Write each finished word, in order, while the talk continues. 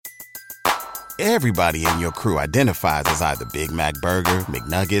Everybody in your crew identifies as either Big Mac Burger,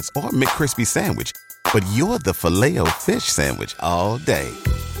 McNuggets, or McCrispy Sandwich. But you're the Filet-O-Fish Sandwich all day.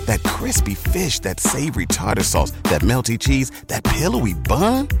 That crispy fish, that savory tartar sauce, that melty cheese, that pillowy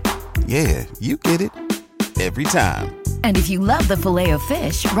bun. Yeah, you get it. Every time. And if you love the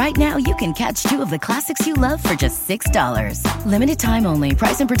Filet-O-Fish, right now you can catch 2 of the classics you love for just $6. Limited time only.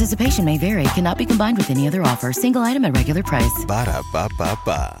 Price and participation may vary. Cannot be combined with any other offer. Single item at regular price.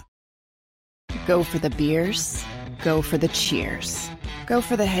 Ba-da-ba-ba-ba. Go for the beers. Go for the cheers. Go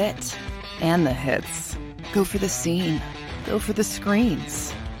for the hit and the hits. Go for the scene. Go for the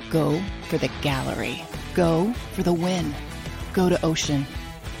screens. Go for the gallery. Go for the win. Go to Ocean.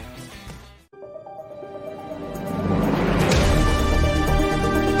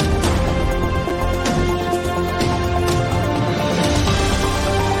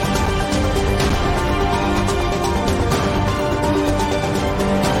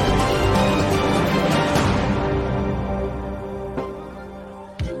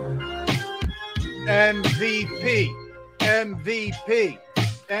 MVP.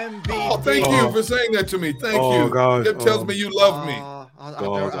 Oh, thank you for saying that to me. Thank you. God. That tells me you love me. I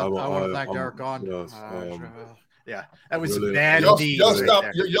want to thank Derrick Gunn. Yes, yeah, that was Really? bad Y'all, indeed.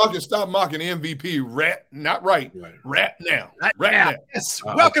 y'all can stop mocking MVP. Rat now. Right now. Yes.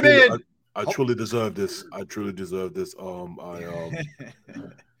 Welcome in. I truly deserve this.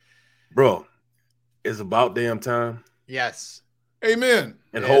 Bro, it's about damn time. Yes. Amen.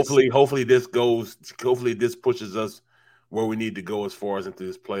 And hopefully this pushes us where we need to go as far as into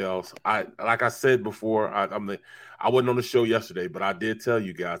this playoffs. Like I said before, I wasn't on the show yesterday, but I did tell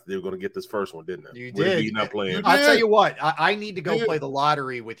you guys they were going to get this first one, didn't I? You did. Not playing. I'll tell you what. I need to go play the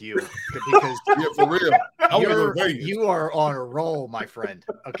lottery with you because for real. You are on a roll, my friend.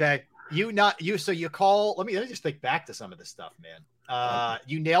 Okay. So you call. Let me just think back to some of this stuff, man.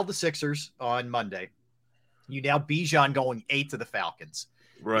 You nailed the Sixers on Monday. You nailed Bijan going 8 to the Falcons.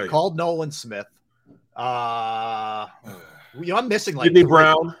 Right. You called Nolan Smith. I'm missing like Sidney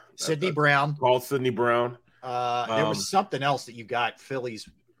Brown. Called Sidney Brown. There was something else that you got. Phillies.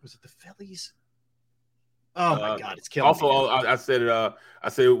 Was it the Phillies? Oh my God, it's killing me. Also, I said we're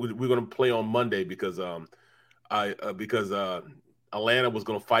going to play on Monday because Atlanta was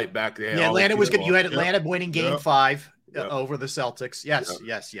going to fight back. Atlanta was good. You had Atlanta winning Game 5 over the Celtics. Yes.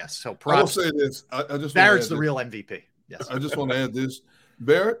 So props. I will say this. I just Barrett's the real MVP. Yes. I just want to add this.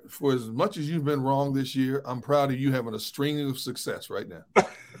 Barrett, for as much as you've been wrong this year, I'm proud of you having a string of success right now.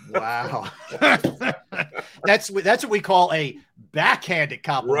 Wow. That's what we call a backhanded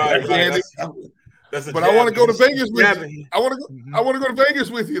compliment. Right. But I want to go to Vegas with you. I want to go to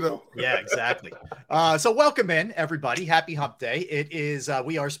Vegas with you, though. Yeah, exactly. So welcome in, everybody. Happy Hump Day. It is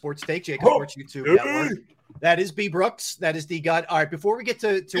We Are Sports Take, Jacob Sports YouTube Network. That is B. Brooks. That is D. Gunn. All right, before we get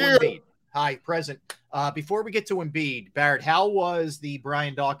to Embiid. Hi, present. Before we get to Embiid, Barrett, how was the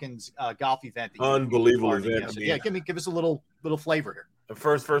Brian Dawkins golf event? Unbelievable event. Give us a little flavor here.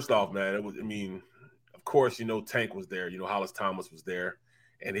 First off, man, of course, Tank was there. Hollis Thomas was there,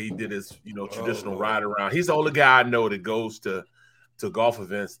 and he did his, traditional ride around. He's the only guy I know that goes to golf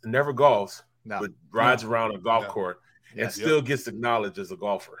events, never golfs, but rides around a golf court and still gets acknowledged as a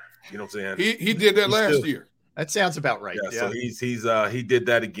golfer. You know what I'm saying? He did that last year. That sounds about right. Yeah. So he did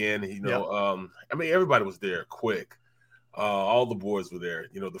that again. Everybody was there quick. All the boys were there.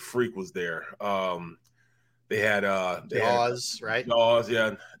 The Freak was there. They had Dawes, right? Dawes,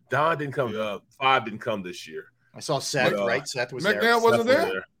 yeah. Don didn't come. Five didn't come this year. I saw Seth, right? Seth was there. McNair wasn't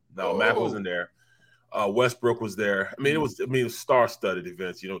there? No, Mac wasn't there. Westbrook was there. It was star-studded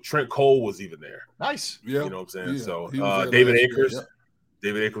events. Trent Cole was even there. Nice. Yeah. You know what I'm saying? Yeah. So David Akers. Yeah.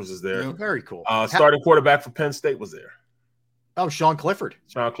 David Akers is there. Yeah, very cool. Starting quarterback for Penn State was there. Oh, Sean Clifford.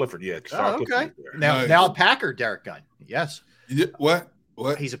 Yeah. Clifford Okay. Now a Packer, Derrick Gunn. Yes. Yeah, what?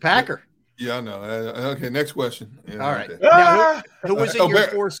 He's a Packer. Yeah, I know. Okay, next question. Yeah, all right. Okay. Now, who was in your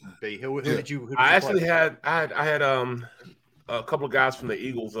force? B? Who did you? I actually had a couple of guys from the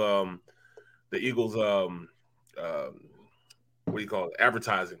Eagles. What do you call it?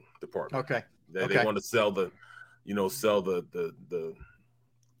 Advertising department. Okay. They want to sell the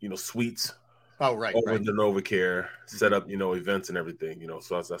suites. Oh, right. Over the NovaCare, set up, events and everything,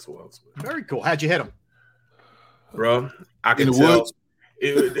 so that's what I was with. Very cool. How'd you hit them? Bro, I can tell.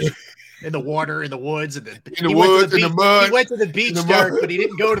 In the water, in the woods, in the mud. He went to the beach, Derrick, but he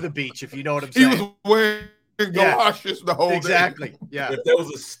didn't go to the beach, if you know what I'm saying. He was wearing galoshes the whole day. Exactly. Yeah. If there was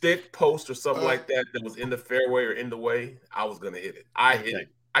a stick post or something like that was in the fairway or in the way, I was gonna hit it. I hit it.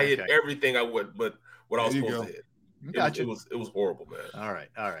 I hit everything I would, but what I was supposed to hit. Gotcha. It was horrible, man. All right.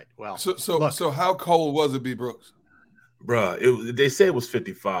 Well, so how cold was it, B. Brooks? Bruh, they say it was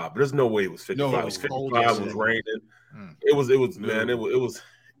 55, but there's no way it was 55. No, It was 55. It was raining. It was man.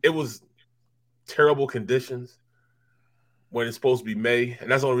 It was terrible conditions when it's supposed to be May,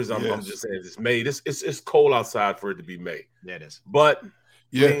 and that's the only reason I'm just saying it's May. It's cold outside for it to be May. Yeah, it is. But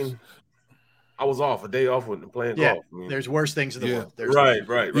I was off a day off when playing golf. There's worse things in the world.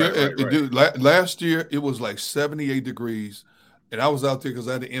 Right. Dude, last year it was like 78 degrees, and I was out there because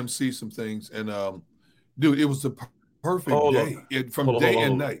I had to MC some things. And dude, it was the perfect day from day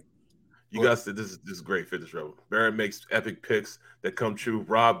and night. You guys said this is great fitness rebel. Barrett makes epic picks that come true.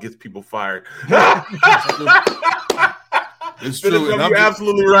 Rob gets people fired. It's true. And you're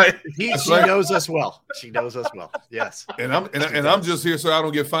absolutely right. She knows us well. She knows us well. Yes. And I'm just here so I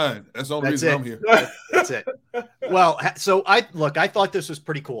don't get fined. That's the only reason I'm here. That's it. Well, so I thought this was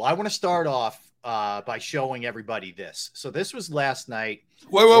pretty cool. I want to start off by showing everybody this. So this was last night.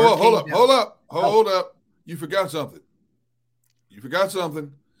 Wait, hold up. You forgot something.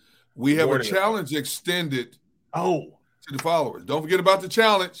 We have a challenge extended to the followers. Don't forget about the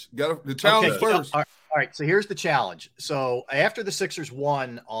challenge. Got the challenge first. All right, so here's the challenge. So after the Sixers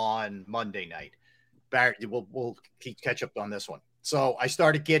won on Monday night, Barrett, we'll catch up on this one. So I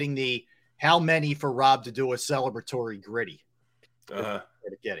started getting the how many for Rob to do a celebratory gritty.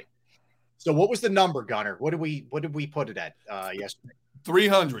 Getting. So what was the number, Gunner? What did we put it at yesterday?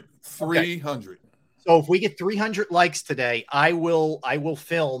 300. Okay. So if we get 300 likes today, I will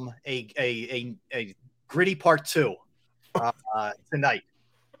film a gritty part 2 tonight.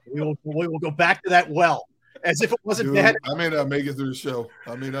 We will go back to that well as if it wasn't bad. I may not make it through the show.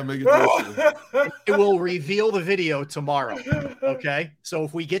 It will reveal the video tomorrow. Okay, so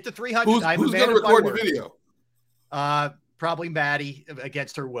if we get to 300, who's going to record the video? Probably Maddie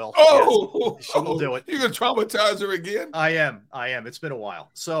against her will. She will do it. You're going to traumatize her again? I am. It's been a while.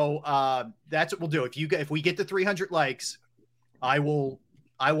 So that's what we'll do. If we get to 300 likes, I will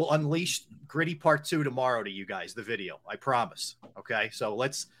unleash Gritty Part 2 tomorrow to you guys, the video. I promise. Okay, so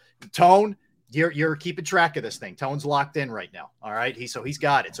Tone, you're keeping track of this thing. Tone's locked in right now. All right, he's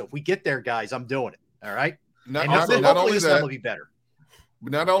got it. So if we get there, guys, I'm doing it. All right. Hopefully this time will be better.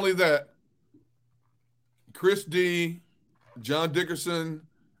 But not only that, Chris D, John Dickerson,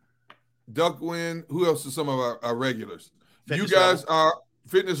 Duckwin, who else are some of our regulars? You guys are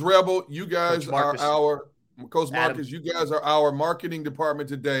Fitness Rebel. You guys are our Coach Marcus. You guys are our marketing department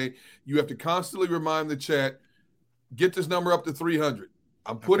today. You have to constantly remind the chat, get this number up to 300.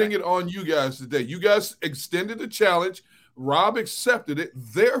 I'm putting it on you guys today. You guys extended the challenge. Rob accepted it.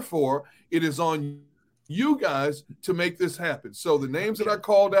 Therefore, it is on you guys to make this happen. So the names that I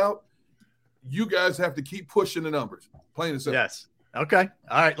called out, you guys have to keep pushing the numbers. Plain and simple. Yes. Okay.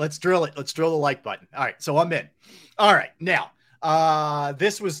 All right. Let's drill it. Let's drill the like button. All right. So I'm in. All right. Now,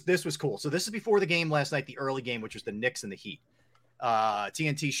 this was cool. So this is before the game last night, the early game, which was the Knicks and the Heat.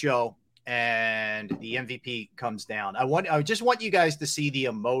 TNT show, and the MVP comes down. I just want you guys to see the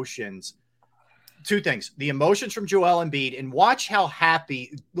emotions. Two things: the emotions from Joel Embiid, and watch how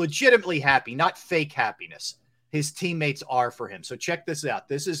happy, legitimately happy, not fake happiness, his teammates are for him. So check this out.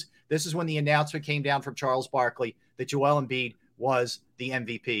 This is when the announcement came down from Charles Barkley that Joel Embiid was the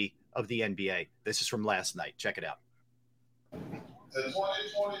MVP of the NBA. This is from last night. Check it out. The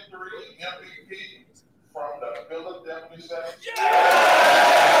 2023 MVP from the Philadelphia 76ers.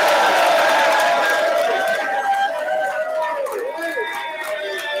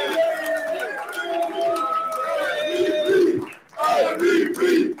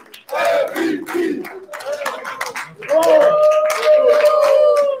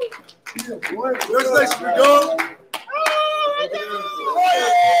 Congratulations, we go.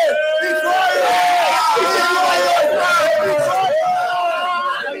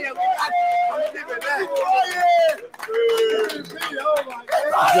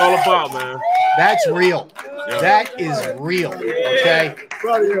 It's all about, man. That's real. Yeah. That is real. Okay.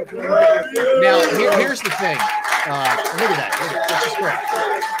 Now, here's the thing. Look at that. That's just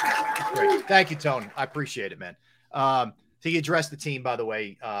great. Thank you, Tone. I appreciate it, man. He addressed the team, by the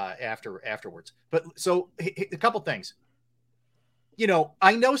way, afterwards. But so a couple things. You know,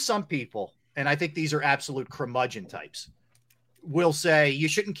 I know some people, and I think these are absolute curmudgeon types, will say you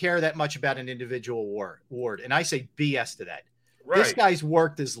shouldn't care that much about an individual award. And I say BS to that. Right. This guy's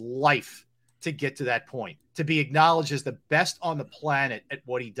worked his life to get to that point, to be acknowledged as the best on the planet at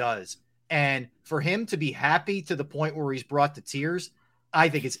what he does. And for him to be happy to the point where he's brought to tears, I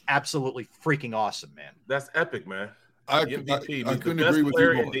think it's absolutely freaking awesome, man. That's epic, man. I couldn't agree with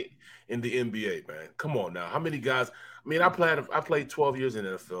you more. In the NBA, man. Come on now. How many guys? I mean, I played 12 years in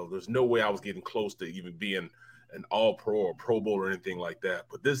the NFL. There's no way I was getting close to even being an all-pro or Pro Bowl or anything like that.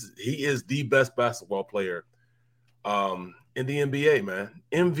 But he is the best basketball player in the NBA, man.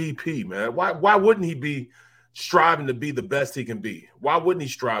 MVP, man. Why wouldn't he be striving to be the best he can be? Why wouldn't he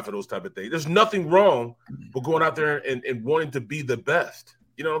strive for those type of things? There's nothing wrong with going out there and wanting to be the best.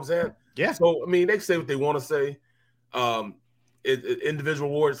 You know what I'm saying? Yeah. So, I mean, they say what they want to say. Individual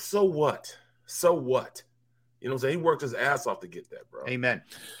awards, so what? So what? You know what I'm saying? He worked his ass off to get that, bro. Amen.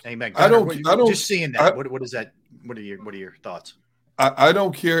 Gunner, I don't just seeing that. What is that? What are your thoughts? I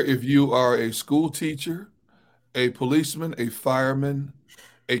don't care if you are a school teacher, a policeman, a fireman,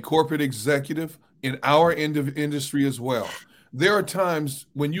 a corporate executive in our industry as well. There are times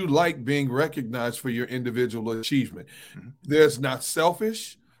when you like being recognized for your individual achievement. There's not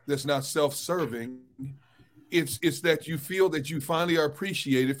selfish, there's not self-serving. It's that you feel that you finally are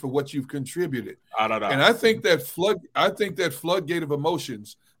appreciated for what you've contributed. And I think that floodgate of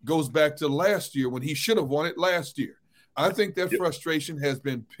emotions goes back to last year when he should have won it last year. I think that frustration has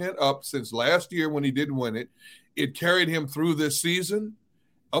been pent up since last year when he didn't win it. It carried him through this season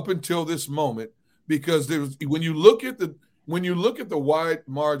up until this moment, because when you look at the wide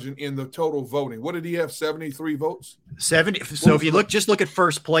margin in the total voting, what did he have? 73 votes? 70. So if you look at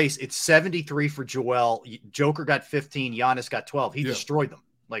first place, it's 73 for Joel. Joker got 15. Giannis got 12. He destroyed them.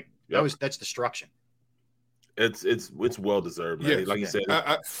 Like that's destruction. It's well deserved, man. Yes. Like you said,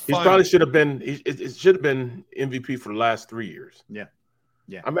 he probably should have been. It should have been MVP for the last 3 years. Yeah.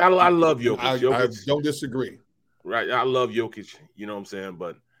 I mean, I love Jokic. I don't disagree. Right, I love Jokic. You know what I'm saying,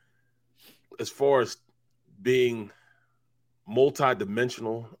 but as far as being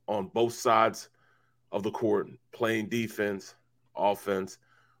multi-dimensional on both sides of the court, playing defense, offense,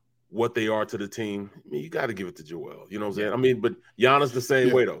 what they are to the team, I mean, you got to give it to Joel. You know what I'm saying? I mean, but Giannis the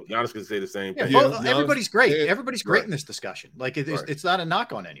same way, though. Giannis can say the same thing. Everybody's great. Everybody's great in this discussion. Like, it's not a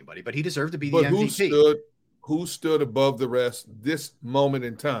knock on anybody, but he deserved to be the MVP. Who stood above the rest this moment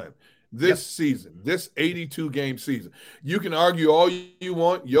in time? This season, this 82-game season. You can argue all you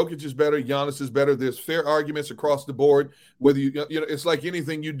want. Jokic is better. Giannis is better. There's fair arguments across the board. Whether it's like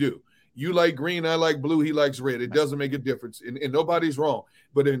anything you do. You like green, I like blue, he likes red. It doesn't make a difference, and nobody's wrong.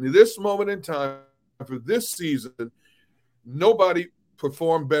 But in this moment in time, for this season, nobody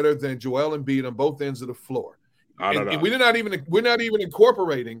performed better than Joel Embiid on both ends of the floor. And we're not even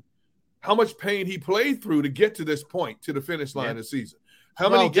incorporating how much pain he played through to get to this point, to the finish line of the season. How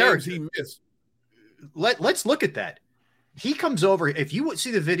many games he missed? Let's look at that. He comes over. If you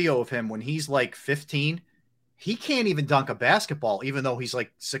see the video of him when he's like 15, he can't even dunk a basketball, even though he's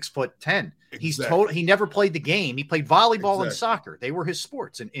like 6'10". Exactly. He never played the game. He played volleyball and soccer. They were his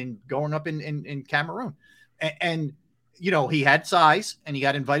sports in growing up in Cameroon. And he had size, and he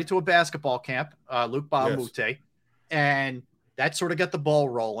got invited to a basketball camp, Luke Baamute, and that sort of got the ball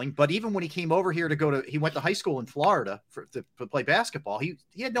rolling. But even when he came over here he went to high school in Florida to play basketball. He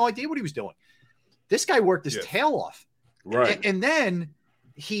had no idea what he was doing. This guy worked his tail off. Right. And then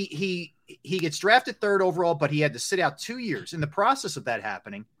he gets drafted 3rd overall, but he had to sit out 2 years. In the process of that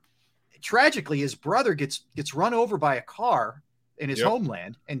happening, tragically, his brother gets run over by a car in his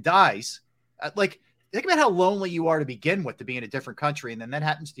homeland and dies. Think about how lonely you are to begin with, to be in a different country, and then that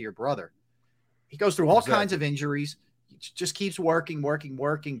happens to your brother. He goes through all kinds of injuries. Just keeps working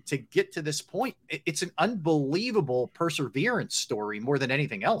to get to this point. It's an unbelievable perseverance story more than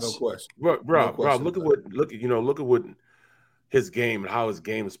anything else. No question. Bro, look at what his game and how his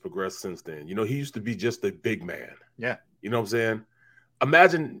game has progressed since then. He used to be just a big man. Yeah. You know what I'm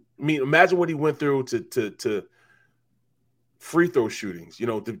saying? Imagine what he went through to free throw shootings.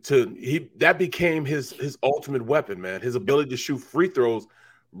 That became his ultimate weapon, man. His ability to shoot free throws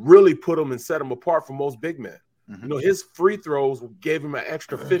really put him and set him apart from most big men. Mm-hmm. His free throws gave him an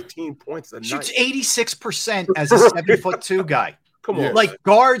extra 15 points a night. Shoots 86% as a 7'2" guy. Come on, like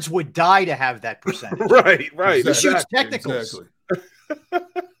guards would die to have that percentage. Right. He shoots technicals. Exactly.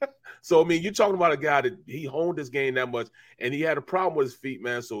 So you're talking about a guy that he honed his game that much, and he had a problem with his feet,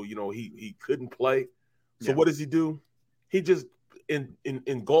 man. So he couldn't play. So what does he do? He just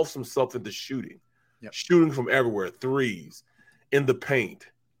engulfs himself into shooting, shooting from everywhere, threes, in the paint.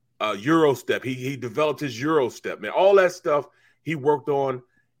 Euro step. He developed his Euro step, man. All that stuff he worked on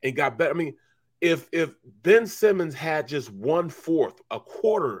and got better. I mean, if Ben Simmons had just 1/4, a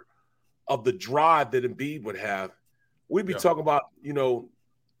quarter of the drive that Embiid would have, we'd be talking about,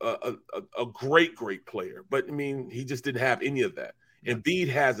 a great player. But he just didn't have any of that. Embiid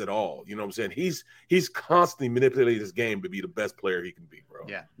has it all. You know what I'm saying? He's constantly manipulating his game to be the best player he can be, bro.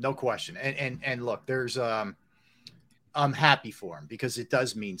 Yeah, no question. And look, there's I'm happy for him because it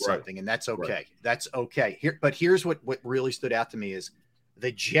does mean something, and that's okay. Right. That's okay. Here's what really stood out to me is the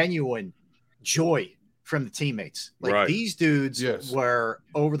genuine joy from the teammates. Like these dudes were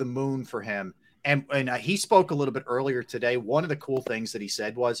over the moon for him. And he spoke a little bit earlier today. One of the cool things that he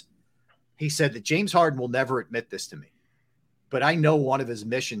said that James Harden will never admit this to me, but I know one of his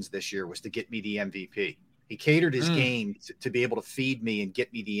missions this year was to get me the MVP. He catered his game to be able to feed me and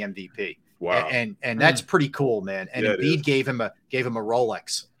get me the MVP. Wow. And that's pretty cool, man. And yeah, Embiid gave him a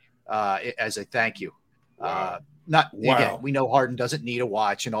Rolex as a thank you. Wow. Again, we know Harden doesn't need a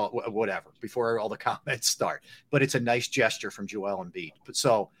watch and all whatever before all the comments start, but it's a nice gesture from Joel Embiid.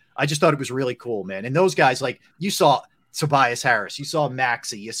 So I just thought it was really cool, man. And those guys, like you saw Tobias Harris, you saw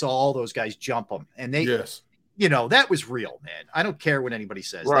Maxey, you saw all those guys jump them, and they, that was real, man. I don't care what anybody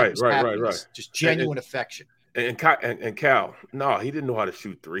says. Right. Just genuine affection. And Cal, no, he didn't know how to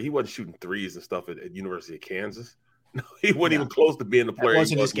shoot three. He wasn't shooting threes and stuff at University of Kansas. No, he wasn't even close to being the player. That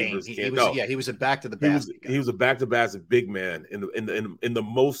wasn't his game. He was a back to the basket. He was a back to basket big man in the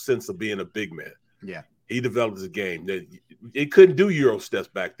most sense of being a big man. Yeah, he developed his game. It couldn't do Euro steps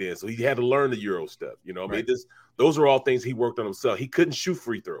back then, so he had to learn the Euro step. You know, right. Those are all things he worked on himself. He couldn't shoot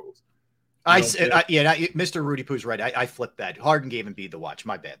free throws. Mr. Rudy Poo's right. I flipped that. Harden gave Embiid the watch.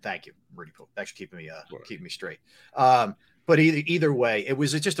 My bad. Thank you, Rudy Poo. Thanks for keeping me straight. But either way, it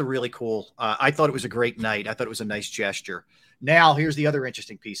was just a really cool. I thought it was a great night. I thought it was a nice gesture. Now, here's the other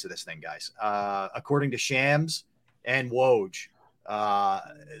interesting piece of this thing, guys. According to Shams and Woj,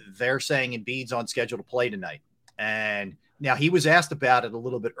 they're saying Embiid's on schedule to play tonight. And now he was asked about it a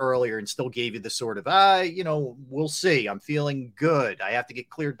little bit earlier and still gave you the sort of, we'll see. I'm feeling good. I have to get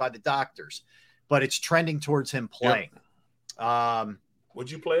cleared by the doctors. But it's trending towards him playing. Yep. Would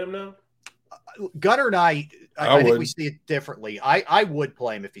you play him now? Gunner and I think we see it differently. I would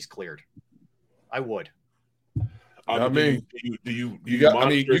play him if he's cleared. I would. Do you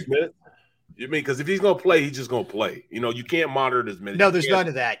monitor his minutes? You mean because if he's gonna play, he's just gonna play. You can't monitor his minutes. No, there's none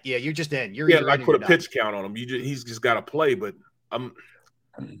of that. Yeah, you're just in. You're put a pitch count on him. He's just got to play. But I'm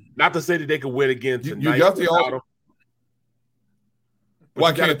not to say that they could win again tonight. You got the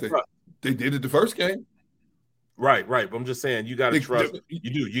Why can't they? They did it the first game. Right. But I'm just saying you got to trust.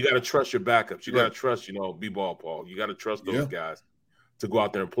 You got to trust your backups. You got to trust. B-ball Paul. You got to trust those guys to go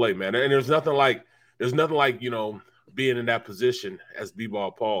out there and play, man. And there's nothing like being in that position as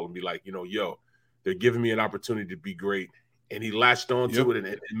B-ball Paul and be like, they're giving me an opportunity to be great, and he latched on to it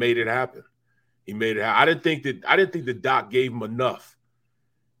and made it happen. He made it happen. I didn't think the doc gave him enough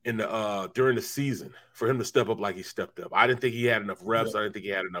in the during the season for him to step up like he stepped up. I didn't think he had enough reps. I didn't think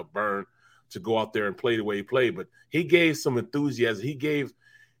he had enough burn to go out there and play the way he played. But he gave some enthusiasm. He gave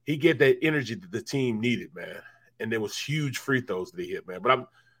that energy that the team needed, man. And there was huge free throws that he hit, man. But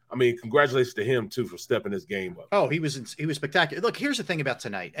congratulations to him too for stepping his game up. Oh, he was spectacular. Look, here's the thing about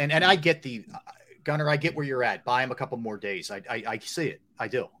tonight, and I get the Gunner. I get where you're at. Buy him a couple more days. I see it. I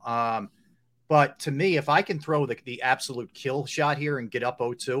do. But to me, if I can throw the absolute kill shot here and get up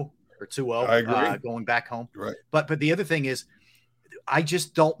 0-2 or 2-0, going back home. Right. But the other thing is, I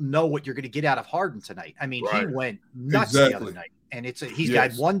just don't know what you're going to get out of Harden tonight. I mean, he went nuts the other night, and he's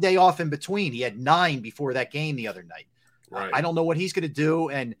got 1 day off in between. He had 9 before that game the other night. Right. I don't know what he's going to do.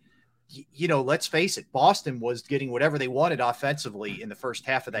 And, let's face it, Boston was getting whatever they wanted offensively in the first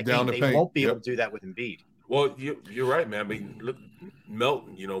half of that game. They won't be able to do that with Embiid. Well, you're right, man. I mean, look,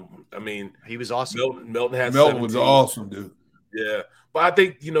 Melton, he was awesome. Melton had 17. Was awesome, dude. Yeah. But I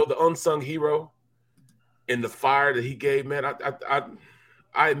think, the unsung hero and the fire that he gave, man,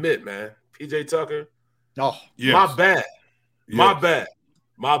 I admit, man, PJ Tucker. Oh, yes. My bad. Yes.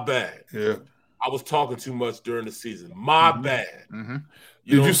 My bad. Yeah. I was talking too much during the season. My bad. Mm-hmm.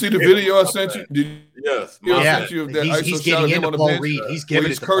 Did you see the video I sent you? Yes. I sent you of that he's getting into Paul Reed. He's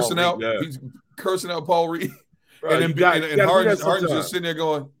giving it to cursing Paul out. Reed. He's cursing out Paul Reed. Right, and Harden's just sitting there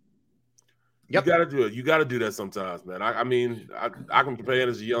going, "Yep, you got to do it. You got to do that sometimes, man." I can play it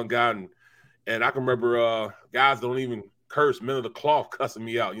as a young guy, and I can remember guys don't even curse. Men of the cloth cussing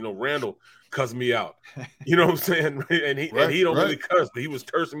me out. Randall cussing me out. You know what I'm saying? And he don't really cuss, but he was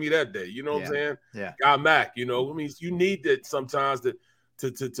cursing me that day. You know what I'm saying? Yeah. Guy Mac. You need that sometimes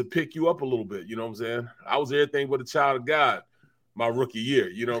to pick you up a little bit. You know what I'm saying? I was everything but a child of God my rookie year.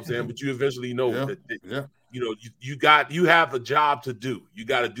 You know what I'm saying? But you eventually know that you have a job to do. You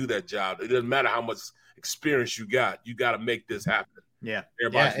got to do that job. It doesn't matter how much experience you got. You got to make this happen. Yeah.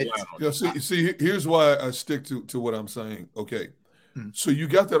 Everybody's relying on you. See, here's why I stick to what I'm saying. Okay. So you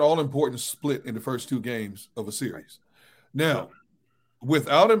got that all-important split in the first 2 games of a series. Now,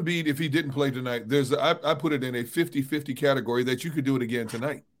 without Embiid, if he didn't play tonight, I put it in a 50-50 category that you could do it again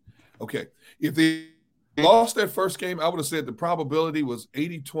tonight. Okay. If they lost that first game, I would have said the probability was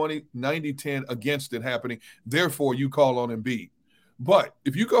 80-20, 90-10 against it happening. Therefore, you call on Embiid. But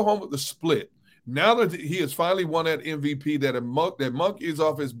if you go home with the split, now that he has finally won that MVP, that Monk is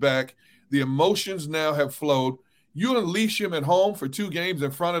off his back, The emotions now have flowed. You unleash him at home for 2 games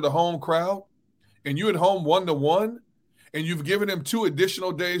in front of the home crowd, and you at home 1-1, and you've given him 2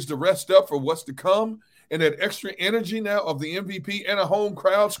 additional days to rest up for what's to come, and that extra energy now of the MVP and a home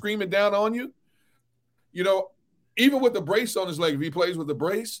crowd screaming down on you. You know, even with the brace on his leg, if he plays with the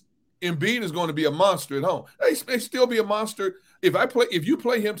brace, Embiid is going to be a monster at home. He may still be a monster. If you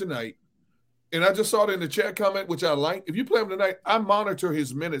play him tonight, and I just saw it in the chat comment, which I like, if you play him tonight, I monitor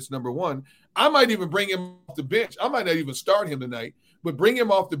his minutes, number one. I might even bring him off the bench. I might not even start him tonight, but bring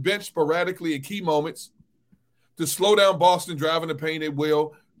him off the bench sporadically at key moments to slow down Boston driving the paint at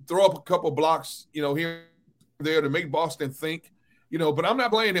will, throw up a couple blocks, you know, here and there to make Boston think, you know, but I'm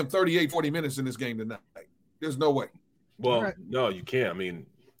not playing him 38, 40 minutes in this game tonight. There's no way. Well, no, you can't. I mean,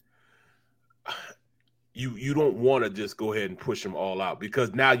 you don't want to just go ahead and push them all out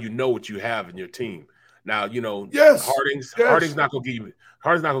because now you know what you have in your team. Now, you know, Harding's not gonna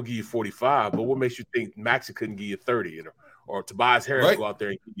give you 45, but what makes you think Maxey couldn't give you 30 or Tobias Harris go out there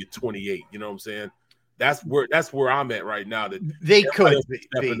and give you 28? You know what I'm saying? That's where I'm at right now. That they could be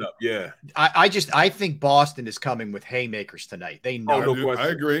stepping up. Yeah. I think Boston is coming with haymakers tonight. They know. I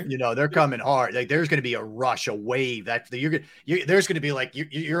agree. You know, they're coming hard. Like there's going to be a rush, a wave that there's going to be like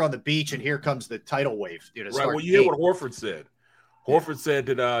you're on the beach and here comes the tidal wave. You know, right. Well, you hear what Horford said. Horford said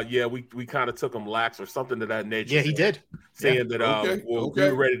that we kind of took him lax or something to that nature. Yeah, he did. Saying that we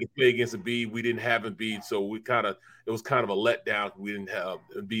were ready to play against Embiid. We didn't have Embiid, so it was kind of a letdown. We didn't have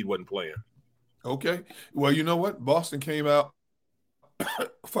Embiid wasn't playing. Okay. Well, you know what? Boston came out,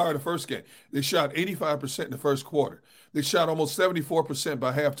 fired the first game. They shot 85% in the first quarter. They shot almost 74%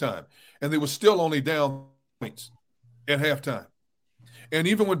 by halftime, and they were still only down points at halftime. And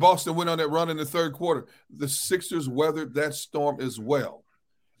even when Boston went on that run in the third quarter, the Sixers weathered that storm as well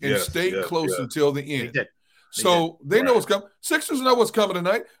and stayed close until the end. They know what's coming. Sixers know what's coming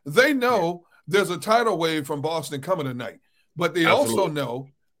tonight. They know there's a tidal wave from Boston coming tonight, but they also know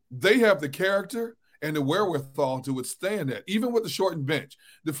they have the character and the wherewithal to withstand that, even with the shortened bench.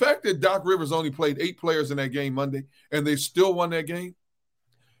 The fact that Doc Rivers only played 8 players in that game Monday and they still won that game,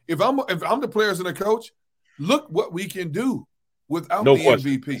 if I'm the players and the coach, look what we can do without the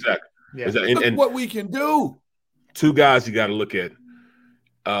MVP. Exactly. Yeah. Look what we can do. 2 guys you got to look at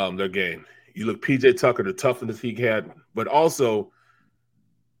their game. You look PJ Tucker, the toughness he had, but also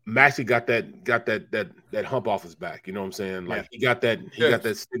Maxey got that hump off his back. You know what I'm saying? Like he got that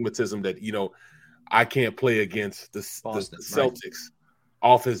stigmatism that, you know, I can't play against the Celtics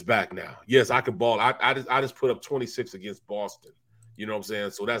off his back now. Yes, I can ball. I just put up 26 against Boston. You know what I'm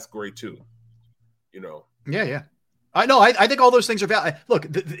saying? So that's great too. You know. Yeah. I know. I think all those things are valid. Look,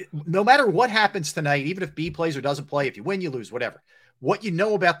 no matter what happens tonight, even if B plays or doesn't play, if you win, you lose, whatever. What you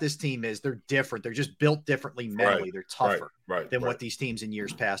know about this team is they're different. They're just built differently mentally. They're tougher than what these teams in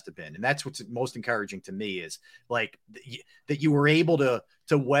years past have been. And that's what's most encouraging to me is like that you were able to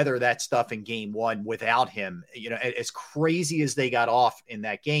weather that stuff in game 1 without him. You know, as crazy as they got off in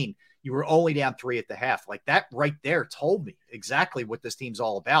that game, you were only down 3 at the half. Like that right there told me exactly what this team's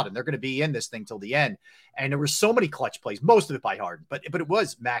all about. And they're going to be in this thing till the end. And there were so many clutch plays, most of it by Harden, but it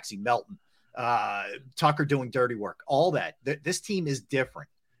was Maxey, Melton, Tucker doing dirty work, all that. This team is different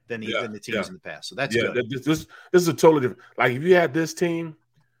than the teams in the past. So that's good. This is a totally different. Like if you had this team,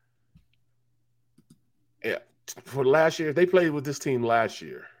 for last year, if they played with this team last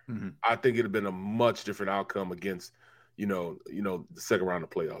year, I think it'd have been a much different outcome against, you know, the second round of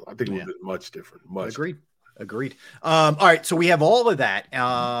playoffs. I think it would have been much different. Agreed. All right, so we have all of that.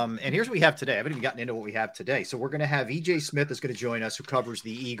 And here's what we have today. I haven't even gotten into what we have today. So we're going to have EJ Smith is going to join us, who covers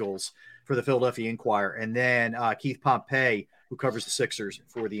the Eagles for the Philadelphia Inquirer, and then Keith Pompey, who covers the Sixers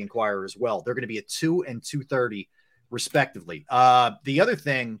for the Inquirer as well. They're going to be at 2 and 2:30, respectively. The other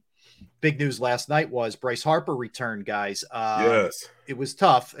thing, big news last night was Bryce Harper returned, guys. Yes. It was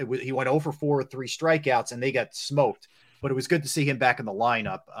tough. He went 0 for 4 with 3 strikeouts, and they got smoked. But it was good to see him back in the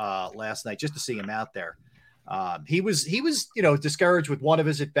lineup last night, just to see him out there. He was, discouraged with one of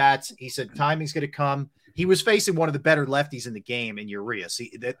his at-bats. He said timing's going to come. He was facing one of the better lefties in the game in Urias.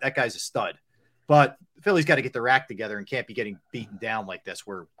 That guy's a stud. But Philly's got to get their act together and can't be getting beaten down like this,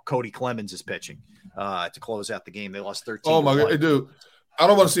 where Cody Clemens is pitching to close out the game. They lost 13. Oh, my God, dude. I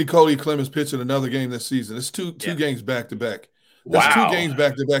don't want to see Cody Clemens pitch in another game this season. It's two games back-to-back. That's 2 games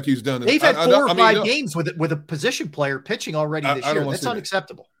back-to-back he's done. They've had 4 or 5 games with a position player pitching already this year. That's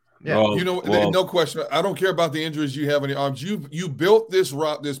unacceptable. Yeah. No question. I don't care about the injuries you have in your arms. You built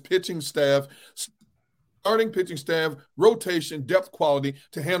this pitching staff, starting pitching staff, rotation, depth quality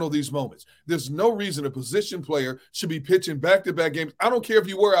to handle these moments. There's no reason a position player should be pitching back-to-back games. I don't care if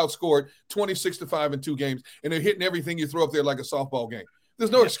you were outscored 26-5 in 2 games and they're hitting everything you throw up there like a softball game. There's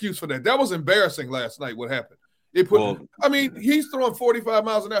no excuse for that. That was embarrassing last night. What happened? He's throwing 45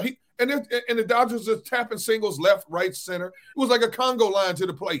 miles an hour. And the Dodgers are tapping singles left, right, center. It was like a Congo line to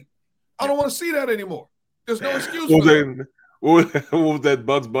the plate. I don't want to see that anymore. There's no excuse for that. What was that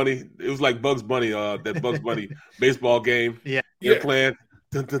Bugs Bunny? It was like Bugs Bunny, that Bugs Bunny baseball game. Yeah. You're playing.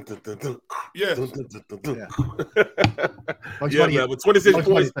 Yeah. Man, but 26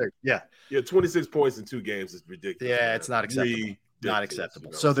 points. Yeah. 26 points in 2 games is ridiculous. Yeah, man. It's not acceptable. Not acceptable.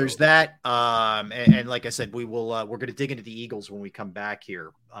 You know, so there's that. And like I said, we're going to dig into the Eagles when we come back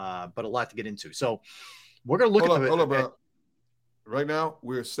here. But a lot to get into. So we're going to look Hold up, bro. Right now,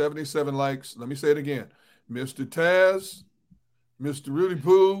 we're 77 likes. Let me say it again. Mr. Taz, Mr. Rudy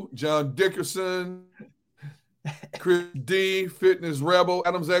Poo, John Dickerson, Chris D, Fitness Rebel,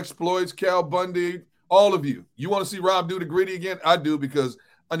 Adams Exploits, Cal Bundy, all of you. You want to see Rob do the gritty again? I do, because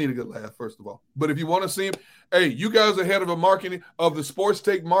I need a good laugh, first of all. But if you want to see him, hey, you guys are head of the Sports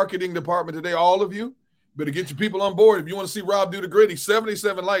Take marketing department today, all of you. Better get your people on board. If you want to see Rob do the gritty,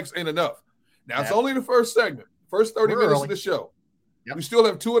 77 likes ain't enough. Now, it's only the first segment, first 30 minutes of the show. Yep. We still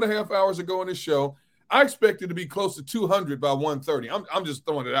have 2.5 hours to go in this show. I expect it to be close to 200 by 1:30. I'm just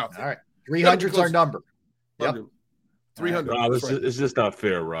throwing it out there. All right. 300's our number. Yep. 300. Rob, it's just not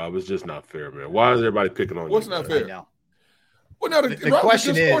fair, Rob. It's just not fair, man. Why is everybody picking on you? What's not fair? Now. Well, now the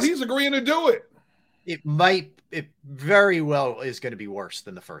question is, he's agreeing to do it. It very well is going to be worse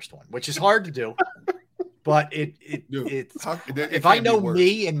than the first one, which is hard to do. But if I know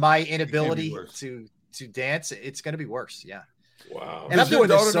me and my inability to dance, it's going to be worse. Yeah. Wow. And I'm doing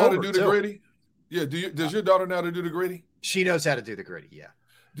this sober, know how to do the gritty? Yeah. Does your daughter know how to do the gritty? She knows how to do the gritty. Yeah.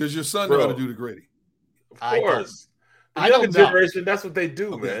 Does your son know how to do the gritty? Of course. I don't know. Generation, that's what they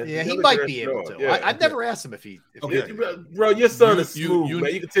do, man. Yeah, he might be able to. Yeah, I've never asked him if he. Bro, your son is smooth,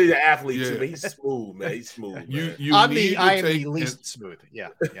 man. You can tell you're an athlete too, man. He's smooth, man. He's smooth. I am the least smooth. Yeah.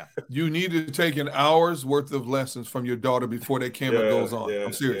 You need to take an hour's worth of lessons from your daughter before that camera goes on.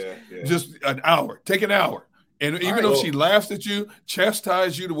 I'm serious. Just an hour. Take an hour. And even if she laughs at you,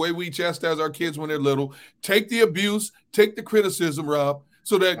 chastise you the way we chastise our kids when they're little, take the abuse, take the criticism, Rob,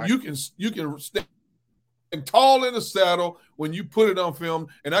 so that you can stay and tall in the saddle when you put it on film,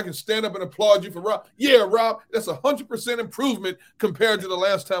 and I can stand up and applaud you for Rob. Yeah, Rob, that's 100% improvement compared to the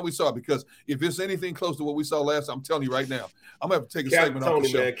last time we saw it, because if it's anything close to what we saw last time, I'm telling you right now, I'm going to have to take a segment off the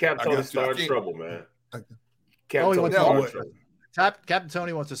show. Man, Captain Tony started trouble, man. Captain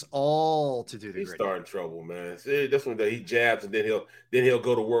Tony wants us all to do the gritty. He's starting trouble, man. See, that's when he jabs, and then he'll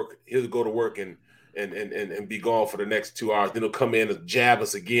go to work. He'll go to work and be gone for the next 2 hours. Then he'll come in and jab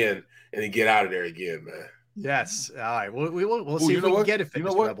us again, and then get out of there again, man. Yes. All right. We'll see if we can get it. You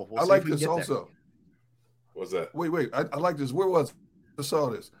know what? Rebel. I like this also. What's that? Wait. I like this. Where was it? I saw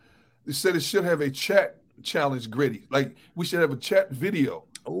this. They said it should have a chat challenge gritty. Like, we should have a chat video.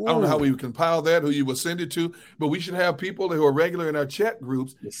 Ooh. I don't know how we would compile that, who you would send it to, but we should have people who are regular in our chat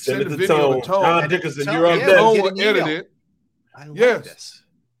groups send a video to Tone. John Dickerson, you're on that. Tone will edit it. I like this.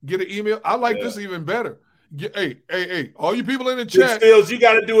 Get an email. I like this even better. Hey, all you people in the chat. Big Steels, you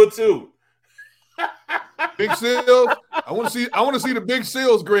got to do it too. Big Seals. I want to see the Big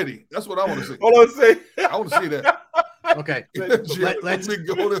Seals gritty. That's what I want to see. Hold on, say. I want to see that. Okay. Let's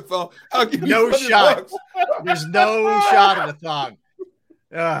go to thong. I'll give you no shot. There's no shot of the thong.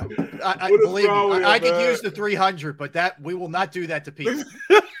 I believe me, I could use the 300, but we will not do that to people.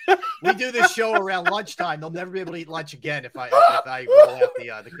 We do this show around lunchtime. They'll never be able to eat lunch again if I roll out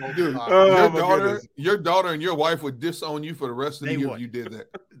the cold thong. Your daughter and your wife would disown you for the rest of the year if you did that.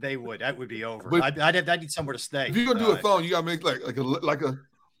 They would. That would be over. I need somewhere to stay. If you're gonna do a thong, you gotta make like a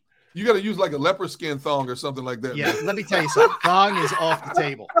you gotta use like a leopard skin thong or something like that. Yeah, let me tell you something. Thong is off the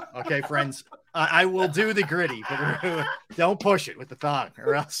table. Okay, friends. I will do the gritty, but don't push it with the thong,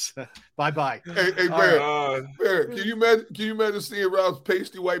 or else bye. Hey, Barrett, can you imagine seeing Rob's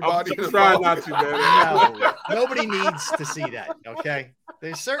pasty white body? I'm trying not to, man. No, nobody needs to see that. Okay,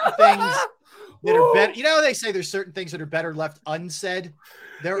 there's certain things that are better. You know, they say there's certain things that are better left unsaid.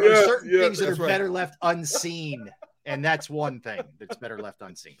 There are certain things that are better left unseen. And that's one thing that's better left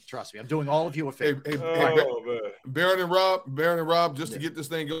unseen. Trust me, I'm doing all of you a favor. Barrett and Rob, just to get this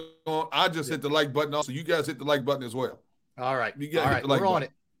thing going, I just hit the like button. Also, you guys hit the like button as well. All right. We're on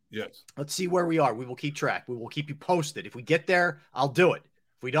it. Yes. Let's see where we are. We will keep track. We will keep you posted. If we get there, I'll do it.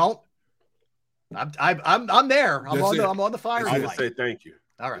 If we don't, I'm there. I'm on the fire. I'll just say thank you.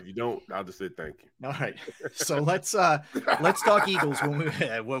 All right. If you don't, I'll just say thank you. All right. So let's talk Eagles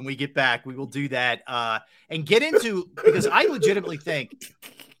when we get back. We will do that and get into, because I legitimately think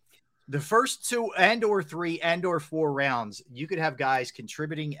the first 2 and/or 3 and/or 4 rounds, you could have guys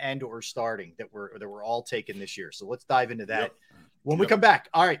contributing and/or starting that were all taken this year. So let's dive into that When we come back,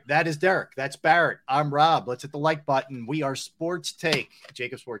 all right, that is Derrick. That's Barrett. I'm Rob. Let's hit the like button. We are Sports Take,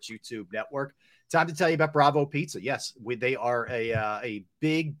 Jacob Sports YouTube Network. Time to tell you about Bravo Pizza. Yes, they are a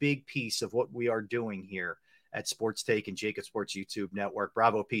big, big piece of what we are doing here at Sports Take and Jacob Sports YouTube Network.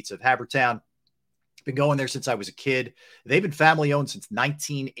 Bravo Pizza of Havertown. Been going there since I was a kid. They've been family owned since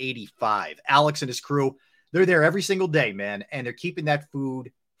 1985. Alex and his crew, they're there every single day, man, and they're keeping that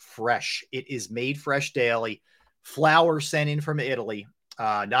food fresh. It is made fresh daily. Flour sent in from Italy,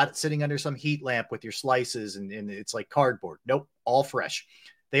 not sitting under some heat lamp with your slices and it's like cardboard. Nope, all fresh.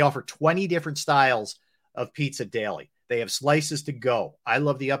 They offer 20 different styles of pizza daily. They have slices to go. I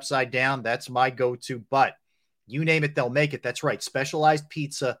love the upside down. That's my go-to, but you name it, they'll make it. That's right. Specialized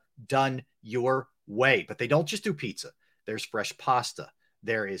pizza done your way. But they don't just do pizza. There's fresh pasta.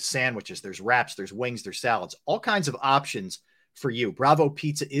 There is sandwiches. There's wraps. There's wings. There's salads. All kinds of options for you. Bravo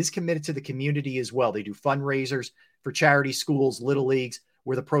Pizza is committed to the community as well. They do fundraisers for charity, schools, little leagues,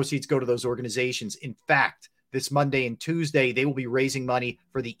 where the proceeds go to those organizations. In fact, this Monday and Tuesday, they will be raising money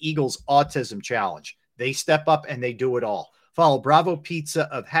for the Eagles Autism Challenge. They step up and they do it all. Follow Bravo Pizza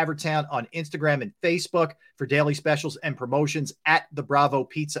of Havertown on Instagram and Facebook for daily specials and promotions at the Bravo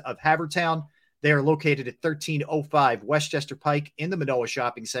Pizza of Havertown. They are located at 1305 Westchester Pike in the Manoa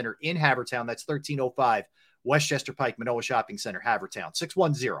Shopping Center in Havertown. That's 1305 Westchester Pike, Manoa Shopping Center, Havertown.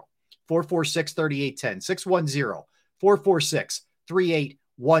 610-446-3810.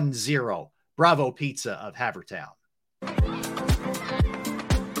 610-446-3810. Bravo Pizza of Havertown.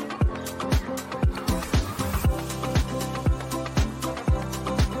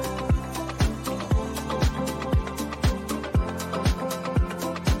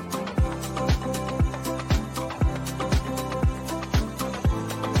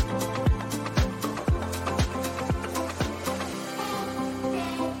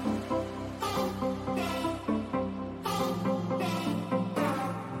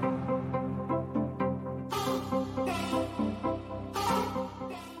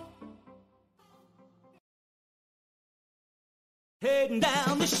 Heading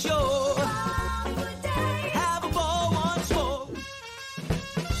down the shore, have a ball once more.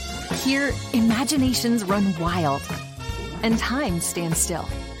 Here, imaginations run wild and time stands still.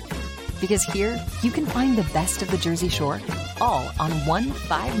 Because here, you can find the best of the Jersey Shore, all on one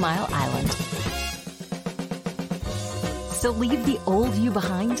 5-mile island. So leave the old you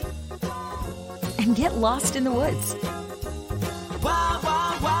behind and get lost in the woods. Wild,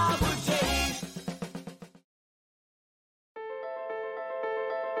 wild, wild wood days.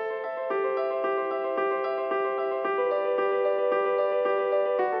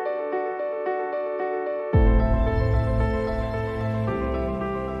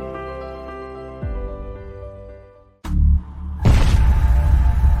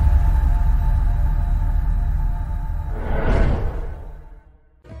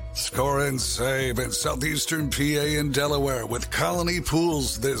 Score and save in southeastern PA and Delaware with Colony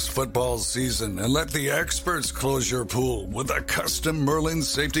Pools this football season, and let the experts close your pool with a custom Merlin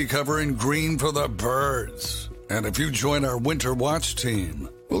safety cover in green for the birds. And if you join our Winter Watch team,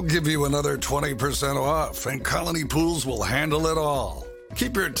 we'll give you another 20% off, and Colony Pools will handle it all.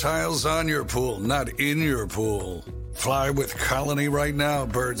 Keep your tiles on your pool, not in your pool. Fly with Colony right now,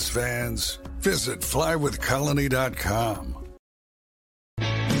 birds fans. Visit flywithcolony.com.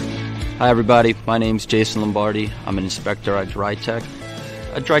 Hi everybody, my name's Jason Lombardi. I'm an inspector at DryTech.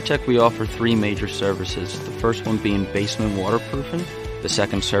 At DryTech we offer 3 major services, the first one being basement waterproofing. The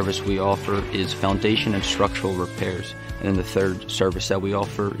second service we offer is foundation and structural repairs. And then the third service that we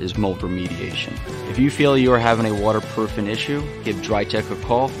offer is mold remediation. If you feel you are having a waterproofing issue, give DryTech a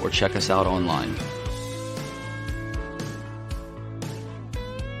call or check us out online.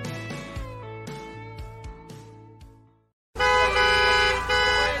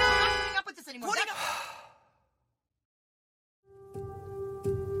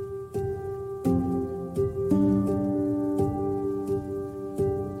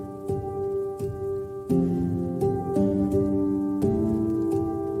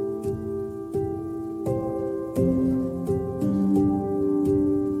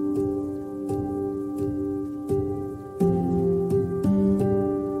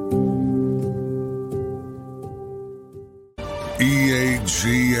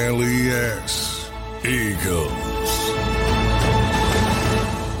 EAGLES, Eagles.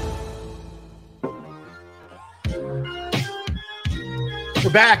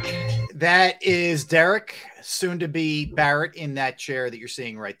 We're back. That is Derrick, soon to be Barrett in that chair that you're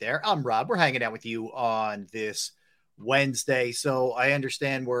seeing right there. I'm Rob. We're hanging out with you on this Wednesday. So I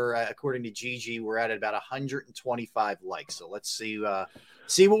understand we're, according to Gigi, we're at about 125 likes. So let's see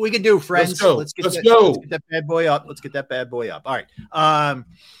what we can do, friends. Let's go. Let's get that bad boy up. Let's get that bad boy up. All right.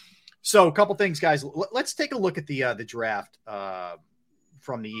 So a couple things, guys. Let's take a look at the draft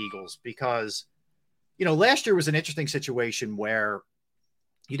from the Eagles, because, last year was an interesting situation where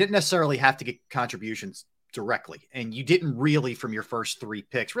you didn't necessarily have to get contributions directly, and you didn't really, from your first 3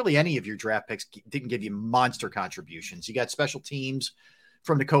 picks, really any of your draft picks didn't give you monster contributions. You got special teams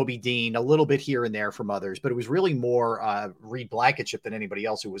from the Kobe Dean, a little bit here and there from others, but it was really more Reed Blankenship than anybody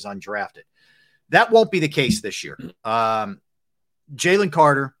else who was undrafted. That won't be the case this year. Jalen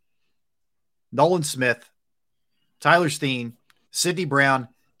Carter, Nolan Smith, Tyler Steen, Sidney Brown,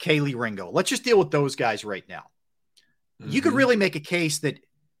 Kaylee Ringo. Let's just deal with those guys right now. Mm-hmm. You could really make a case that,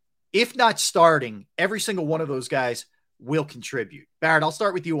 if not starting, every single one of those guys will contribute. Barrett, I'll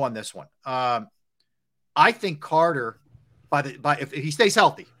start with you on this one. I think Carter, if he stays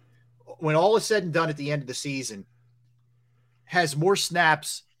healthy, when all is said and done at the end of the season, has more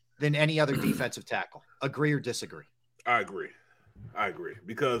snaps than any other defensive tackle. Agree or disagree? I agree,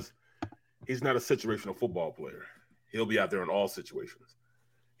 because he's not a situational football player. He'll be out there in all situations.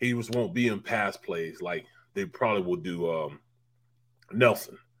 He just won't be in pass plays like they probably will do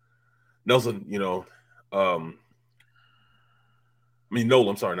Nolan, I'm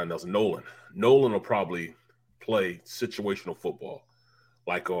sorry, not Nelson. Nolan will probably play situational football,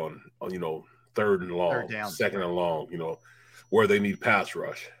 like on 3rd and long, 2nd and long, where they need pass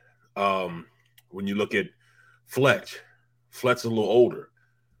rush. When you look at Fletch is a little older,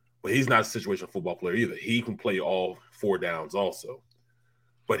 but he's not a situational football player either. He can play all 4 downs also,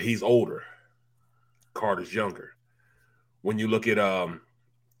 but he's older. Carter's younger. When you look at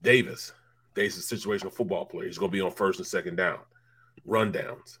Davis is a situational football player. He's going to be on 1st and 2nd down, run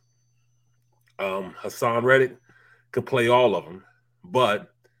downs. Hassan Reddick can play all of them,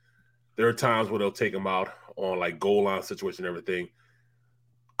 but there are times where they'll take him out on like goal line situation and everything.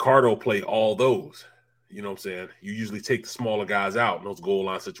 Carter will play all those. You know what I'm saying? You usually take the smaller guys out in those goal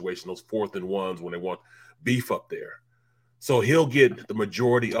line situations, those 4th and 1s when they want beef up there. So he'll get the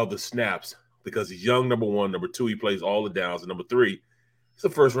majority of the snaps because he's young, number 1. Number 2, he plays all the downs. And number 3, he's a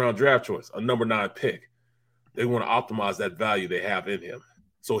first-round draft choice, a number 9 pick. They want to optimize that value they have in him.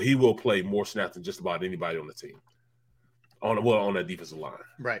 So he will play more snaps than just about anybody on the team, on that defensive line.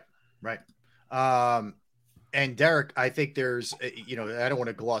 Right. And Derrick, I think there's, I don't want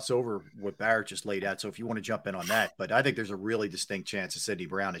to gloss over what Barrett just laid out. So if you want to jump in on that, but I think there's a really distinct chance that Sidney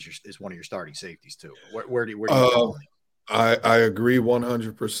Brown is one of your starting safeties too. Where do you go? I agree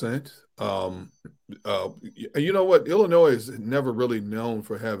 100%. You know what? Illinois is never really known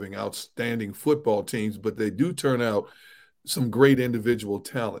for having outstanding football teams, but they do turn out some great individual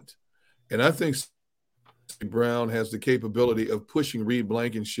talent. And I think Brown has the capability of pushing Reed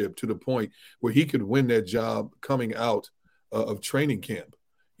Blankenship to the point where he could win that job coming out of training camp.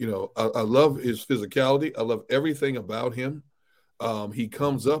 I love his physicality. I love everything about him. He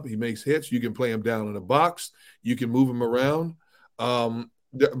comes up, he makes hits. You can play him down in a box. You can move him around.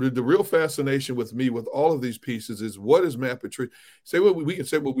 The real fascination with me with all of these pieces is, what is Matt Patricia? We can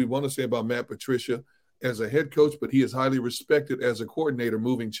say what we want to say about Matt Patricia as a head coach, but he is highly respected as a coordinator,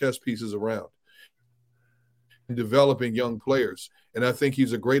 moving chess pieces around and developing young players. And I think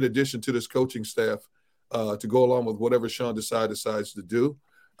he's a great addition to this coaching staff to go along with whatever Sean decides to do.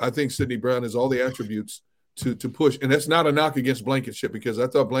 I think Sidney Brown has all the attributes to push. And that's not a knock against Blankenship, because I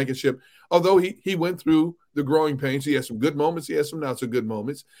thought Blankenship, although he went through the growing pains, he has some good moments, he has some not so good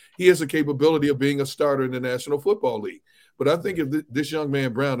moments. He has the capability of being a starter in the National Football League. But I think if this young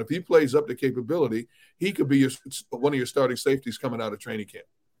man, Brown, if he plays up to capability, he could be one of your starting safeties coming out of training camp.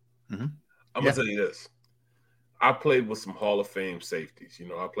 Mm-hmm. I'm going to tell you this. I played with some Hall of Fame safeties.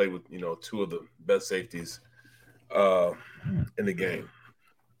 I played with, 2 of the best safeties in the game.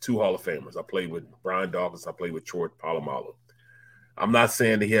 2 Hall of Famers. I played with Brian Dawkins. I played with Troy Polamalu. I'm not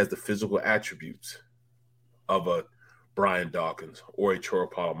saying that he has the physical attributes of a Brian Dawkins or a Troy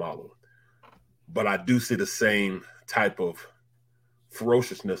Polamalu, but I do see the same type of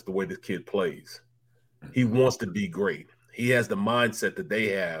ferociousness the way this kid plays. He wants to be great. He has the mindset that they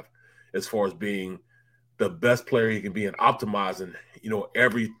have as far as being the best player he can be and optimizing,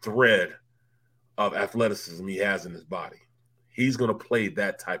 every thread of athleticism he has in his body. He's going to play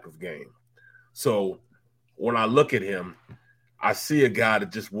that type of game. So when I look at him, I see a guy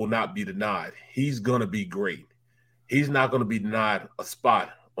that just will not be denied. He's going to be great. He's not going to be denied a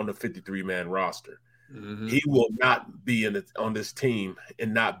spot on the 53-man roster. Mm-hmm. He will not be on this team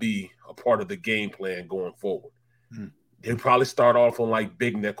and not be a part of the game plan going forward. Mm-hmm. He'll probably start off on like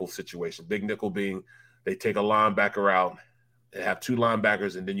big nickel situation, big nickel being They take a linebacker out. They have 2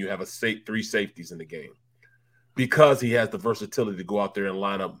 linebackers, and then you have 3 safeties in the game because he has the versatility to go out there and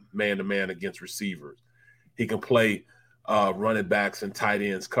line up man-to-man against receivers. He can play running backs and tight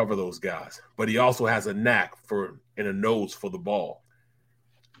ends, cover those guys. But he also has a knack and a nose for the ball.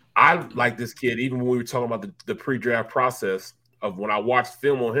 I like this kid, even when we were talking about the pre-draft process of when I watched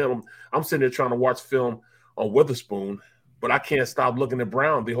film on him, I'm sitting there trying to watch film on Witherspoon, but I can't stop looking at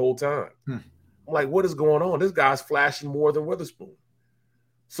Brown the whole time. I'm like, what is going on? This guy's flashing more than Witherspoon.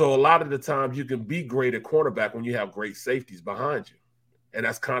 So a lot of the times you can be great at cornerback when you have great safeties behind you. And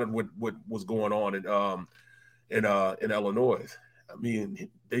that's kind of what was going on in Illinois. I mean,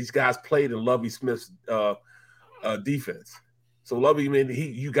 these guys played in Lovie Smith's defense. So Lovie,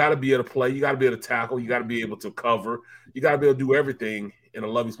 you got to be able to play. You got to be able to tackle. You got to be able to cover. You got to be able to do everything in a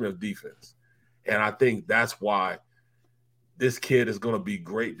Lovie Smith defense. And I think that's why this kid is going to be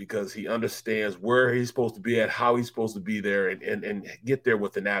great, because he understands where he's supposed to be at, how he's supposed to be there, and get there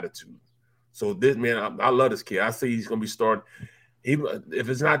with an attitude. So this man, I love this kid. I see he's going to be starting. If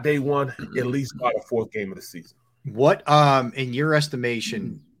it's not day one, at least by the 4th game of the season. What, in your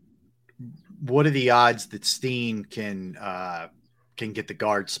estimation, what are the odds that Steen can get the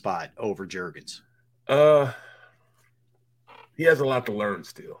guard spot over Juergens? He has a lot to learn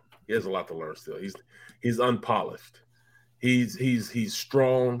still. He's unpolished. He's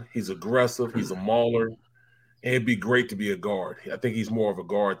strong. He's aggressive. He's a mauler. And it'd be great to be a guard. I think he's more of a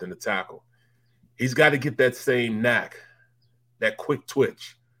guard than a tackle. He's got to get that same knack, that quick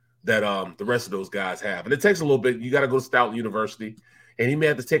twitch that the rest of those guys have. And it takes a little bit. You got to go to Stoughton University, and he may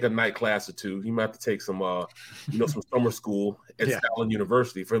have to take a night class or 2. He might have to take some some summer school at Stoughton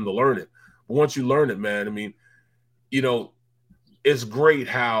University for him to learn it. But once you learn it, man, I mean, it's great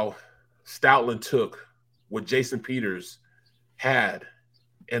how Stoutland took what Jason Peters had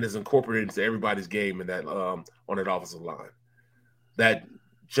and is incorporated into everybody's game in that on that offensive line. That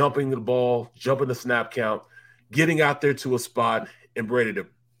jumping the ball, jumping the snap count, getting out there to a spot and ready to,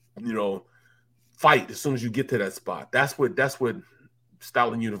 fight as soon as you get to that spot. That's what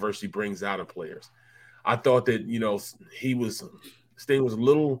Stoutland University brings out in players. I thought that, Sting was a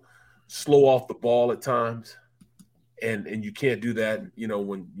little slow off the ball at times. And you can't do that,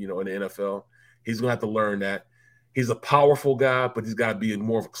 when, in the NFL. He's going to have to learn that. He's a powerful guy, but he's got to be a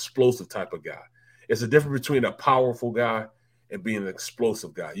more of an explosive type of guy. It's a difference between a powerful guy and being an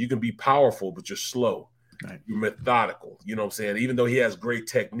explosive guy. You can be powerful, but you're slow. Right. You're methodical. You know what I'm saying? Even though he has great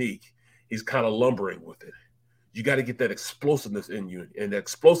technique, he's kind of lumbering with it. You got to get that explosiveness in you, and the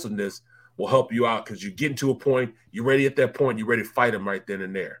explosiveness will help you out because you get into a point, you're ready at that point, you're ready to fight him right then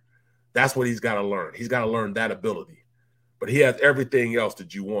and there. That's what he's got to learn. He's got to learn that ability. But he has everything else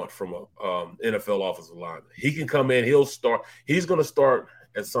that you want from a NFL offensive lineman. He can come in, he'll start. He's going to start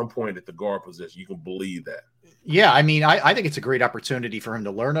at some point at the guard position. You can believe that. Yeah, I mean, I think it's a great opportunity for him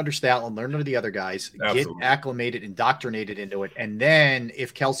to learn under Stoutland, learn under the other guys, Absolutely. Get acclimated, indoctrinated into it. And then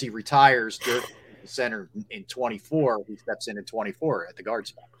if Kelsey retires, Derrick center in 24, he steps in 24 at the guard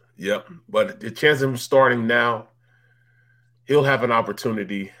spot. Yep. But the chance of him starting now, he'll have an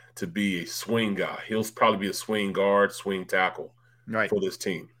opportunity to be a swing guy. He'll probably be a swing guard, swing tackle for this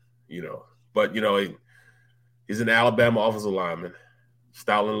team, But, he's an Alabama offensive lineman.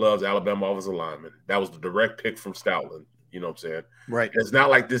 Stoutland loves Alabama offensive linemen. That was the direct pick from Stoutland. You know what I'm saying? Right. And it's not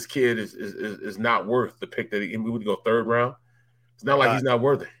like this kid is not worth the pick that we would go 3rd round. It's not like he's not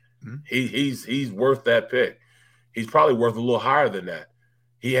worth it. Mm-hmm. He's worth that pick. He's probably worth a little higher than that.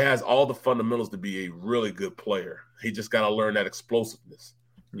 He has all the fundamentals to be a really good player. He just got to learn that explosiveness.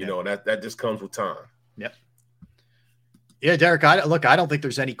 And that just comes with time. Yep. Yeah, Derrick, I don't think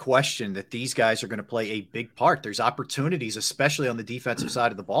there's any question that these guys are going to play a big part. There's opportunities, especially on the defensive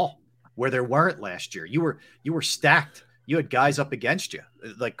side of the ball, where there weren't last year. You were stacked. You had guys up against you.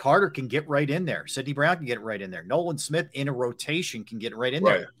 Like Carter can get right in there. Sidney Brown can get right in there. Nolan Smith in a rotation can get right in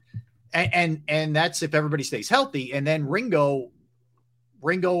there. And that's if everybody stays healthy. And then Ringo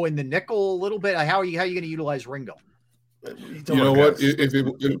in the nickel a little bit. How are you going to utilize Ringo? You know what? If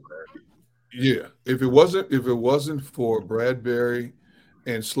it wasn't for Bradbury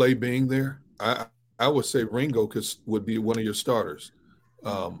and Slay being there, I would say Ringo would be one of your starters.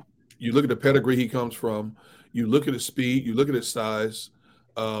 You look at the pedigree he comes from. You look at his speed. You look at his size.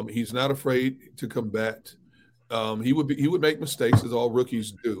 He's not afraid to combat. He would make mistakes, as all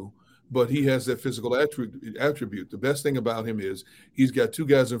rookies do, but he has that physical attribute. The best thing about him is he's got 2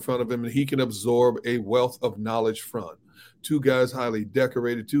 guys in front of him, and he can absorb a wealth of knowledge from. 2 guys highly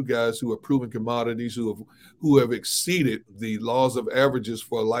decorated, 2 guys who are proven commodities, who have exceeded the laws of averages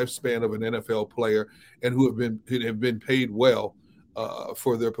for a lifespan of an NFL player, and who have been paid well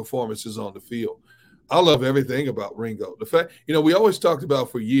for their performances on the field. I love everything about Ringo. The fact, we always talked about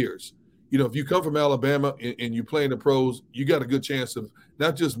for years, if you come from Alabama and you play in the pros, you got a good chance of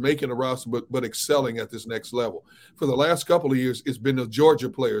not just making a roster, but excelling at this next level. For the last couple of years, it's been the Georgia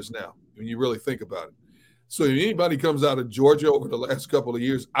players now, when you really think about it. So if anybody comes out of Georgia over the last couple of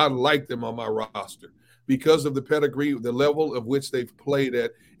years, I like them on my roster because of the pedigree, the level of which they've played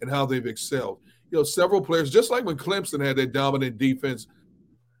at, and how they've excelled. Several players, just like when Clemson had that dominant defense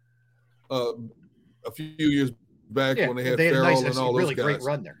a few years back when they had Farrell and all those guys. Great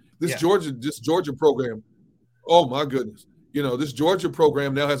run there. This Georgia program, oh my goodness. This Georgia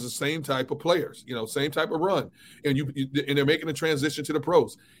program now has the same type of players, same type of run. And and they're making a transition to the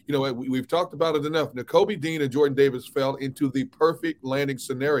pros. We've talked about it enough. Nakobe Dean and Jordan Davis fell into the perfect landing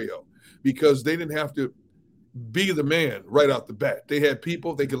scenario because they didn't have to be the man right out the bat. They had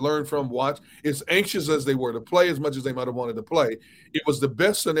people they could learn from, watch. As anxious as they were to play, as much as they might have wanted to play, it was the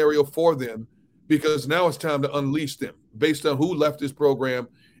best scenario for them because now it's time to unleash them based on who left this program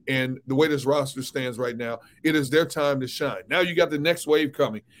and the way this roster stands right now. It is their time to shine. Now you got the next wave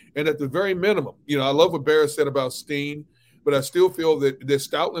coming. And at the very minimum, I love what Barrett said about Steen, but I still feel that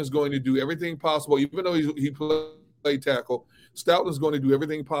Stoutland is going to do everything possible, even though he played tackle. Stoutland is going to do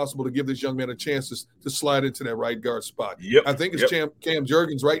everything possible to give this young man a chance to slide into that right guard spot. Yep. I think it's Cam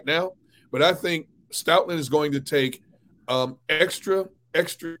Jurgens right now, but I think Stoutland is going to take extra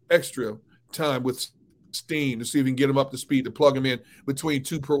time with Steen to see if he can get him up to speed to plug him in between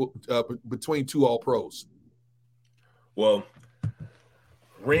two all pros. Well,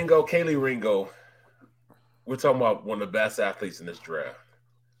 Kaylee Ringo, we're talking about one of the best athletes in this draft.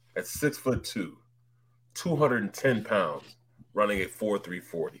 At 6'2", 210 pounds, running a 4.3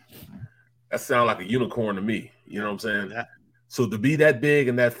 40. That sounds like a unicorn to me. You know what I'm saying? Yeah. So to be that big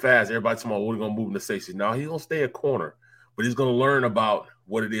and that fast, everybody's talking about we're going to move him to safety. Now he's going to stay a corner, but he's going to learn about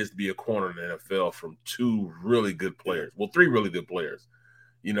what it is to be a corner in the NFL from two really good players. Well, three really good players.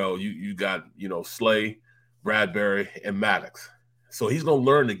 You got, Slay, Bradbury, and Maddox. So he's going to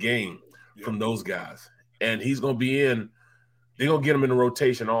learn the game from those guys. And he's going to be they're going to get him in the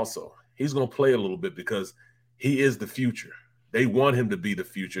rotation also. He's going to play a little bit because he is the future. They want him to be the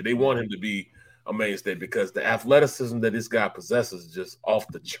future. They want him to be a mainstay because the athleticism that this guy possesses is just off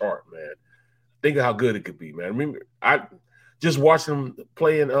the chart, man. Think of how good it could be, man. I mean, I just watched him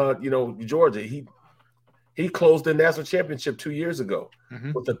play in, Georgia. He closed the national championship 2 years ago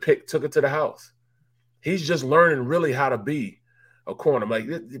with the pick, took it to the house. He's just learning really how to be a corner. Like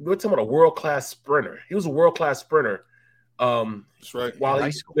we're talking about a world-class sprinter. He was a world-class sprinter. That's right. While he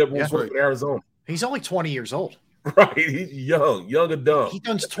was working in Arizona. He's only 20 years old. Right. He's young and dumb. He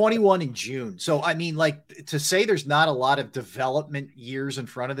turns 21 in June. So, I mean, like to say there's not a lot of development years in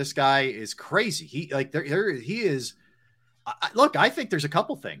front of this guy is crazy. He is. Look, I think there's a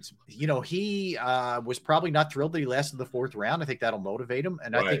couple things. He was probably not thrilled that he lasted the fourth round. I think that'll motivate him.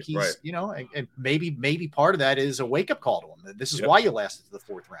 And I think he's, and maybe part of that is a wake-up call to him. This is why you lasted to the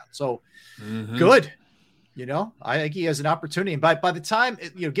fourth round. So good. I think he has an opportunity. And by the time,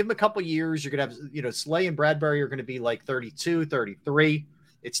 give him a couple years, you're going to have, Slay and Bradbury are going to be like 32, 33.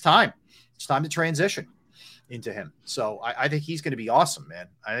 It's time. It's time to transition into him. So I think he's going to be awesome, man.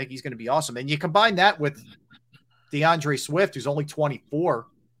 I think he's going to be awesome. And you combine that with DeAndre Swift, who's only 24,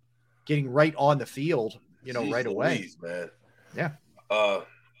 getting right on the field, right away. Man. Yeah. I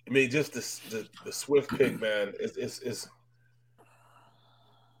mean, just the Swift pick, man, it's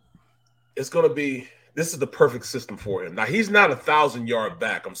going to be. This is the perfect system for him. Now, he's not a 1,000-yard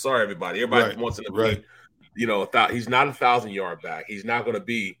back. I'm sorry, everybody. Everybody wants him to be, he's not a 1,000-yard back. He's not going to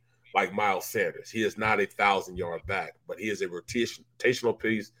be like Miles Sanders. He is not a 1,000-yard back, but he is a rotational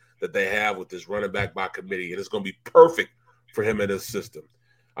piece that they have with this running back by committee, and it's going to be perfect for him in this system.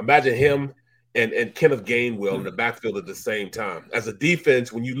 Imagine him and Kenneth Gainwell in the backfield at the same time. As a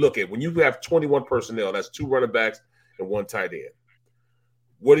defense, when you have 21 personnel, that's 2 running backs and 1 tight end.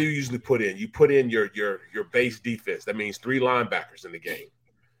 What do you usually put in? You put in your base defense. That means 3 linebackers in the game.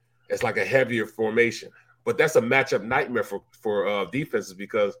 It's like a heavier formation. But that's a matchup nightmare for defenses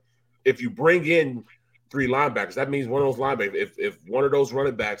because if you bring in 3 linebackers, that means one of those linebackers, if one of those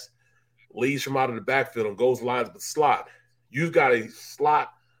running backs leaves from out of the backfield and goes lines with the slot, you've got a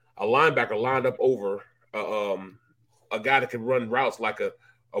linebacker lined up over a guy that can run routes like a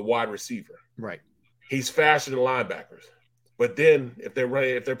wide receiver. Right. He's faster than linebackers. But then if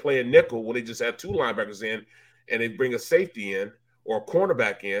they're playing nickel, well, they just have 2 linebackers in and they bring a safety in or a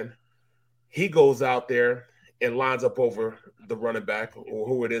cornerback in, he goes out there and lines up over the running back or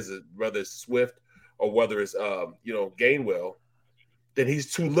who it is, whether it's Swift or whether it's Gainwell, then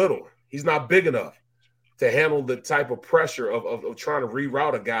he's too little. He's not big enough to handle the type of pressure of trying to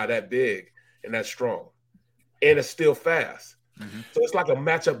reroute a guy that big and that's strong, and it's still fast. So it's like a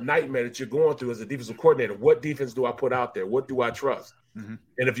matchup nightmare that you're going through as a defensive coordinator. What defense do I put out there? What do I trust? And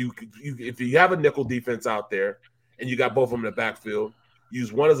if you have a nickel defense out there and you got both of them in the backfield,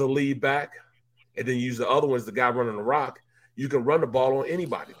 use one as a lead back, and then use the other one as the guy running the rock. You can run the ball on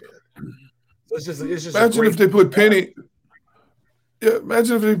anybody then. So it's just imagine if they put Penny. Yeah,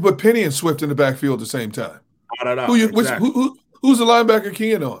 imagine if they put Penny and Swift in the backfield at the same time. Who's the linebacker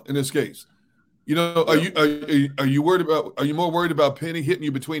keying on in this case? You know, are you worried about? Are you more worried about Penny hitting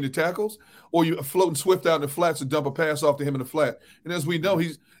you between the tackles, or you floating Swift out in the flats and dump a pass off to him in the flat? And as we know,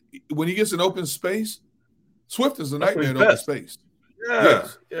 when he gets an open space, Swift is a nightmare in open space. Yeah.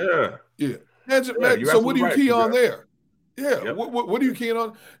 Imagine, so what do you key on there? Yeah. What are you keying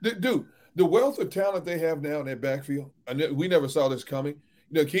on, dude? The wealth of talent they have now in that backfield. We never saw this coming.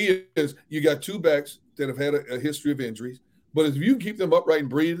 You know, key is you got two backs that have had a history of injuries. But if you can keep them upright and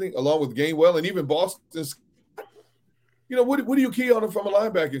breathing, along with Gainwell and even Boston, you know, what do you key on from a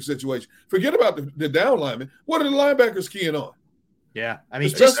linebacking situation? Forget about the down linemen. What are the linebackers keying on? Yeah. I mean,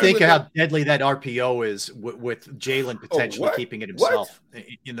 just think of how deadly that RPO is with Jalen potentially keeping it himself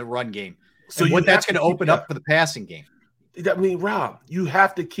in the run game. So what that's going to open up for the passing game. I mean, Rob, you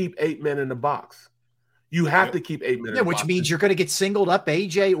have to keep 8 men in the box. You have to keep 8 men in the box. Which means you're going to get singled up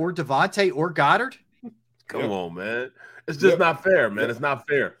AJ or Devontae or Goddard. Come on, man. It's just not fair, man. It's not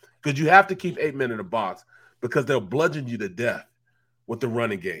fair because you have to keep 8 men in the box because they'll bludgeon you to death with the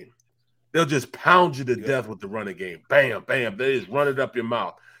running game. They'll just pound you to death with the running game. Bam, bam. They just run it up your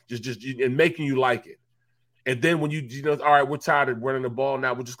mouth, just and making you like it. And then when you know, all right, we're tired of running the ball.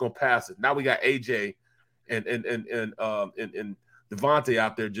 Now we're just gonna pass it. Now we got AJ and Devontae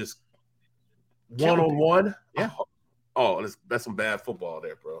out there just one-on-one. Yeah. Oh, that's some bad football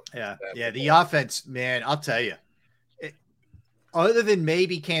there, bro. Yeah. The offense, man, I'll tell you. Other than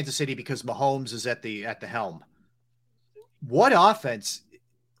maybe Kansas City because Mahomes is at the helm, what offense?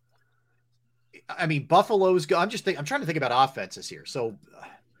 I mean, Buffalo's go. I'm trying to think about offenses here. So,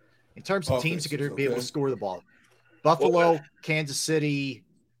 in terms of teams that are going to be able to score the ball, Buffalo, Kansas City.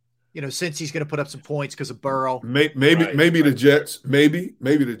 You know, since he's going to put up some points because of Burrow, maybe the Jets, maybe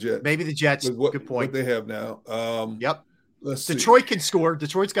the Jets, maybe the Jets. Good point. What they have now. Yep. Let's see. Detroit can score.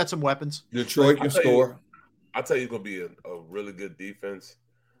 Detroit's got some weapons. Detroit can score. I'll tell you, it's going to be a really good defense.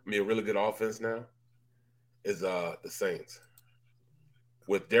 I mean, a really good offense now is the Saints.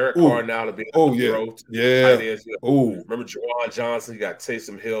 With Derrick Carr now to be able to throw. Remember Juwan Johnson? You got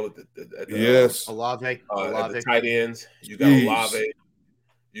Taysom Hill at the Olave. At the tight ends. You got Olave.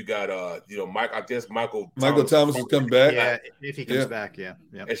 You got Mike. I guess Michael Thomas is coming back. Yeah, if he comes back, yeah.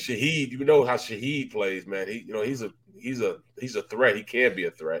 And Shaheed, you know how Shaheed plays, man. He's a threat. He can be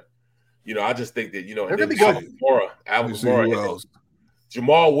a threat. You know, I just think that and then Alvin Kamara,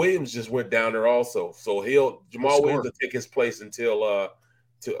 Jamal Williams just went down there also. So Jamal Williams will take his place until Alvin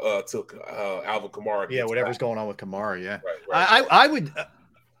Kamara. Yeah, whatever's going on with Kamara. Yeah, right. I would.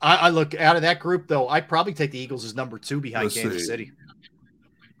 I look out of that group though. I'd probably take the Eagles as number 2 behind Kansas City.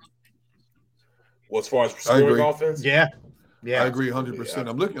 Well, as far as scoring offense, yeah, I agree 100%.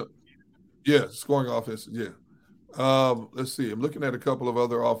 I'm looking at scoring offense. Yeah. Let's see. I'm looking at a couple of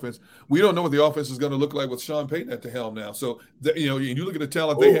other offense. We don't know what the offense is going to look like with Sean Payton at the helm now. So you look at the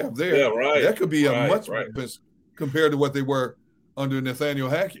talent they have there. Yeah, right. That could be a much difference compared to what they were under Nathaniel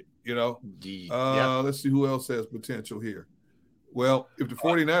Hackett. Let's see who else has potential here. Well, if the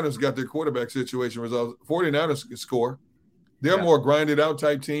 49ers got their quarterback situation resolved, 49ers can score. They're a more grinded out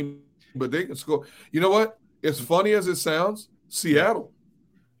type team, but they can score. You know what? As funny as it sounds, Seattle.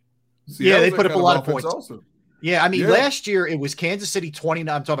 They put up a lot of points. Also. Yeah, I mean, last year it was Kansas City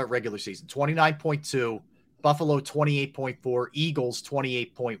 29. I'm talking about regular season 29.2, Buffalo 28.4, Eagles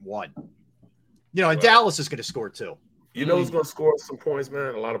 28.1. And Dallas is going to score too. You know who's going to score some points,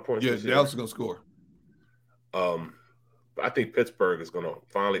 man? A lot of points. Yeah, Dallas is going to score. I think Pittsburgh is going to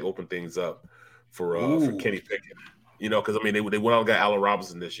finally open things up for Kenny Pickett. Because I mean they went out and got Allen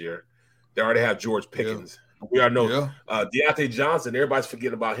Robinson this year. They already have George Pickens. Yeah. We already know Deontay Johnson. Everybody's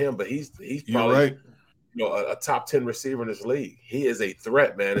forgetting about him, but he's probably a top 10 receiver in this league. He is a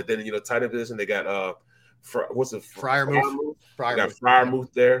threat, man. And then tight end position they got Freiermuth.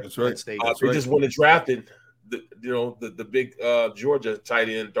 Freiermuth there. That's right. They just went and drafted the big Georgia tight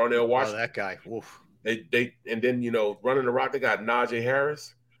end Darnell Washington. Oh, that guy. Oof. They and then running the rock they got Najee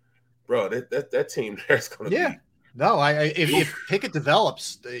Harris. Bro, that team there is going to be. No, if Pickett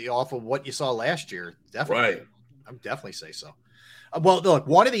develops off of what you saw last year, definitely. Right. I would definitely say so. Well, look,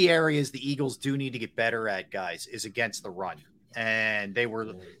 one of the areas the Eagles do need to get better at, guys, is against the run. And they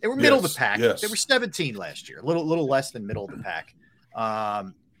were middle of the pack. Yes. They were 17 last year, a little less than middle of the pack.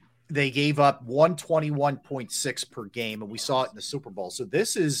 they gave up 121.6 per game, and we saw it in the Super Bowl. So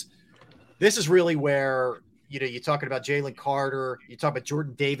this is really where, you're talking about Jalen Carter, you talk about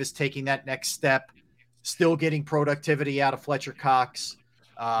Jordan Davis taking that next step, still getting productivity out of Fletcher Cox,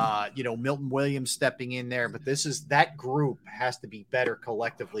 Milton Williams stepping in there, but that group has to be better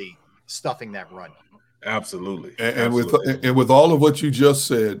collectively stuffing that run. Absolutely. And with all of what you just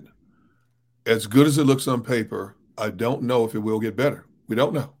said, as good as it looks on paper, I don't know if it will get better. We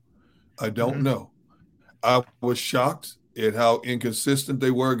don't know. I don't know. I was shocked at how inconsistent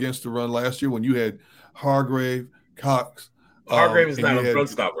they were against the run last year when you had Hargrave, Cox. Hargrave is not a run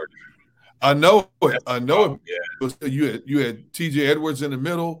stopper. I know it. I know it. Yeah. You had TJ Edwards in the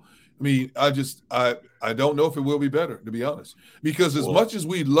middle. I mean, I don't know if it will be better, to be honest. Because as much as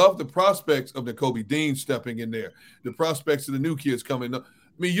we love the prospects of Nakobe Dean stepping in there, the prospects of the new kids coming up,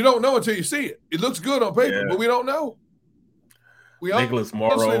 I mean, you don't know until you see it. It looks good on paper, but we don't know. We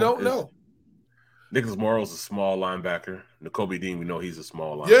honestly don't know. Nicholas Morrow is a small linebacker. Nakobe Dean, we know he's a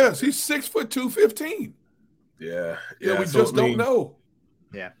small linebacker. Yes, he's 6'2", 215. Yeah. We just don't know.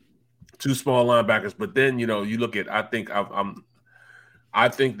 Yeah. Two small linebackers, but then you look at. I think the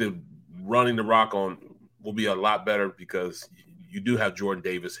running the rock on will be a lot better because you do have Jordan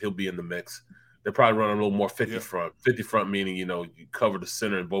Davis. He'll be in the mix. They're probably running a little more 50 front. 50 front meaning you cover the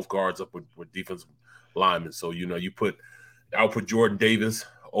center and both guards up with defensive linemen. So I'll put Jordan Davis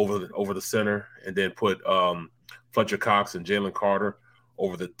over the center, and then put Fletcher Cox and Jalen Carter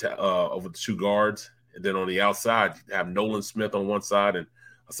over the two guards, and then on the outside you have Nolan Smith on one side and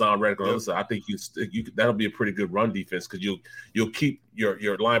Hassan Reddick on the other side. I think that'll be a pretty good run defense because you'll keep your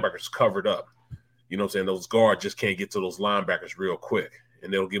linebackers covered up. You know what I'm saying? Those guards just can't get to those linebackers real quick,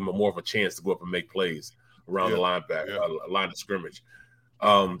 and they'll give them more of a chance to go up and make plays around the line of scrimmage.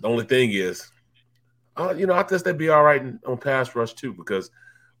 The only thing is, I guess they'd be all right on pass rush too, because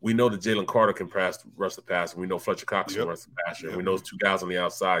we know that Jalen Carter can rush the pass, and we know Fletcher Cox can rush the pass, and we know those two guys on the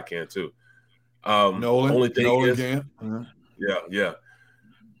outside can too. Nolan can. Yeah.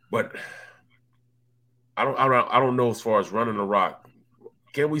 But I don't know as far as running the rock.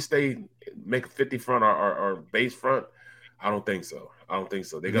 Can we make a 50 front or base front? I don't think so.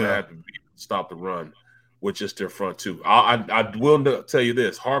 They're gonna have to stop the run with just their front two. I will tell you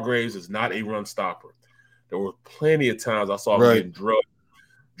this: Hargraves is not a run stopper. There were plenty of times I saw him getting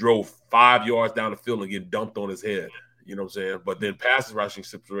drove 5 yards down the field and get dumped on his head. You know what I'm saying? But then pass rushing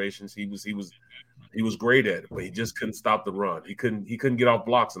situations, he was great at it, but he just couldn't stop the run. He couldn't get off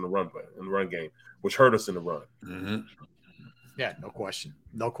blocks in the run game, which hurt us in the run. Mm-hmm. Yeah, no question.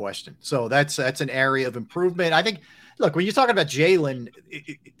 So that's an area of improvement. I think. Look, when you're talking about Jalen,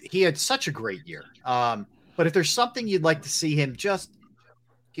 he had such a great year. But if there's something you'd like to see him just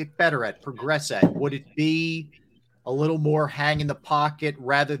get better at, progress at, would it be a little more hang in the pocket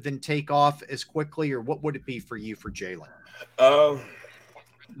rather than take off as quickly, or what would it be for you for Jalen?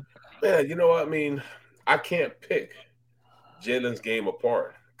 You know what I mean? I can't pick Jalen's game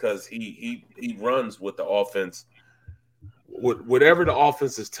apart because he runs with the offense. Whatever the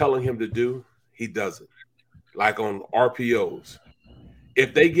offense is telling him to do, he does it. Like on RPOs,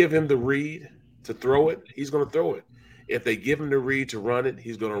 if they give him the read to throw it, he's going to throw it. If they give him the read to run it,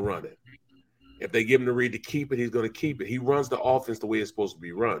 he's going to run it. If they give him the read to keep it, he's going to keep it. He runs the offense the way it's supposed to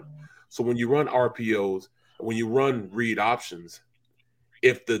be run. So when you run RPOs, when you run read options,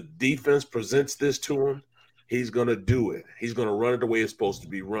 if the defense presents this to him, he's going to do it. He's going to run it the way it's supposed to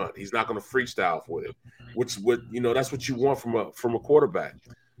be run. He's not going to freestyle for it, which that's what you want from a quarterback.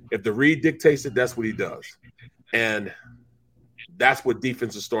 If the read dictates it, that's what he does. And that's what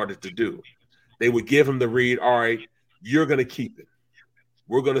defenses started to do. They would give him the read. All right, you're going to keep it.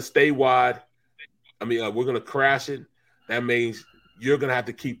 We're going to stay wide. We're going to crash it. That means you're going to have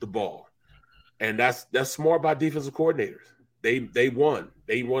to keep the ball. And that's smart by defensive coordinators. They won.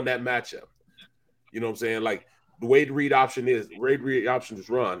 They won that matchup. You know what I'm saying? Like the way the read options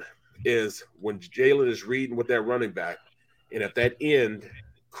run is when Jalen is reading with that running back, and if that end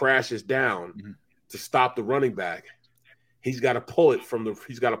crashes down to stop the running back, he's got to pull it from the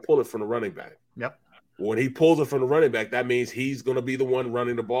running back. Yep. When he pulls it from the running back, that means he's going to be the one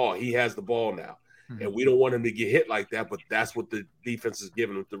running the ball. He has the ball now. And we don't want him to get hit like that, but that's what the defense is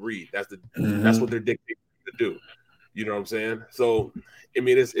giving him to read. That's what they're dictating to do. You know what I'm saying? So,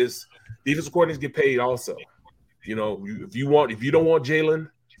 it's defensive coordinators get paid also. If you don't want Jalen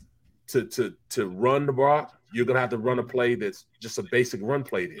to run the block, you're gonna have to run a play that's just a basic run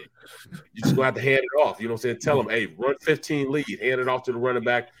play. Then you're just gonna have to hand it off. You know what I'm saying? Tell them, hey, run 15 lead, hand it off to the running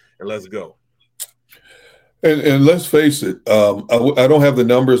back, and let's go. And let's face it, I don't have the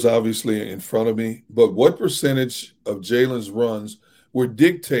numbers obviously in front of me, but what percentage of Jalen's runs were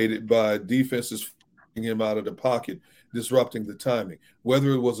dictated by defenses him out of the pocket, disrupting the timing,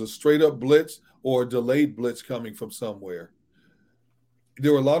 whether it was a straight up blitz or a delayed blitz coming from somewhere.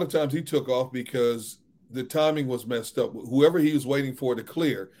 There were a lot of times he took off because the timing was messed up. Whoever he was waiting for to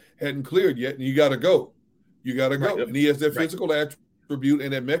clear hadn't cleared yet, and you got to go. You got to go. Right. And he has that physical attribute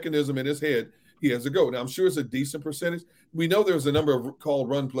and that mechanism in his head. He has to go. Now, I'm sure it's a decent percentage. We know there's a number of called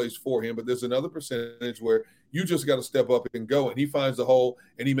run plays for him, but there's another percentage where you just got to step up and go, and he finds the hole,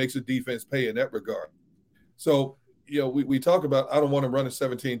 and he makes the defense pay in that regard. So, we talk about I don't want to run it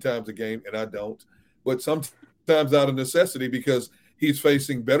 17 times a game, and I don't. But sometimes out of necessity because he's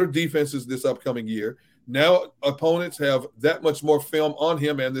facing better defenses this upcoming year. Now opponents have that much more film on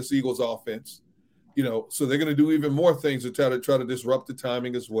him and this Eagles offense, so they're going to do even more things to try to disrupt the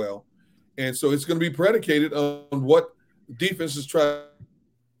timing as well. And so it's going to be predicated on what defenses try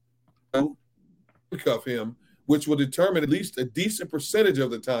to cuff him, which will determine at least a decent percentage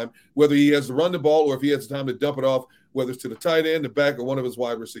of the time whether he has to run the ball or if he has time to dump it off, whether it's to the tight end, the back, or one of his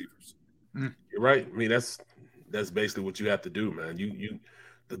wide receivers. You're right. I mean, that's basically what you have to do, man.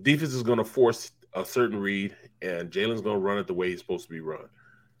 The defense is going to force a certain read, and Jalen's going to run it the way he's supposed to be run.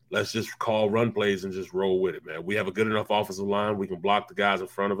 Let's just call run plays and just roll with it, man. We have a good enough offensive line. We can block the guys in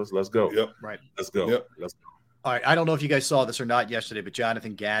front of us. Let's go. Yep. Right. Let's go. Yep. Let's go. All right. I don't know if you guys saw this or not yesterday, but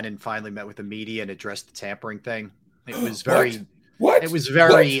Jonathan Gannon finally met with the media and addressed the tampering thing. It was very What? It was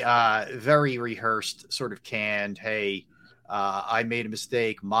very very rehearsed, sort of canned. Hey, I made a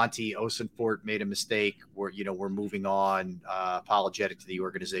mistake. Monty Osenfort made a mistake. We're moving on. Apologetic to the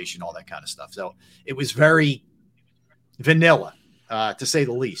organization, all that kind of stuff. So it was very vanilla, to say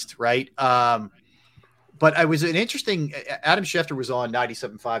the least, right? But I was an interesting. Adam Schefter was on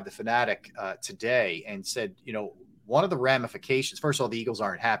 97.5 The Fanatic today and said, one of the ramifications. First of all, the Eagles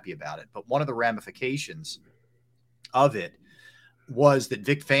aren't happy about it, but one of the ramifications of it was that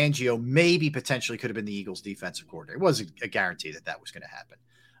Vic Fangio maybe potentially could have been the Eagles defensive coordinator. It wasn't a guarantee that was going to happen.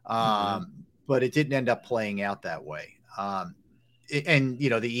 But it didn't end up playing out that way. And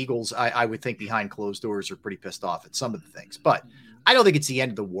the Eagles, I would think behind closed doors are pretty pissed off at some of the things, but I don't think it's the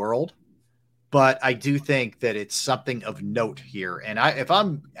end of the world, but I do think that it's something of note here. And if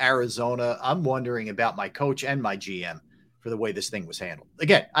I'm Arizona, I'm wondering about my coach and my GM for the way this thing was handled.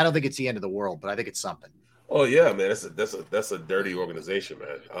 Again, I don't think it's the end of the world, but I think it's something. Oh yeah, man, that's a dirty organization,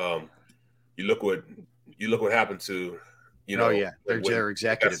 man. You look what happened to, their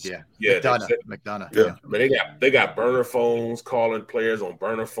executive, McDonough. Yeah. I mean, they got burner phones, calling players on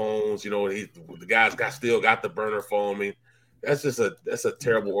burner phones. The guys still got the burner phone. I mean, that's a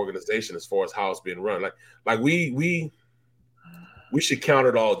terrible organization as far as how it's being run. Like we should count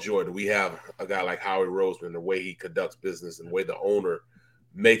it all joy that we have a guy like Howie Roseman, the way he conducts business and the way the owner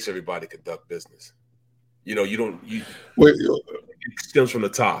makes everybody conduct business. It stems from the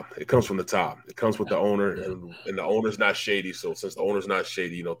top. It comes from the top. It comes with the owner, and the owner's not shady. So since the owner's not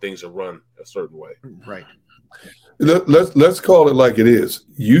shady, things are run a certain way. Right. Let's call it like it is.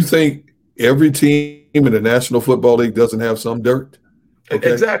 You think every team in the National Football League doesn't have some dirt?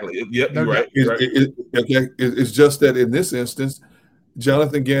 Okay? Exactly. Yep. You're right. It's just that in this instance,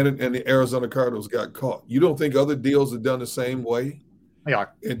 Jonathan Gannon and the Arizona Cardinals got caught. You don't think other deals are done the same way? They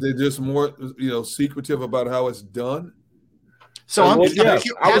are. And they're just more, secretive about how it's done. So how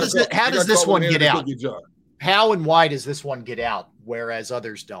does this one get out? How and why does this one get out, whereas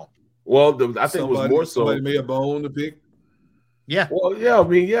others don't? Well, I think it was more so. Somebody may have bone to pick. Yeah. Well, I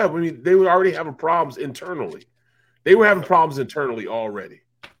mean, they were already having problems internally. They were having problems internally already.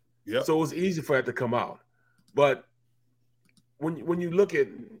 Yeah. So it was easy for that to come out. But when you look at,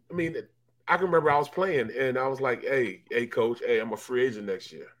 I mean, I can remember I was playing and I was like, hey, coach, hey, I'm a free agent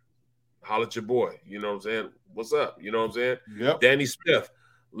next year. Holla at your boy. You know what I'm saying? What's up? You know what I'm saying? Yep. Danny Smith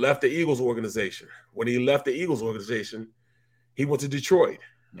left the Eagles organization. When he left the Eagles organization, he went to Detroit.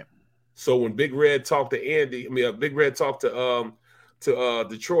 Yep. So when Big Red talked to Big Red talked to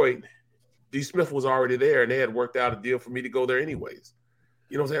Detroit, D. Smith was already there and they had worked out a deal for me to go there anyways.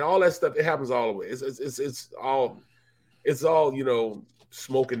 You know what I'm saying? All that stuff, it happens all the way. It's all,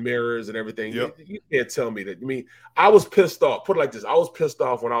 smoke and mirrors and everything. Yep. You can't tell me that. I mean, I was pissed off. Put it like this. I was pissed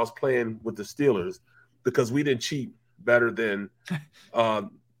off when I was playing with the Steelers because we didn't cheat better than the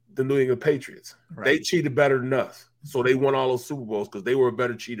New England Patriots. Right. They cheated better than us. So they won all those Super Bowls because they were a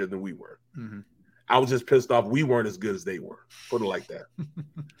better cheater than we were. Mm-hmm. I was just pissed off. We weren't as good as they were. Put it like that.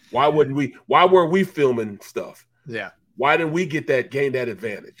 Why weren't we filming stuff? Yeah. Why didn't we gain that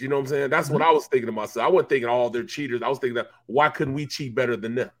advantage? You know what I'm saying? That's what I was thinking to myself. I wasn't thinking all they're cheaters. I was thinking that why couldn't we cheat better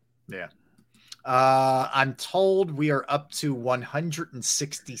than them? Yeah. I'm told we are up to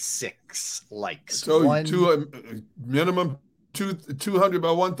 166 likes. So minimum 200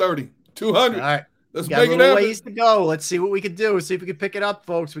 by 130. 200. All right. Let's Got make a it little happen. ways to go. Let's see what we can do. See if we can pick it up,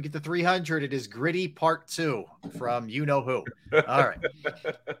 folks. We get to 300. It is Gritty Part 2 from you know who. All right.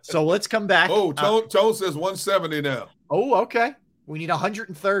 So let's come back. Oh, Tone says 170 now. Oh, okay. We need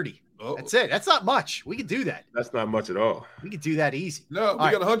 130. Oh. That's it. That's not much. We can do that. That's not much at all. We can do that easy. No,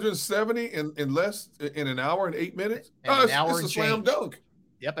 we got 170 in an hour and 8 minutes. And an hour it's a and slam change. dunk.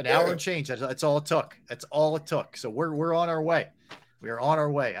 Yep, an hour and change. That's all it took. That's all it took. So we're on our way. We are on our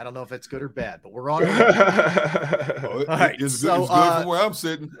way. I don't know if it's good or bad, but we're on our way. All right. It's So, good from where I'm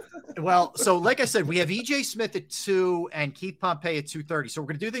sitting. Well, so like I said, we have EJ Smith at 2 and Keith Pompey at 2:30. So we're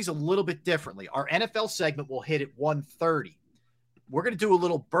going to do things a little bit differently. Our NFL segment will hit at 1:30. We're going to do a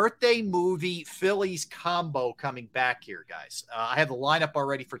little birthday movie Phillies combo coming back here, guys. I have the lineup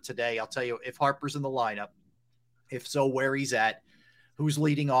already for today. I'll tell you if Harper's in the lineup, if so, where he's at, who's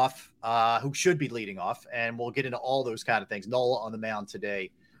leading off, who should be leading off, and we'll get into all those kind of things. Nola on the mound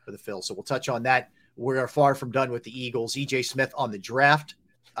today for the Phils, so we'll touch on that. We are far from done with the Eagles. EJ Smith on the draft,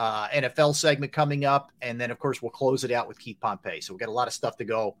 NFL segment coming up, and then, of course, we'll close it out with Keith Pompey. So we've got a lot of stuff to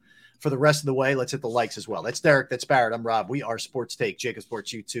go for the rest of the way. Let's hit the likes as well. That's Derrick. That's Barrett. I'm Rob. We are Sports Take, Jacob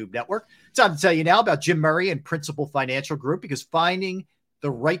Sports YouTube Network. Time to tell you now about Jim Murray and Principal Financial Group, because finding the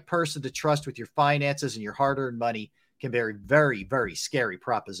right person to trust with your finances and your hard-earned money can be a very, very scary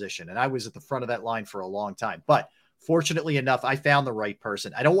proposition. And I was at the front of that line for a long time. But fortunately enough, I found the right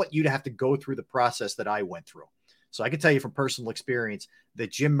person. I don't want you to have to go through the process that I went through. So I can tell you from personal experience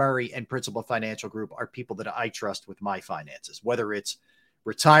that Jim Murray and Principal Financial Group are people that I trust with my finances, whether it's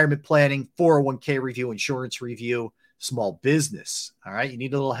retirement planning, 401k review, insurance review, small business. All right. You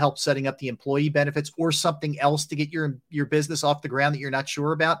need a little help setting up the employee benefits or something else to get your business off the ground that you're not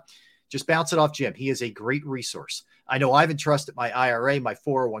sure about. Just bounce it off Jim. He is a great resource. I know I've entrusted my IRA, my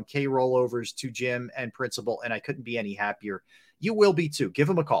 401k rollovers to Jim and Principal, and I couldn't be any happier. You will be too. Give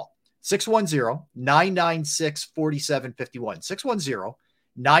him a call. 610-996-4751.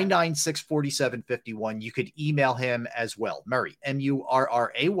 610-996-4751. You could email him as well. Murray,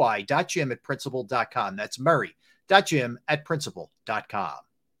 MURRAY.Jim@principal.com. That's Murray.Jim@principal.com.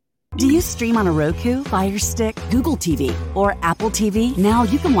 Do you stream on a Roku, Fire Stick, Google TV, or Apple TV? Now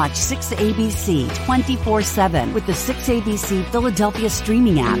you can watch 6ABC 24/7 with the 6ABC Philadelphia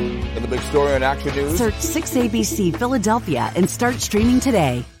streaming app. And the big story on Action News? Search 6ABC Philadelphia and start streaming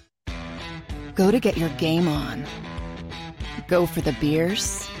today. Go to get your game on. Go for the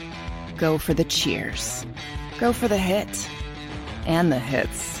beers. Go for the cheers. Go for the hit and the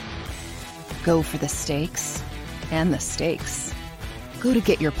hits. Go for the stakes and the stakes. Go to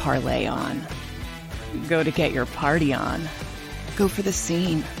get your parlay on. Go to get your party on. Go for the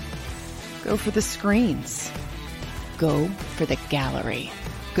scene. Go for the screens. Go for the gallery.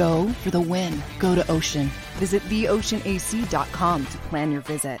 Go for the win. Go to Ocean. Visit theoceanac.com to plan your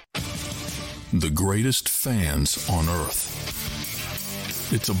visit. The greatest fans on earth.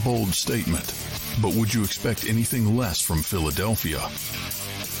 It's a bold statement, but would you expect anything less from Philadelphia?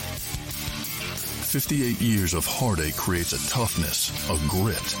 58 years of heartache creates a toughness, a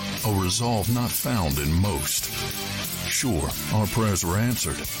grit, a resolve not found in most. Sure, our prayers were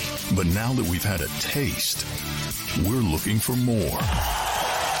answered, but now that we've had a taste, we're looking for more.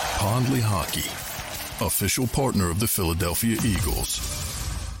 Pondley Hockey, official partner of the Philadelphia Eagles.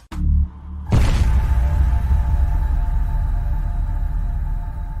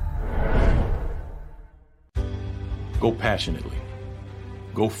 Go passionately.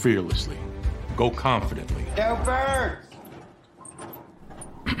 Go fearlessly. Go confidently. Go Birds!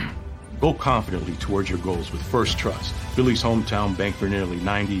 Go confidently towards your goals with First Trust, Philly's hometown bank for nearly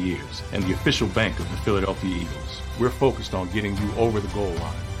 90 years, and the official bank of the Philadelphia Eagles. We're focused on getting you over the goal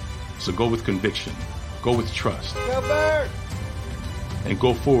line. So go with conviction. Go with trust. Go Birds! And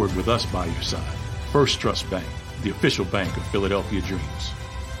go forward with us by your side. First Trust Bank, the official bank of Philadelphia dreams.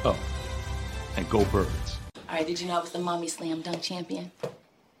 Oh, and go Birds. All right, did you know I was the Mommy Slam Dunk Champion?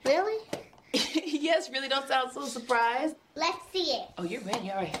 Really? Yes, really don't sound so surprised. Let's see it. Oh, you're ready.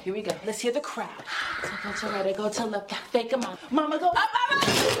 All right, here we go. Let's hear the crowd. So go to right, go to left, fake 'em out. Mama, go up, up, up.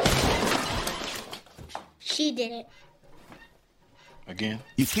 She did it. Again?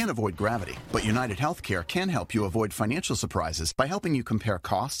 You can't avoid gravity, but United Healthcare can help you avoid financial surprises by helping you compare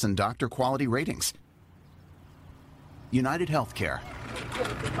costs and doctor quality ratings. United Healthcare.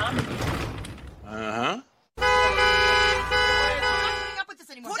 Uh-huh.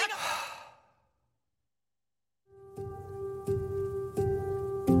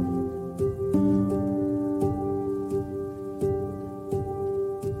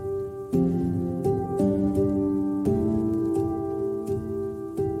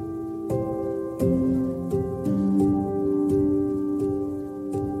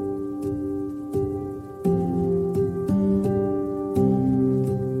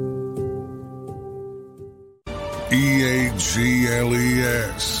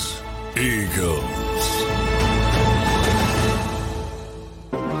 E-A-G-L-E-S. Eagles.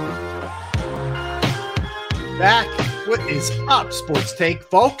 Back. What is up, Sports Take,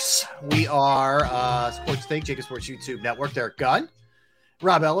 folks? We are Sports Take, Jacob Sports YouTube Network. Derrick Gunn,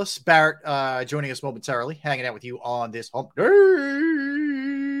 Rob Ellis, Barrett joining us momentarily, hanging out with you on this hump day. There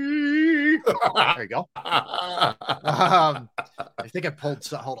you go. I think I pulled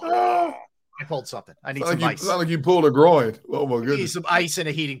some. Hold on. I pulled something. I need some ice. Sound like you pulled a groin. Oh my goodness. Need some ice and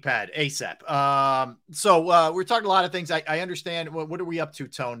a heating pad ASAP. So we're talking a lot of things. I understand. What are we up to,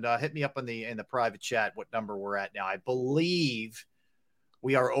 Tone? Hit me up in the private chat. What number we're at now? I believe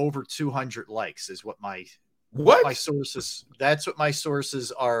we are over 200 likes. Is what my sources. That's what my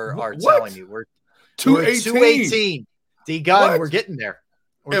sources are telling me. We're 218. D Gunn, we're getting there.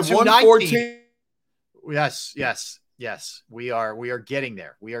 We're at 114. Yes. We are getting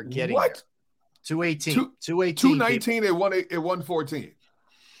there. We are getting what? There. 218. 219 at 114.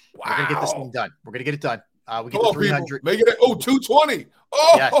 Wow. We're gonna get this thing done. We're gonna get it done. We get to 300. Make it 220.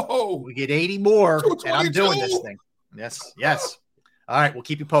 Oh, yes. We get 80 more, and I'm doing this thing. Yes. All right, we'll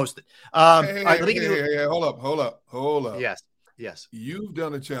keep you posted. All right, let me give you. Hold up. Yes. You've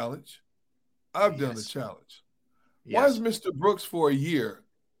done a challenge. I've done a challenge. Why is Mr. Brooks for a year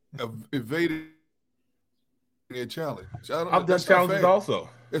evading a challenge? I've done challenges also.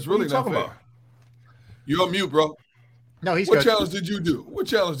 It's really not fair. About? You're on mute, bro. No, he's What good. challenge did you do?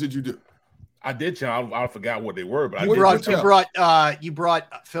 I did challenge. I forgot what they were, but you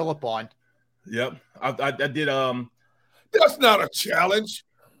brought Philip on. Yep, I did. That's not a challenge.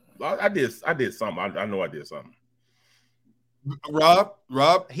 I did something. I know I did something.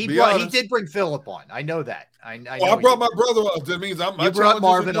 Rob, he did bring Philip on. I know that. I brought my brother on. That means you brought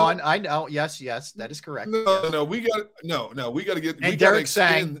Marvin on. I know. Yes, that is correct. No, we got to get. And Derrick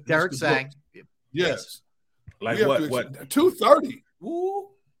sang. Yes. Like what? 2:30.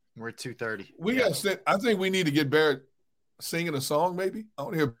 We're at 2:30. We got to. I think we need to get Barrett singing a song. Maybe I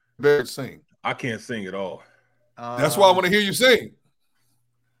want to hear Barrett sing. I can't sing at all. That's why I want to hear you sing.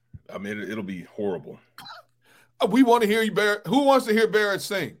 I mean, it'll be horrible. We want to hear you, Barrett. Who wants to hear Barrett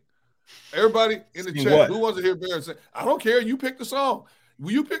sing? Everybody in the chat. Who wants to hear Barrett sing? I don't care. You pick the song.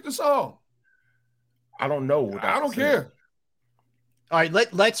 Will you pick the song? I don't know. I don't care. All right,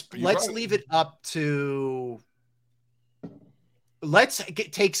 let's leave it up to. Let's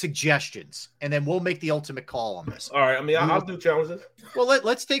take suggestions, and then we'll make the ultimate call on this. All right. I mean, I'll do challenges. Well,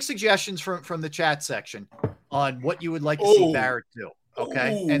 let's take suggestions from the chat section on what you would like to see Barrett do.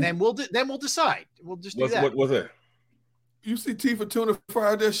 Okay, and then we'll decide. We'll just do that. What was it? You see Tifa Tuna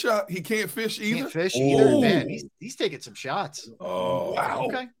fired that shot. He can't fish either. Man. He's taking some shots. Oh, wow.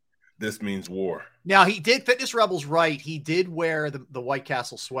 Okay. This means war. Now he did. Fitness Rebels right. He did wear the White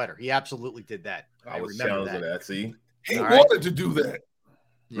Castle sweater. He absolutely did that. I was challenging that. See, he wanted to do that.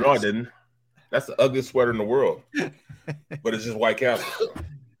 No, I didn't. That's the ugliest sweater in the world. But it's just White Castle.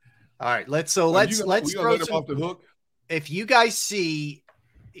 All right. Let's throw let him off the hook. If you guys see,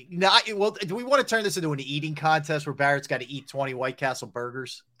 do we want to turn this into an eating contest where Barrett's got to eat 20 White Castle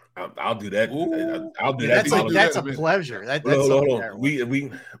burgers? I'll do that. I'll do that. That's a pleasure.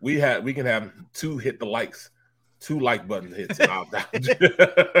 We can have 2 hit the likes, 2 like button hits.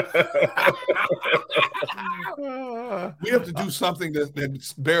 We have to do something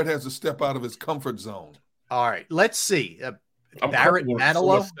that Barrett has to step out of his comfort zone. All right, let's see. Barrett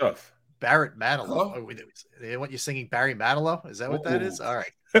Manilow. Barrett Manilow. Huh? They want you singing Barry Manilow? Is that what that is? All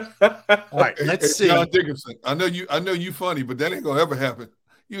right. All right. Let's see. John Dickerson. I know you funny, but that ain't gonna ever happen.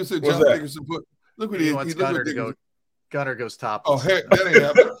 You said John Dickerson put. Look what he wants Gunner to go. Gunner goes top. Oh heck, that ain't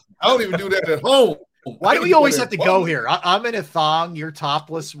happening. I don't even do that at home. Why do we always have to go here? I'm in a thong. You're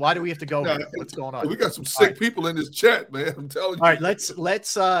topless. Why do we have to go here? What's going on? We got some sick people in this chat, man. I'm telling you. All right. Let's let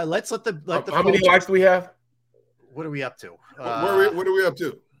the. How many likes do we have? What are we up to? What are we up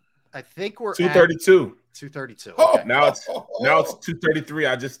to? I think we're 232. 232. Okay. Now it's 233.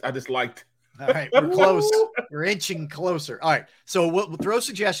 I just liked. All right, we're close. We're inching closer. All right, so we'll throw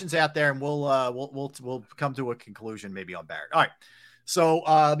suggestions out there, and we'll come to a conclusion maybe on Barrett. All right, so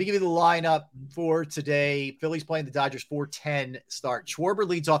let me give you the lineup for today. Phillies playing the Dodgers 4:10 start. Schwarber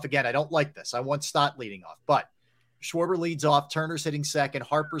leads off again. I don't like this. I want Stott leading off, but Schwarber leads off. Turner's hitting second.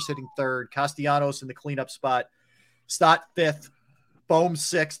 Harper's hitting third. Castellanos in the cleanup spot. Stott fifth. Bohm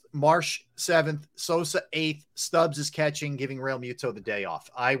 6th, Marsh 7th, Sosa 8th, Stubbs is catching, giving Real Muto the day off.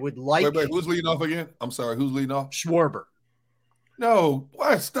 I would like. Wait, who's leading off again? I'm sorry, who's leading off? Schwarber. No,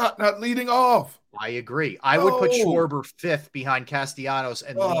 why is Stott not leading off? I agree. I would put Schwarber 5th behind Castellanos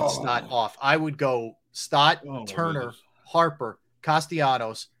and lead Stott off. I would go Stott, Turner, Harper,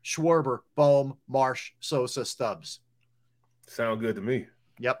 Castellanos, Schwarber, Bohm, Marsh, Sosa, Stubbs. Sound good to me.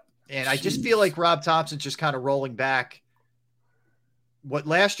 Yep. And I just feel like Rob Thompson's just kind of rolling back what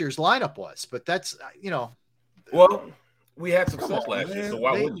last year's lineup was. But that's, Well, we had success last year, so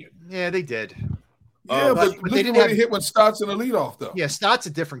why wouldn't you? Yeah, they did. Yeah, but they didn't hit when Stott's in the leadoff, though. Yeah, Stott's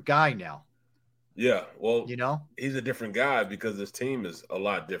a different guy now. Yeah, well, he's a different guy because this team is a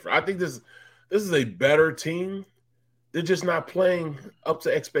lot different. I think this is a better team. They're just not playing up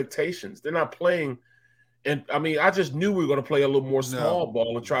to expectations. They're not playing. And, I mean, I just knew we were going to play a little more small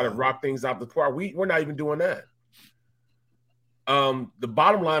ball and try to rock things out the park. We're not even doing that. The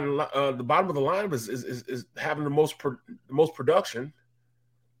bottom of the line is having the most production.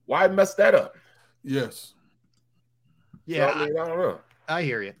 Why mess that up? Yes. Yeah. So, I don't know. I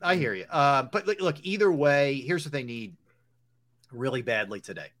hear you. But look, either way, here's what they need really badly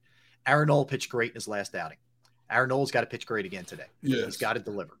today. Aaron Nola pitched great in his last outing. Aaron Nola's got to pitch great again today. Yes. He's got to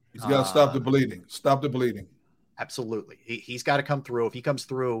deliver. He's got to stop the bleeding. Stop the bleeding. Absolutely. He's got to come through. If he comes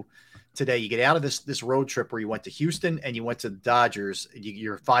through today, you get out of this road trip where you went to Houston and you went to the Dodgers.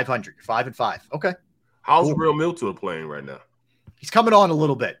 You're 500. You're 5-5. Okay. How's Real Milton playing right now? He's coming on a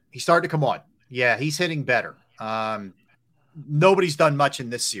little bit. He's starting to come on. Yeah, he's hitting better. Nobody's done much in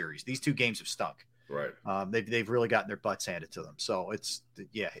this series. These two games have stunk. Right. They've really gotten their butts handed to them. So it's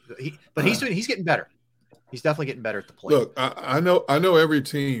he's getting better. He's definitely getting better at the plate. Look, I know every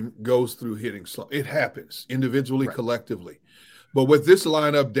team goes through hitting slump. It happens individually, collectively. But with this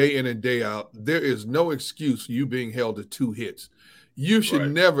lineup day in and day out, there is no excuse for you being held to 2 hits. You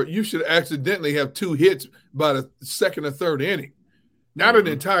should you should accidentally have 2 hits by the second or third inning, not an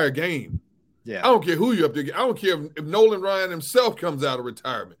entire game. Yeah. I don't care who you're up to. I don't care if Nolan Ryan himself comes out of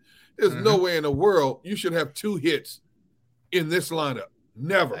retirement. There's no way in the world you should have 2 hits in this lineup.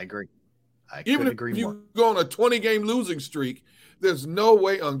 Never. I agree. Even if you go on a 20-game losing streak, there's no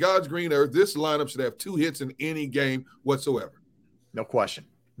way on God's green earth this lineup should have 2 hits in any game whatsoever. No question.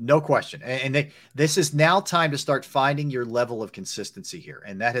 No question. And this is now time to start finding your level of consistency here.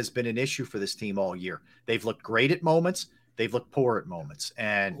 And that has been an issue for this team all year. They've looked great at moments. They've looked poor at moments.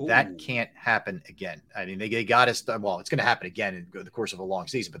 And that can't happen again. I mean, they got to start. Well, it's going to happen again in the course of a long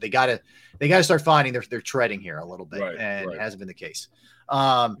season. But they got to start finding their treading here a little bit. It hasn't been the case.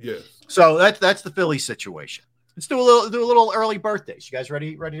 Yes. So that's the Phillies situation. Let's do a little early birthdays. You guys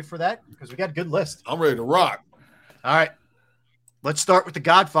ready for that? Because we got a good list. I'm ready to rock. All right. Let's start with the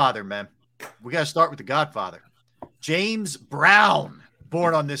Godfather, man. We got to start with the Godfather. James Brown,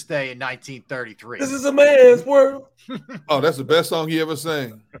 born on this day in 1933. This is a man's world. Oh, that's the best song he ever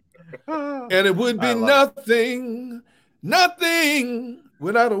sang. And it would be nothing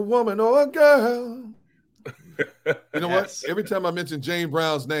without a woman or a girl. You know what? Every time I mention James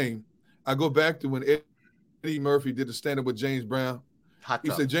Brown's name, I go back to when Eddie Murphy did the stand-up with James Brown. He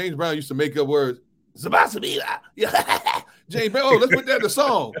said James Brown used to make up words. Zabasabila. James Brown. Oh, let's put that in the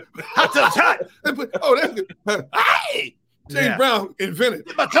song. Hot tub's hot. That's good. Hey! James Brown invented.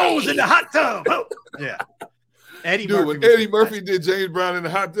 Get my toes in the hot tub. Oh. Yeah. When Eddie Murphy did James Brown in the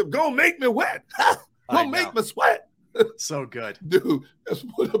hot tub, go make me wet. Go make me sweat. So good. Dude, that's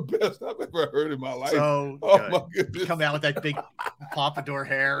one of the best I've ever heard in my life. So good. My goodness. Come out with that big pompadour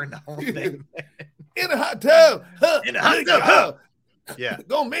hair and the whole thing. In the hot tub. In the hot tub. Yeah.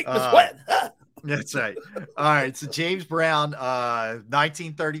 Go make me sweat. That's right. All right. So James Brown,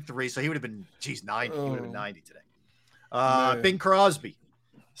 1933. So he would have been, 90. He would have been 90 today. Bing Crosby,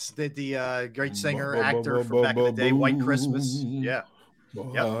 the great singer, actor from back in the day, White Christmas. Yeah.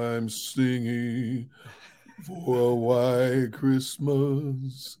 I'm singing for a white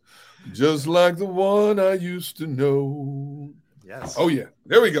Christmas, just like the one I used to know. Yes. Oh yeah.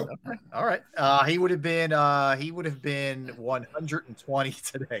 There we go. Okay. All right. He would have been 120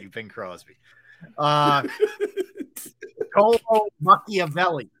 today. Bing Crosby. Niccolo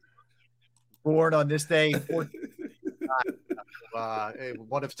Machiavelli, born on this day. One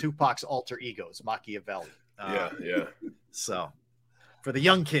of Tupac's alter egos, Machiavelli. Yeah. So, for the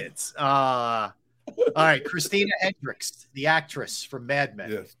young kids. All right, Christina Hendricks, the actress from Mad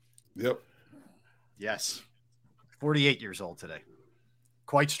Men. Yes. Yep. Yes. 48 years old today.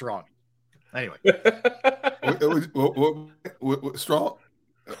 Quite strong. Anyway. What strong?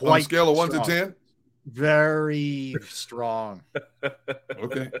 Quite on a scale of 1 strong. to 10? Very strong.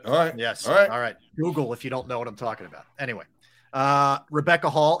 Okay. All right. Yes. All right. All right. Google if you don't know what I'm talking about. Anyway. Rebecca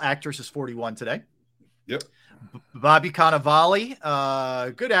Hall, actress, is 41 today. Yep. Bobby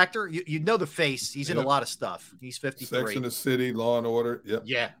Cannavale, good actor. You know the face. He's in a lot of stuff. He's 53. Sex in the City, Law and Order. Yep.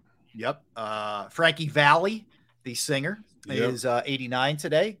 Yeah. Yep. Frankie Valli, the singer, is 89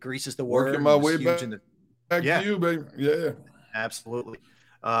 today. Grease is the word. Working my way back to you, baby. Yeah. Absolutely.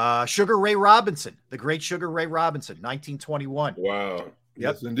 Sugar Ray Robinson, the great Sugar Ray Robinson, 1921. Wow. Yep.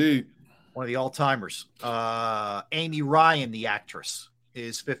 Yes, indeed. One of the all-timers. Amy Ryan, the actress,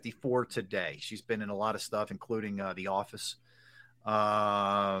 is 54 today. She's been in a lot of stuff, including The Office.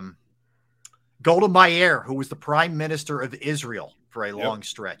 Golda Meir, who was the prime minister of Israel for a long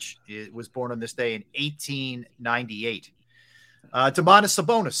stretch. It was born on this day in 1898. Domantas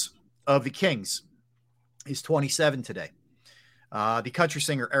Sabonis of the Kings is 27 today. The country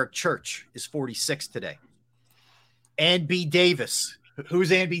singer Eric Church is 46 today. Ann B. Davis.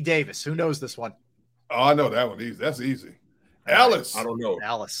 Who's Ann B. Davis? Who knows this one? Oh, I know that one. Easy. That's easy. Ellis. I don't know.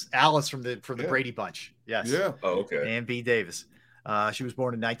 Alice from the Brady Bunch. Yes. Yeah. Oh, okay. Ann B. Davis. She was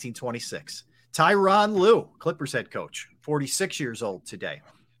born in 1926. Tyronn Lue, Clippers head coach, 46 years old today,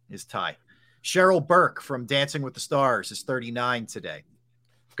 is Ty. Cheryl Burke from Dancing with the Stars is 39 today.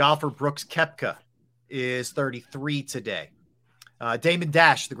 Golfer Brooks Koepka is 33 today. Damon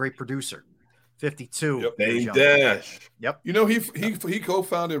Dash, the great producer, 52. Yep. Damon Dash. Yep. You know, he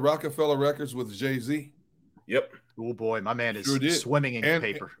co-founded Rockefeller Records with Jay-Z. Yep. Oh boy, my man is swimming in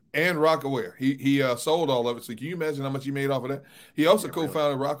paper. And Rockaware. He sold all of it. So can you imagine how much he made off of that? He also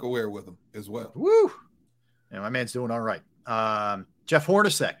co-founded Rockaware with him as well. Woo! Yeah, my man's doing all right. Jeff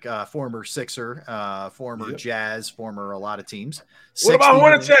Hornacek, former Sixer, former Jazz, former a lot of teams. What about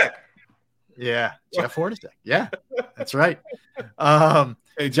Hornacek? Yeah, Jeff Hornacek. Yeah, that's right.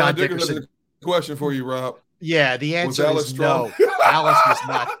 Hey, John Dickerson, a question for you, Rob. Yeah, the answer is no. Alice was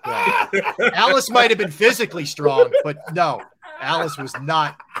not strong. Alice might have been physically strong, but no, Alice was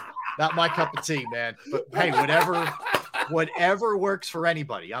not my cup of tea, man. But hey, whatever works for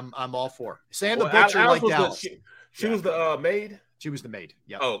anybody, I'm all for. Sam the Butcher Alice liked Alice. She was the maid. She was the maid.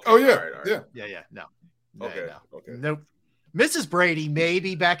 Yeah. Oh, okay. Oh yeah. All right. Yeah. No. Okay. No. Okay. Nope. Mrs. Brady,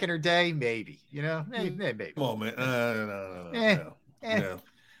 maybe back in her day, maybe. You know, maybe. Come on, man. No.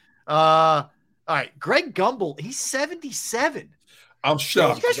 All right, Greg Gumbel, he's 77. I'm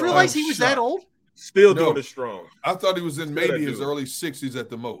shocked. You guys realize he was that old? Still doing it strong. I thought he was in maybe his early 60s at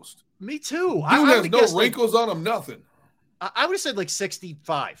the most. Me too. Dude has no wrinkles on him, nothing. I would have said like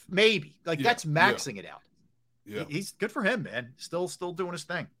 65, maybe. That's maxing it out. Yeah. He's good for him, man. Still doing his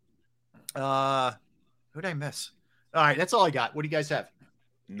thing. Who'd I miss? All right, that's all I got. What do you guys have?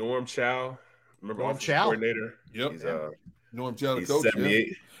 Norm Chow. Remember Norm Chow? Coordinator? Yep. He's, Norm Chow, the he's coach. 78.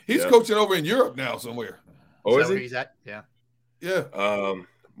 Yeah. He's Yep. coaching over in Europe now somewhere. Oh, is where he? He's at? Yeah. Yeah.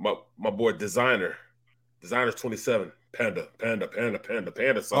 My boy Designer's 27. Panda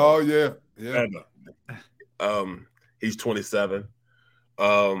song. Oh yeah. Yeah. Panda. He's 27.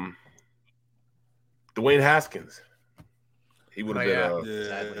 Dwayne Haskins. He would have been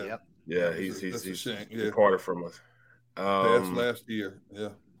sadly, yep. Yeah, he's shame. departed from us. That's last year.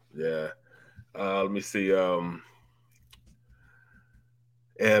 Yeah. Yeah. Let me see.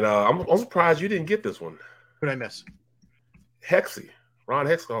 And I'm surprised you didn't get this one. Who did I miss? Hexie. Ron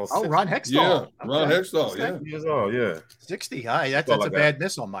Hextall. Oh, Ron Hextall. Yeah, Okay. Ron Hextall. Yeah. Years old, yeah. 60. That's all I a got. bad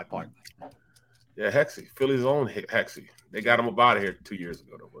miss on my part. Yeah, Hexie. Philly's own Hexie. They got him up out of here 2 years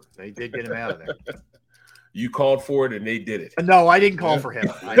ago. They did get him out of there. You called for it and they did it. No, I didn't call for him.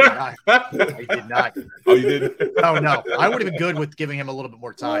 I did not. Oh, you didn't? Oh, no. I would have been good with giving him a little bit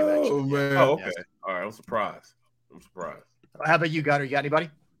more time, actually. Oh, man. Oh, okay. Yes. All right. I'm surprised. How about you, Gunner? You got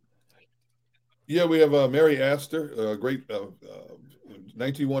anybody? Yeah, we have Mary Astor, great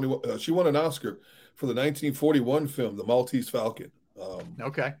 1921. She won an Oscar for the 1941 film, The Maltese Falcon.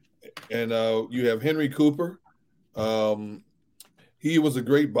 Okay. And you have Henry Cooper. He was a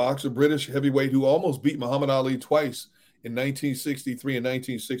great boxer, British heavyweight, who almost beat Muhammad Ali twice in 1963 and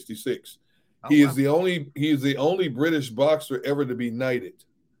 1966. He is the only British boxer ever to be knighted.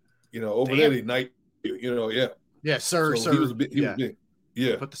 Over there they knight you. Yeah. Yeah, sir. So he was big.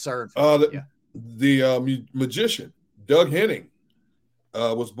 Yeah. Put the sir in front. The magician Doug Henning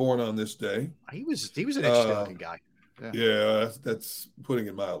was born on this day. He was an interesting looking guy. Yeah, that's putting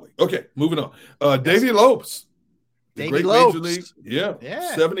it mildly. Okay, moving on. Davey Lopes. Davey Lopes. Major League.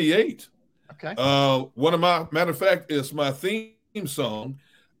 Yeah. 78. Okay. Matter of fact, it's my theme song.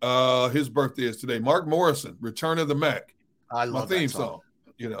 His birthday is today. Mark Morrison, Return of the Mac. I love my theme that song.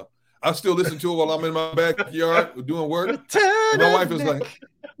 I still listen to it while I'm in my backyard doing work. Return My wife of is the like,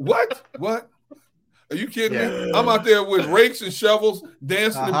 what? Are you kidding me? Yeah. I'm out there with rakes and shovels,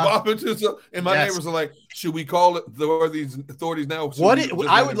 dancing and bopping to stuff, and my Yes. neighbors are like, "Should we call it the authorities now?"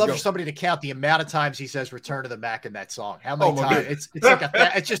 I would love for somebody to count the amount of times he says "Return to the Mac" in that song. How many my times? God. It's like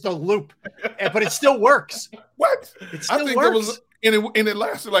it's just a loop, but it still works. What? It still I think works. it was, and it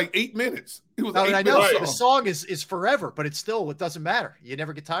lasted like 8 minutes. It was. I I know song. the song is forever, but it doesn't matter. You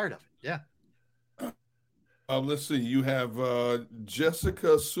never get tired of it. Yeah. Let's see. You have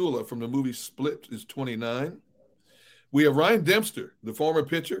Jessica Sula from the movie Split is 29. We have Ryan Dempster, the former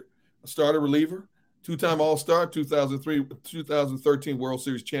pitcher, a starter reliever, two-time All-Star, 2013 World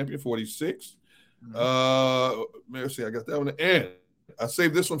Series champion, 46. Let's see, I got that one. And I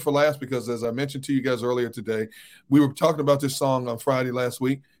saved this one for last because, as I mentioned to you guys earlier today, we were talking about this song on Friday last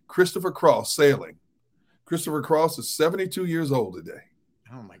week, Christopher Cross, Sailing. Christopher Cross is 72 years old today.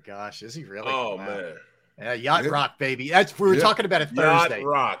 Oh, my gosh. Is he really? Oh, wow. man. Yeah, Yacht Rock, baby. We were talking about it Thursday. Yacht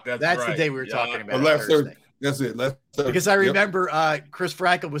Rock. That's right. The day we were talking about last Thursday. That's it. Because I remember Chris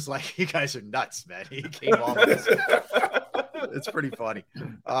Frankel was like, "You guys are nuts, man." He came on with this. It's pretty funny.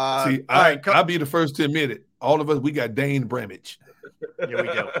 I'll be the first to admit it. All of us, we got Dane Bramage. Yeah, we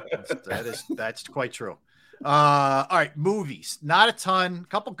do. That's quite true. All right, movies. Not a ton.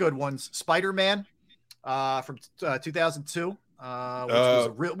 Couple good ones. Spider-Man from 2002,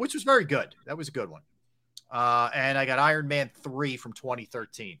 which was very good. That was a good one. And I got Iron Man 3 from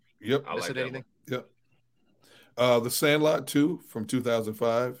 2013. Yep. I like anything? Yep. The Sandlot 2 from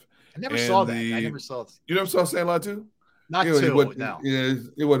 2005. I never saw that. I never saw it. You never saw Sandlot 2? Not 2, no. Yeah,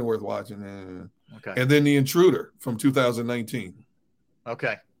 it wasn't worth watching. Okay. And then The Intruder from 2019.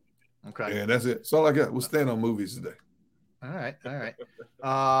 Okay. And that's it. That's all I got. We'll stand on movies today. All right.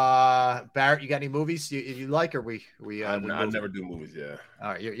 Barrett, you got any movies you like, or we I never do movies. Yeah. All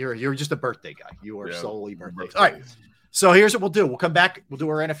right. You're just a birthday guy. You are solely birthdays. All right. So here's what we'll do. We'll come back. We'll do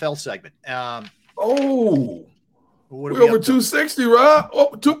our NFL segment. We're over 260,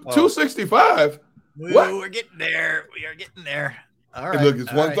 Rob. 265. What? We're getting there. We are getting there. All right. Hey, look,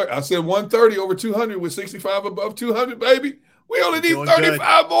 it's 130. I said 130 over 200 with 65 above 200, baby. We only need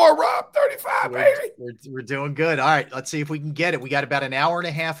 35 more, Rob. 35, baby. We're doing good. All right. Let's see if we can get it. We got about an hour and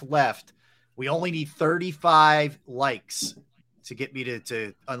a half left. We only need 35 likes to get me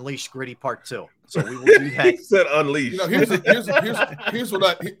to unleash Gritty Part 2. So we will do that. He said unleash.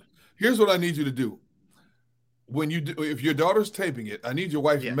 Here's what I need you to do. If your daughter's taping it, I need your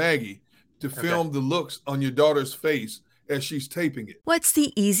wife Maggie to film the looks on your daughter's face as she's taping it. What's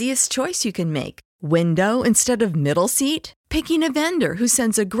the easiest choice you can make? Window instead of middle seat? Picking a vendor who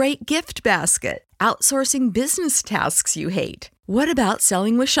sends a great gift basket? Outsourcing business tasks you hate? What about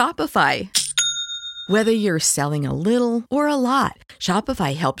selling with Shopify? Whether you're selling a little or a lot,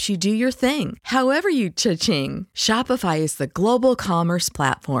 Shopify helps you do your thing, however you cha-ching. Shopify is the global commerce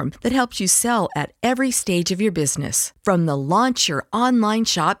platform that helps you sell at every stage of your business. From the launch your online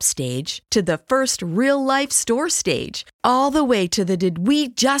shop stage to the first real-life store stage, all the way to the did we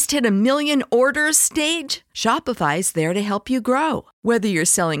just hit 1 million orders stage. Shopify's there to help you grow. Whether you're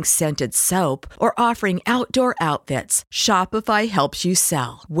selling scented soap or offering outdoor outfits, Shopify helps you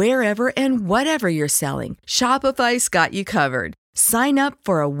sell. Wherever and whatever you're selling, Shopify's got you covered. Sign up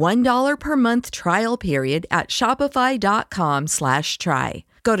for a $1 per month trial period at shopify.com/try.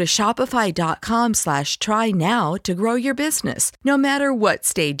 Go to shopify.com/try now to grow your business, no matter what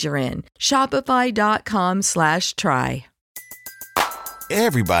stage you're in. Shopify.com/try.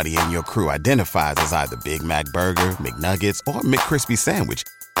 Everybody in your crew identifies as either Big Mac Burger, McNuggets, or McCrispy Sandwich.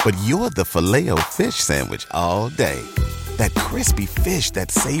 But you're the Filet-O-Fish Sandwich all day. That crispy fish, that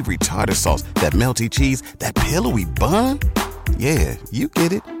savory tartar sauce, that melty cheese, that pillowy bun. Yeah, you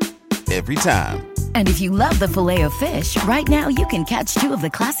get it. Every time. And if you love the Filet-O-Fish, right now you can catch 2 of the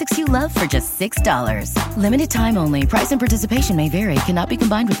classics you love for just $6. Limited time only. Price and participation may vary. Cannot be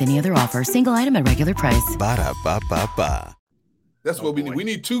combined with any other offer. Single item at regular price. Ba-da-ba-ba-ba. That's what we need. We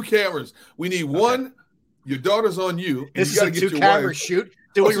need 2 cameras. We need one. Your daughter's on you. And this you is a 2-camera shoot.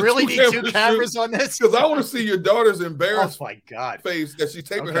 Do we really need 2 cameras on this? Because I want to see your daughter's embarrassed face that she's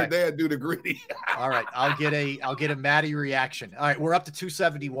taping her dad do the Gritty. All right, I'll get a Maddie reaction. All right, we're up to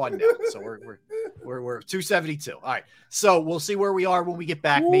 271 now, so we're 272. All right, so we'll see where we are when we get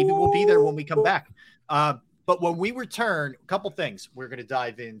back. Maybe we'll be there when we come back. But when we return, a couple things we're going to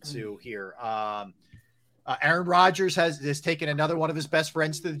dive into here. Aaron Rodgers has taken another one of his best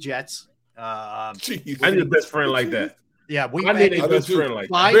friends to the Jets. I need a best friend like that. Yeah, I need a best friend like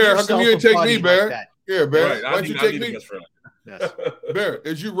that. Bear, how come you didn't take me, Bear? Yeah, Bear. Right, why don't you take me? Yes. Bear,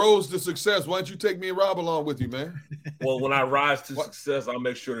 as you rose to success, why don't you take me and Rob along with you, man? Well, when I rise to success, I'll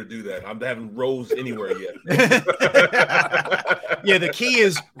make sure to do that. I haven't rose anywhere yet. Yeah, the key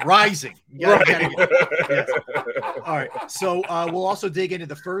is rising. Right. Yes. All right. So we'll also dig into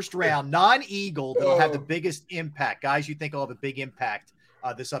the first round. Non-Eagle that'll have the biggest impact. Guys, you think will have a big impact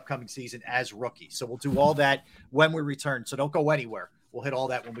this upcoming season as rookies. So we'll do all that when we return. So don't go anywhere. We'll hit all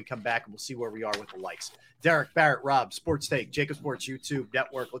that when we come back, and we'll see where we are with the likes. Derrick, Barrett, Rob, Sports Take, Jacob Sports YouTube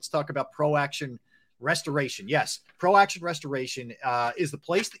Network. Let's talk about Pro Action Restoration. Yes. Pro Action Restoration is the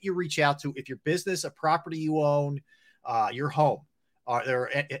place that you reach out to if your business, a property you own, your home, or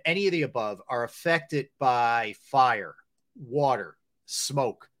any of the above are affected by fire, water,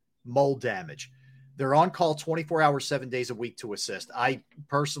 smoke, mold damage. They're on call 24 hours, 7 days a week to assist. I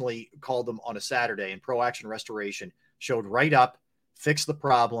personally called them on a Saturday, and Pro Action Restoration showed right up, fixed the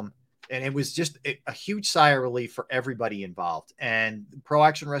problem, and it was just a huge sigh of relief for everybody involved. And Pro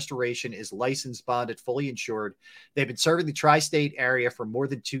Action Restoration is licensed, bonded, fully insured. They've been serving the tri-state area for more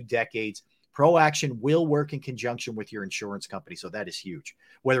than 2 decades. Pro Action will work in conjunction with your insurance company, so that is huge.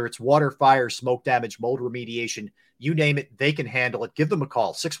 Whether it's water, fire, smoke damage, mold remediation, you name it, they can handle it. Give them a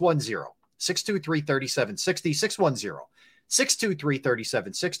call, 610-623-3760,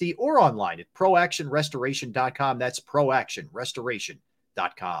 610-623-3760, or online at proactionrestoration.com. That's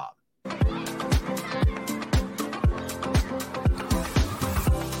proactionrestoration.com.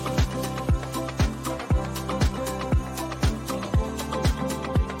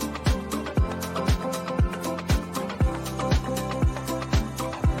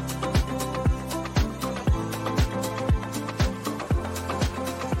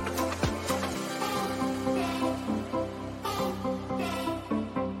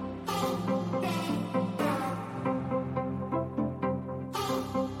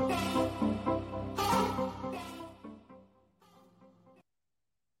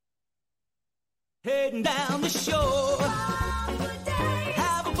 Heading down the shore,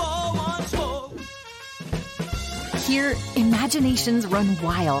 have a ball once more. Here, imaginations run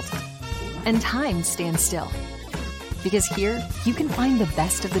wild and time stands still. Because here, you can find the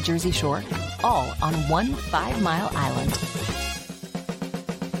best of the Jersey Shore, all on one 5-mile island.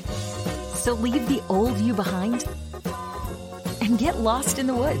 So leave the old you behind and get lost in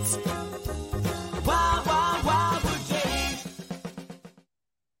the woods. Wild, wild, wild wood days.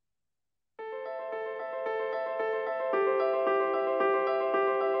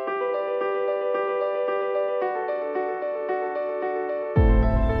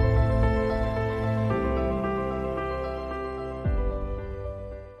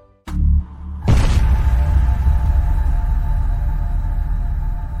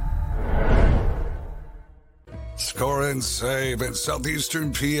 Score and save in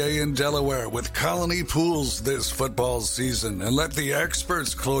southeastern PA and Delaware with Colony Pools this football season, and let the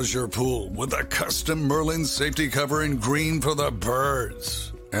experts close your pool with a custom Merlin safety cover in green for the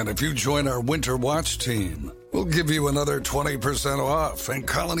birds. And if you join our Winter Watch team, we'll give you another 20% off, and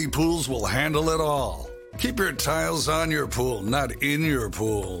Colony Pools will handle it all. Keep your tiles on your pool, not in your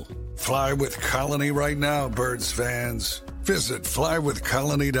pool. Fly with Colony right now, birds fans. Visit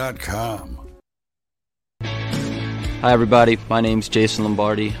flywithcolony.com. Hi everybody, my name's Jason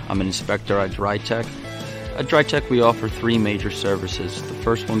Lombardi. I'm an inspector at Dry Tech. At Dry Tech we offer 3 major services, the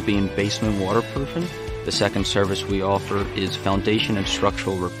first one being basement waterproofing. The second service we offer is foundation and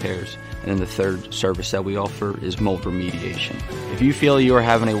structural repairs. And then the third service that we offer is mold remediation. If you feel you are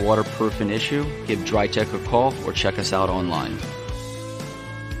having a waterproofing issue, give Dry Tech a call or check us out online.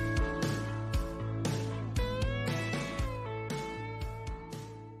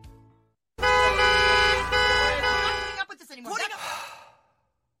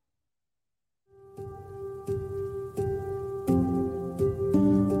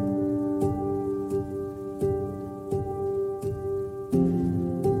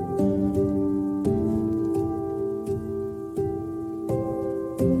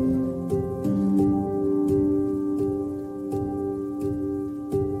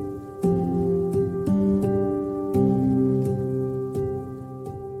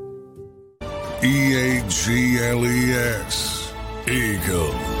 EAGLES,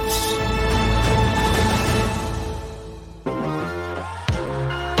 Eagles.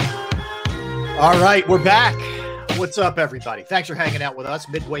 All right, we're back. What's up, everybody? Thanks for hanging out with us.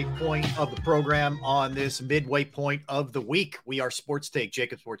 Midway point of the program on this midway point of the week. We are Sports Take,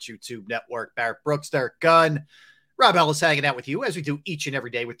 Jacob Sports YouTube Network. Barrett Brooks, Derrick Gunn, Rob Ellis hanging out with you as we do each and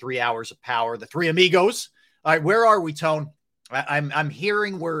every day with 3 hours of power. The three amigos. All right, where are we, Tone? I'm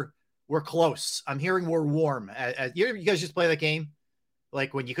hearing we're close. I'm hearing we're warm. You guys just play that game?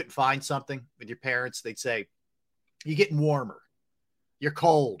 Like when you couldn't find something with your parents, they'd say, you're getting warmer. You're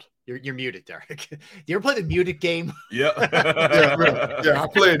cold. You're muted, Derrick. Do you ever play the muted game? Yeah. Yeah, I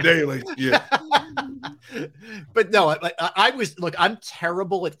play it daily. Yeah. But no, I'm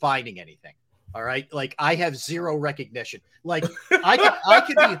terrible at finding anything. All right. Like I have zero recognition. Like I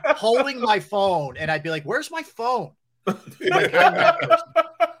could be holding my phone and I'd be like, where's my phone? Like, I'm that person.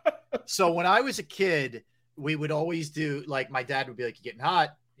 So when I was a kid, we would always do, like, my dad would be like, you're getting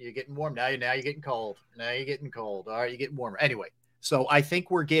hot, you're getting warm. Now you're getting cold. Now you're getting cold. All right, you're getting warmer. Anyway, So I think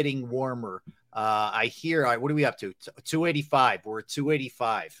we're getting warmer. I hear, what are we up to? 285. We're at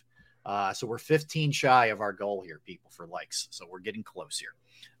 285. So we're 15 shy of our goal here, people, for likes. So we're getting close here.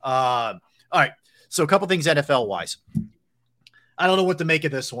 All right. So a couple things NFL wise. I don't know what to make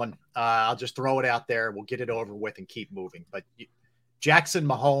of this one. I'll just throw it out there. We'll get it over with and keep moving. But Jackson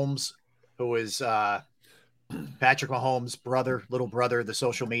Mahomes, who is Patrick Mahomes' little brother, the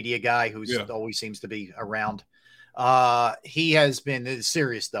social media guy who's always seems to be around. He has been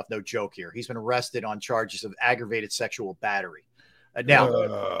serious stuff. No joke here. He's been arrested on charges of aggravated sexual battery.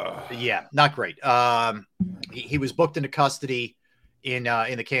 Not great. He was booked into custody in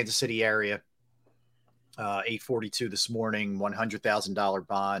the Kansas City area. 8:42 this morning, $100,000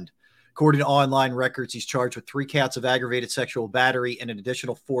 bond. According to online records, he's charged with 3 counts of aggravated sexual battery and an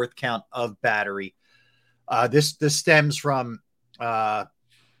additional 4th count of battery. This stems from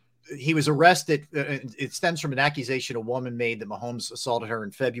he was arrested. It stems from an accusation a woman made that Mahomes assaulted her in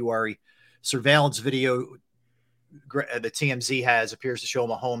February. Surveillance video the TMZ has appears to show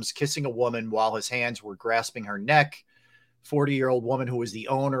Mahomes kissing a woman while his hands were grasping her neck. 40-year-old woman who is the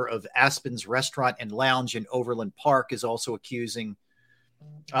owner of Aspen's Restaurant and Lounge in Overland Park is also accused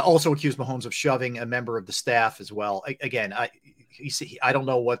Mahomes of shoving a member of the staff as well. Again, I don't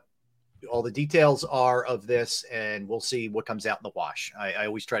know what all the details are of this, and we'll see what comes out in the wash. I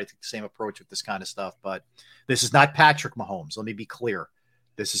always try to take the same approach with this kind of stuff, but this is not Patrick Mahomes. Let me be clear.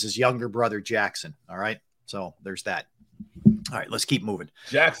 This is his younger brother, Jackson. All right. So there's that. All right, let's keep moving.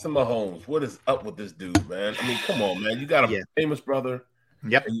 Jackson Mahomes, what is up with this dude, man? I mean, come on, man. You got a famous brother.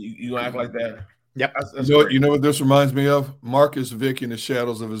 Yep. And you act like that. Yep. That's you know what this reminds me of? Marcus Vick in the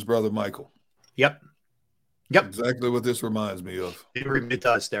shadows of his brother Michael. Yep. Exactly what this reminds me of. It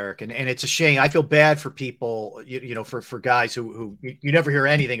does, Derrick. And it's a shame. I feel bad for people, for guys who you never hear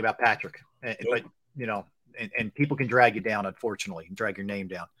anything about Patrick. But, and people can drag you down, unfortunately, and drag your name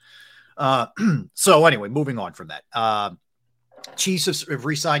down. So anyway, moving on from that. Chiefs have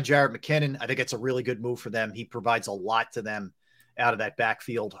re-signed Jarrett McKinnon. I think it's a really good move for them. He provides a lot to them out of that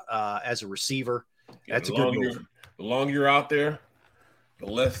backfield as a receiver. That's a good move. The longer you're out there, the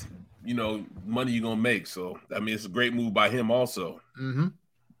less money you're gonna make. So I mean, it's a great move by him also. Mm-hmm.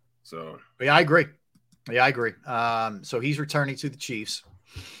 So I agree. So he's returning to the Chiefs.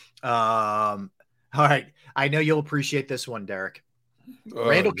 All right. I know you'll appreciate this one, Derrick.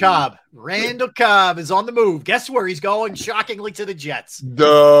 Randall Cobb is on the move. Guess where he's going? Shockingly, to the Jets.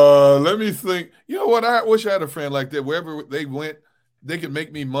 Let me think. You know what? I wish I had a friend like that. Wherever they went, they could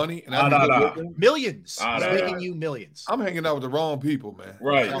make me money, and millions. He's making you millions. I'm hanging out with the wrong people, man.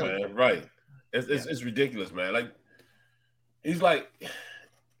 Right, man. Right. It's ridiculous, man. Like he's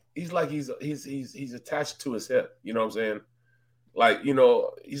attached to his hip. You know what I'm saying? Like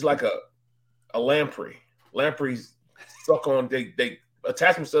he's like a lamprey. Lampreys suck on. They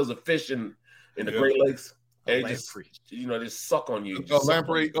attach themselves to fish in the Great Lakes, and they just suck on you.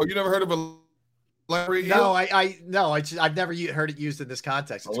 Lamprey. Oh, you never heard of a lamprey eel? No, I've never heard it used in this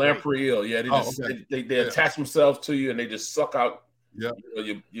context. It's lamprey eel. Yeah, they attach themselves to you, and they just suck out your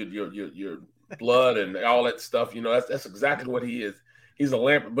blood and all that stuff. That's exactly what he is. He's a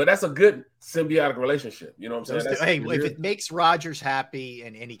lamprey, but that's a good symbiotic relationship. You know what I'm saying? If it makes Rodgers happy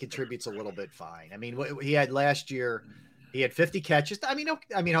and he contributes a little bit, fine. I mean, what he had last year, he had 50 catches.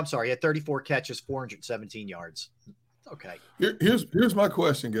 I'm sorry, he had 34 catches, 417 yards. Okay. Here's my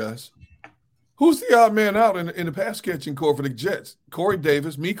question, guys. Who's the odd man out in the pass catching core for the Jets? Corey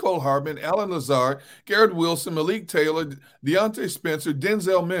Davis, Mecole Hardman, Alan Lazard, Garrett Wilson, Malik Taylor, Deontay Spencer,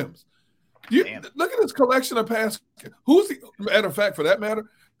 Denzel Mims. Look at this collection of pass. Matter of fact, for that matter,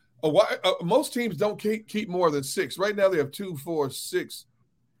 most teams don't keep more than 6. Right now they have 2, 4, 6,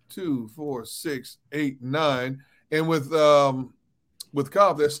 8, 9, and with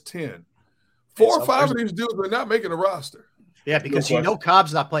Cobb that's 10. 4 or 5 of these dudes are not making a roster. Yeah, because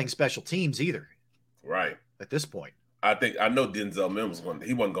Cobb's not playing special teams either. Right. At this point. I know Denzel Mims wasn't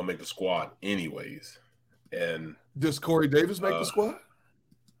going to make the squad anyways. And does Corey Davis make the squad?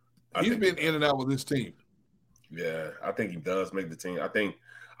 He's been in and out with this team. Yeah, I think he does make the team. I think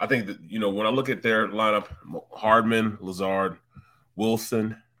that when I look at their lineup, Hardman, Lazard,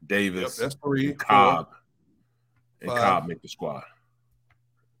 Wilson, Davis, that's 3, Cobb, 4, and 5. Cobb make the squad.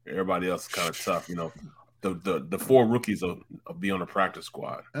 Everybody else is kind of tough. The 4 rookies will be on the practice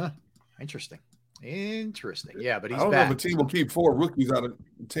squad. Interesting. Yeah, but he's I don't back. know if a team will keep 4 rookies out of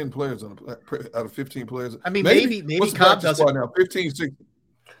 10 players out of 15 players. I mean, maybe Cobb doesn't. Now 15, 16.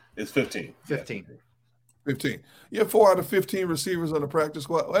 It's 15. 15. 15. You have 4 out of 15 receivers on the practice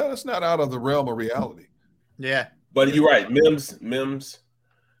squad. Well, that's not out of the realm of reality. Yeah. But you're right. Mims,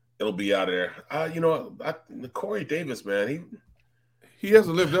 it'll be out of there. Corey Davis, man, He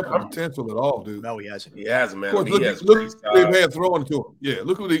hasn't lived up to potential at all, dude. No, he hasn't. He hasn't, man. Of course, I mean, look they've had throwing to him. Yeah,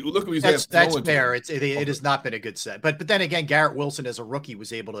 look what he's had That's throwing fair. to him. It has not been a good set. But then again, Garrett Wilson as a rookie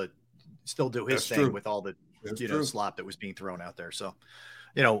was able to still do his That's thing true. with all the True. slop that was being thrown out there. So,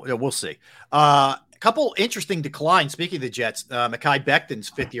 we'll see. A couple interesting declines. Speaking of the Jets, Mekhi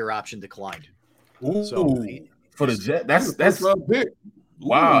Becton's 5th-year option declined. Ooh, so for the Jets, that's big.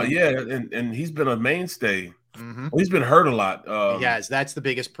 Wow, yeah, and he's been a mainstay. Mm-hmm. Well, he's been hurt a lot. Yes, that's the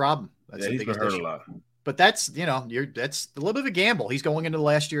biggest problem. That's the he's been biggest hurt issue. a lot. But that's that's a little bit of a gamble. He's going into the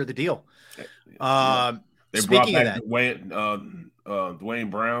last year of the deal. They brought Speaking of back that,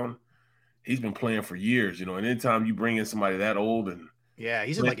 Dwayne Brown. He's been playing for years, and anytime you bring in somebody that old and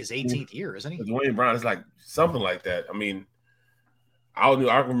he's in like his 18th year, isn't he? Dwayne Brown is like something like that. I mean, I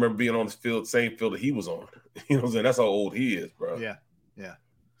remember being on the same field that he was on. You know what I'm saying? That's how old he is, bro. Yeah.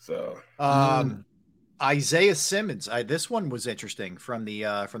 So, Isaiah Simmons. This one was interesting from the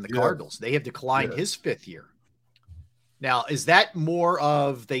Cardinals. They have declined his 5th year. Now, is that more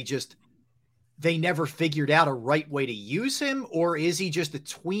of they never figured out a right way to use him, or is he just a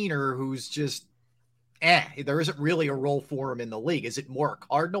tweener who's just there isn't really a role for him in the league? Is it more a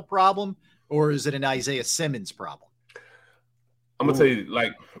Cardinal problem, or is it an Isaiah Simmons problem? I'm gonna tell you,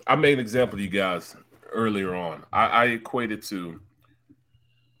 like, I made an example to you guys earlier on. I equated to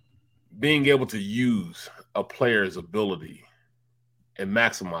being able to use a player's ability and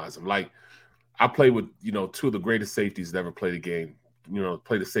maximize them. Like, I played with, 2 of the greatest safeties that ever played the game,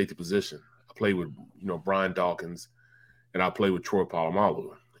 play the safety position. I played with, Brian Dawkins, and I played with Troy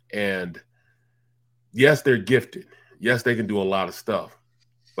Polamalu. And yes, they're gifted. Yes, they can do a lot of stuff.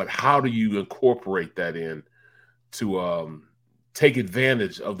 But how do you incorporate that in to take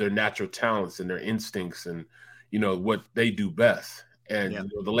advantage of their natural talents and their instincts and, what they do best?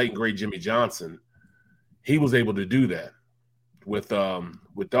 And the late and great Jimmy Johnson, he was able to do that with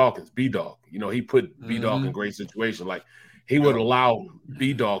Dawkins, B-Dog. He put B-Dog in great situations. Like, he would allow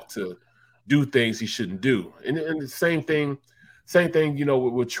B-Dog to do things he shouldn't do. And the same thing,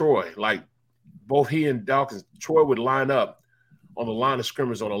 with Troy. Like, both he and Dawkins, Troy would line up on the line of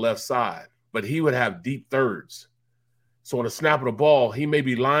scrimmage on the left side, but he would have deep thirds. So on the snap of the ball, he may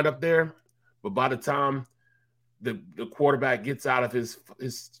be lined up there, but by the time the quarterback gets out of his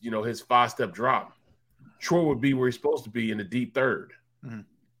 5-step drop, Troy would be where he's supposed to be in the deep third. Mm-hmm.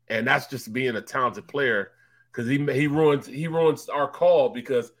 And that's just being a talented player, because he ruins our call,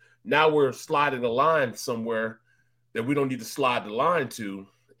 because now we're sliding the line somewhere that we don't need to slide the line to,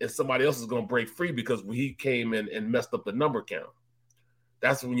 and somebody else is going to break free because he came in and messed up the number count.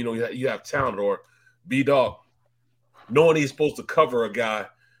 That's when you have talent. Or B-Dog, knowing he's supposed to cover a guy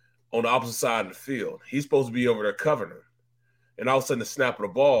on the opposite side of the field. He's supposed to be over there covering him. And all of a sudden, the snap of the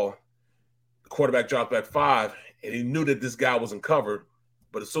ball, the quarterback drops back 5, and he knew that this guy wasn't covered.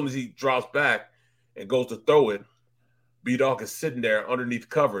 But as soon as he drops back and goes to throw it, B-Dog is sitting there underneath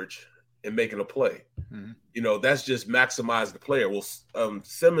coverage and making a play. Mm-hmm. That's just maximizing the player. Well,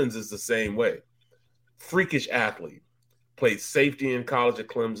 Simmons is the same way. Freakish athlete. Played safety in college at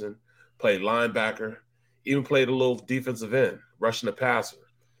Clemson, played linebacker, even played a little defensive end, rushing the passer.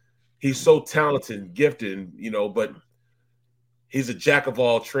 He's so talented and gifted, but he's a jack of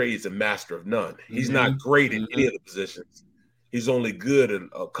all trades and master of none. He's not great in any of the positions. He's only good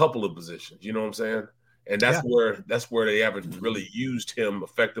in a couple of positions. You know what I'm saying? And that's where they haven't really used him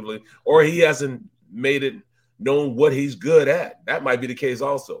effectively, or he hasn't made it known what he's good at. That might be the case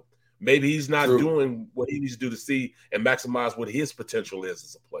also. Maybe he's not doing what he needs to do to see and maximize what his potential is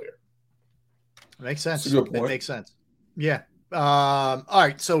as a player. Makes sense. That's a good point. That makes sense. Yeah. All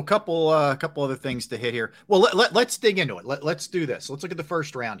right. So a couple other things to hit here. Well, let's dig into it. Let's do this. Let's look at the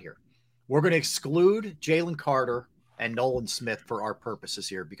first round here. We're going to exclude Jalen Carter and Nolan Smith for our purposes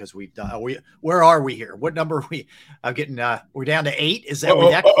here, because we've done. Where are we here? What number are we? I'm getting. We're down to 8. Is that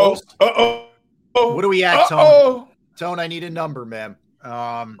we that close? What are we at, Tone? Tone, I need a number, man.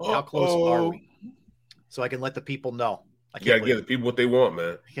 How close are we? So I can let the people know. You gotta give the people what they want,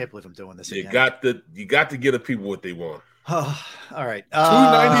 man. I can't believe I'm doing this. You got to give the people what they want. All right.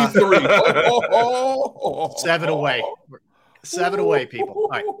 293. 7 away. 7 away, people. All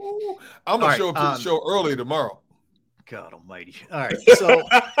right. I'm gonna show up to the show early tomorrow. God almighty. All right. So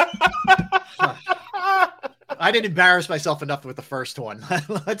I didn't embarrass myself enough with the first one.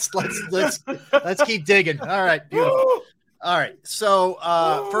 let's keep digging. All right. Beautiful. All right. So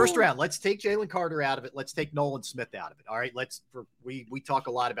first round, let's take Jalen Carter out of it. Let's take Nolan Smith out of it. All right. We talk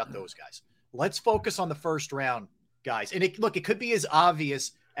a lot about those guys. Let's focus on the first round guys. And it could be as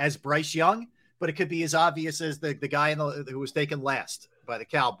obvious as Bryce Young, but it could be as obvious as the guy who was taken last. by the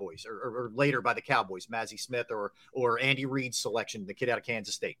Cowboys, or later by the Cowboys, Mazi Smith or Andy Reid's selection, the kid out of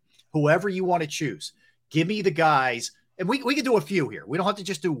Kansas State. Whoever you want to choose, give me the guys, and we can do a few here. We don't have to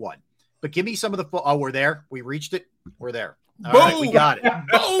just do one, but give me some of the. Oh, we're there. We reached it. We're there. All right, we got it.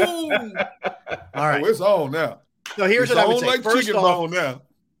 Boom! All right, it's on now. So here's it's what I would say. Like First chicken off, bone now.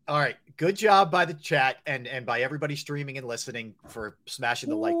 All right, good job by the chat and by everybody streaming and listening for smashing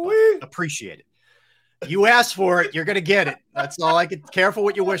the like button. Appreciate it. You asked for it, you're gonna get it. That's all I can. Careful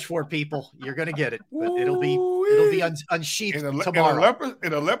what you wish for, people. You're gonna get it, but it'll be unsheathed tomorrow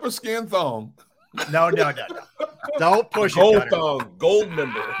in a leopard skin thong. No. Don't push gold it. Thong, gold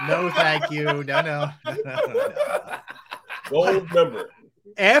member. No, thank you. No. Gold member.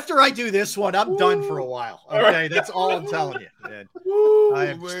 After I do this one, I'm done for a while. Okay, that's all I'm telling you. Man.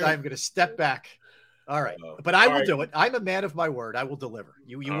 I'm going to step back. All right, but I will do it. I'm a man of my word. I will deliver.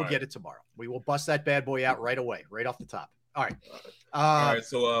 You will get it tomorrow. We will bust that bad boy out right away, right off the top. All right. All right.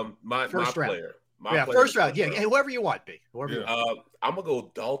 So my player. First round. Yeah, whoever you want, B. Whoever you want. I'm gonna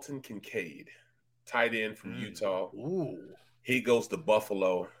go Dalton Kincaid, tight end from Utah. Ooh. He goes to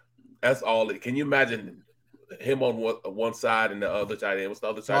Buffalo. That's all. Can you imagine him on one side and the other tight end? What's the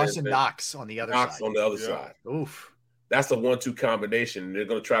other side? Dawson Knox on the other side. Knox on the other side. Oof. That's a 1-2 combination. They're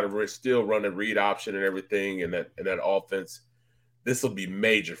going to try to still run a read option and everything, and that offense. This will be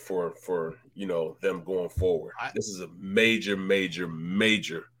major for them going forward. This is a major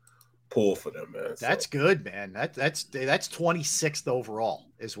pull for them, man. That's good, man. That's 26th overall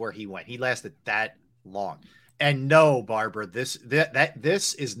is where he went. He lasted that long. And no, Barbara, this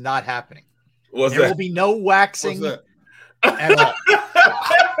is not happening. There will be no waxing at all.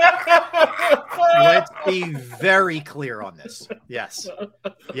 Let's be very clear on this. Yes.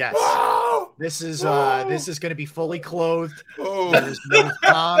 This is going to be fully clothed. There's no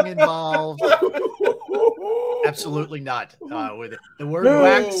tongue involved. Absolutely not. With the word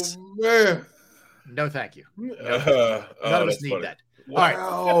wax. Man. No, thank you. No. None of us need that. Wow.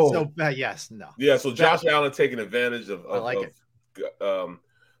 All right. So yes, no. Yeah. So Josh Allen taking advantage of it.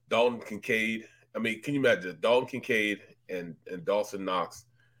 Dalton Kincaid. I mean, can you imagine Dalton Kincaid and Dawson Knox?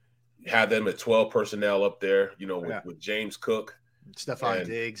 Have them at 12 personnel up there, with James Cook, Stephon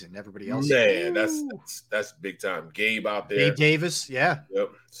Diggs, and everybody else. Man, that's big time. Gabe out there. Gabe Davis, yeah. Yep.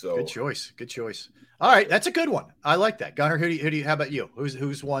 So good choice. All right, that's a good one. I like that. Gunnar, who do you? How about you?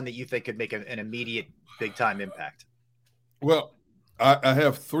 Who's one that you think could make an immediate big time impact? Well, I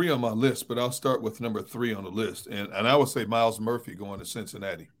have 3 on my list, but I'll start with number 3 on the list, and I would say Miles Murphy going to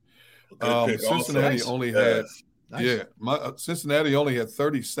Cincinnati. Cincinnati only had. Nice. Yeah, Cincinnati only had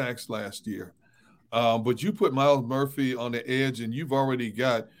 30 sacks last year. But you put Miles Murphy on the edge, and you've already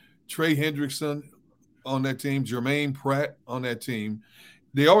got Trey Hendrickson on that team, Jermaine Pratt on that team.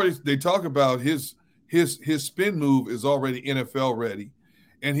 They talk about his spin move is already NFL ready,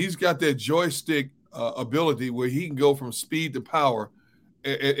 and he's got that joystick ability where he can go from speed to power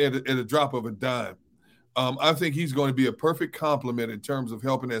at a drop of a dime. I think he's going to be a perfect complement in terms of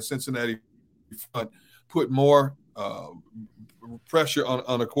helping that Cincinnati front put more pressure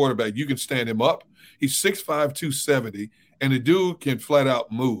on a quarterback. You can stand him up. He's 6'5", 270, and the dude can flat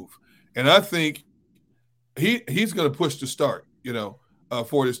out move. And I think he's going to push to start,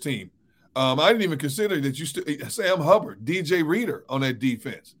 for this team. I didn't even consider that Sam Hubbard, DJ Reader on that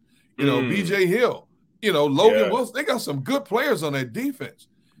defense, BJ Hill, Logan Wilson. They got some good players on that defense.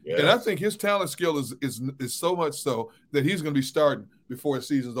 Yes. And I think his talent skill is so much so that he's going to be starting before the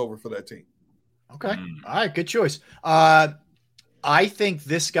season's over for that team. Okay. All right. Good choice. I think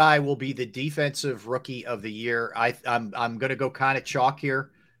this guy will be the defensive rookie of the year. I'm going to go kind of chalk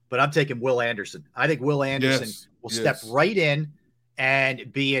here, but I'm taking Will Anderson. I think Will Anderson will step right in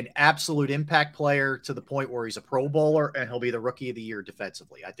and be an absolute impact player to the point where he's a Pro Bowler, and he'll be the rookie of the year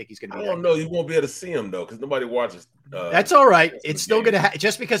defensively. I think he's going to be. I don't know. You won't be able to see him though, because nobody watches. That's all right. It's still going to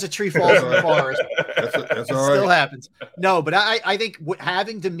just because a tree falls in the forest. That's all right. Still happens. No, but I think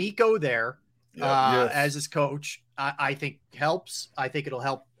having D'Amico there. As his coach, I think helps. I think it'll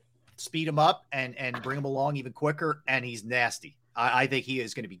help speed him up and bring him along even quicker. And he's nasty. I think he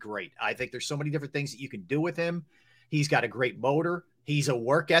is going to be great. I think there's so many different things that you can do with him. He's got a great motor. He's a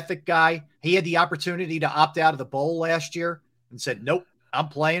work ethic guy. He had the opportunity to opt out of the bowl last year and said, nope, I'm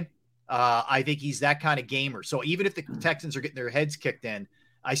playing. I think he's that kind of gamer. So even if the Texans are getting their heads kicked in,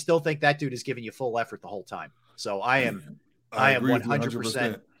 I still think that dude is giving you full effort the whole time. So I am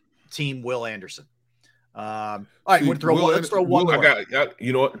 100%. Team Will Anderson. All right, let's throw one more.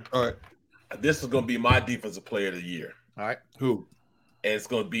 You know what? All right. This is going to be my defensive player of the year. All right. Who? And it's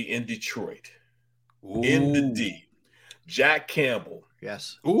going to be in Detroit. Ooh. In the D. Jack Campbell.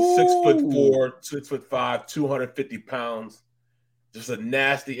 Yes. 6'4", 6'5", 250 pounds. just a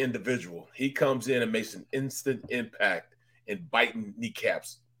nasty individual. He comes in and makes an instant impact in biting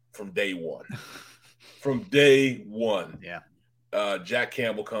kneecaps from day one. From day one. Yeah. Jack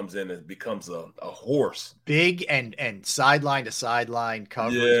Campbell comes in and becomes a horse. Big and sideline to sideline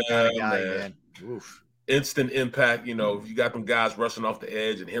coverage kind of guy, man. Oof. Instant impact. You know, you got them guys rushing off the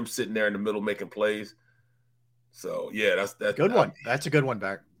edge and him sitting there in the middle making plays. So, yeah, that's good one. That's a good one,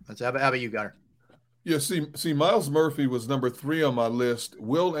 Barrett. How about you, Gunner? Yeah, see, Miles Murphy was number 3 on my list.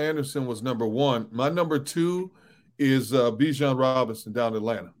 Will Anderson was number 1. My number 2 is Bijan Robinson down in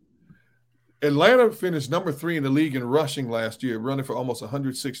Atlanta. Atlanta finished number 3 in the league in rushing last year, running for almost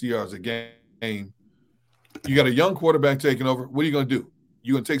 160 yards a game. You got a young quarterback taking over. What are you going to do?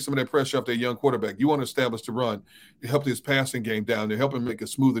 You're going to take some of that pressure off that young quarterback. You want to establish the run to help his passing game down, to help him make a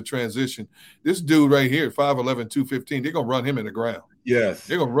smoother transition. This dude right here, 5'11", 215, they're going to run him in the ground. Yes.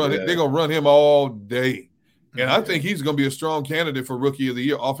 They're going to run it. They're going to run him all day. And I think he's going to be a strong candidate for Rookie of the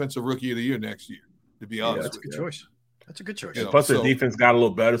Year, Offensive Rookie of the Year next year, to be honest. That's a good choice. That's a good choice. You know, plus, their defense got a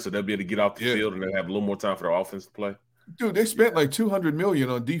little better, so they'll be able to get off the field and they'll have a little more time for their offense to play. Dude, they spent like $200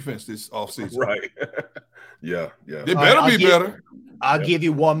 million on defense this offseason. Right. Yeah. They better be better. I'll give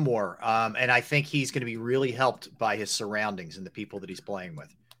you one more, and I think he's going to be really helped by his surroundings and the people that he's playing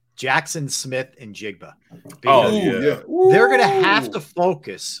with. Jackson Smith and Jigba. They're going to have to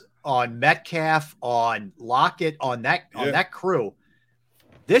focus on Metcalf, on Lockett, on that crew.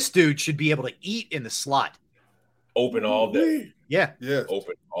 This dude should be able to eat in the slot. Open all day. Yeah.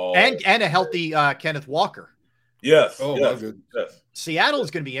 Open all and a healthy Kenneth Walker. Yes. Oh, my goodness. Yes. Seattle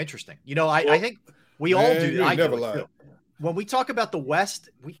is going to be interesting. You know, I think we all do. I never do lie. too. When we talk about the West,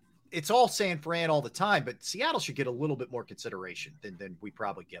 it's all San Fran all the time, but Seattle should get a little bit more consideration than we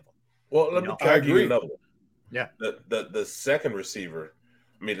probably give them. Well, let me give you another one. Yeah. The second receiver,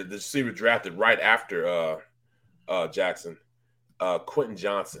 the receiver drafted right after Jackson, Quentin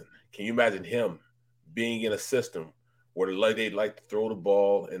Johnson. Can you imagine him being in a system where they like to throw the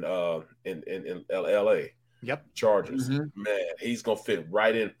ball in LA? Yep. Chargers. Mm-hmm. Man, he's gonna fit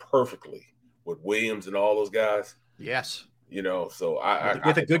right in perfectly with Williams and all those guys. Yes. You know, so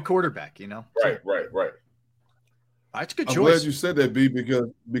with a good quarterback, you know. Right. That's a good I'm choice. glad you said that, B,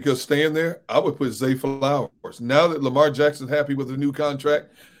 because staying there, I would put Zay Flowers. Now that Lamar Jackson's happy with the new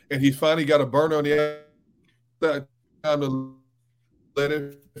contract and he's finally got a burner on the outside, time to let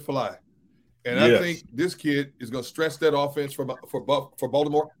it fly. And I think this kid is going to stress that offense for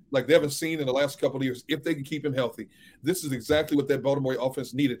Baltimore like they haven't seen in the last couple of years. If they can keep him healthy, this is exactly what that Baltimore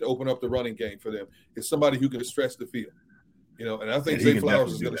offense needed to open up the running game for them. It's somebody who can stretch the field, you know. And I think Zay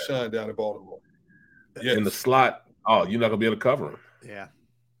Flowers is going to shine down in Baltimore. Yes. In the slot, you're not going to be able to cover him. Yeah.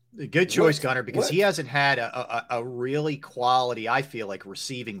 Good choice, Gunner, because he hasn't had a really quality, I feel like,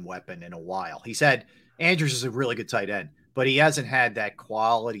 receiving weapon in a while. He's had Andrews is a really good tight end, but he hasn't had that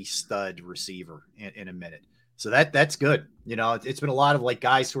quality stud receiver in a minute. So that's good. You know, it's been a lot of like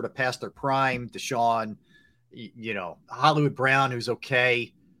guys sort of past their prime, Deshaun, you know, Hollywood Brown, who's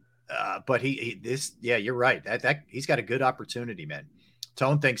okay. But you're right. That he's got a good opportunity, man.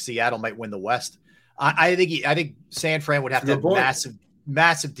 Tone thinks Seattle might win the West. I think San Fran would have to have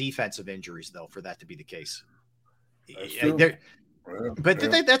massive defensive injuries though for that to be the case. That's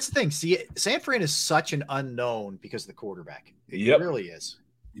the thing. See, San Fran is such an unknown because of the quarterback. It really is.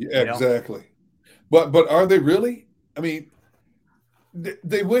 Yeah, exactly. But are they really? I mean,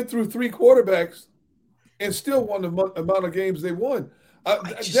 they went through 3 quarterbacks and still won the amount of games they won. I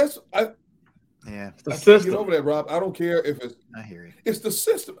can't get over that, Rob. I don't care if it's. I hear you. It's the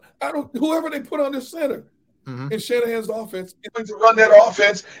system. Whoever they put on the center in Shanahan's offense is going to run that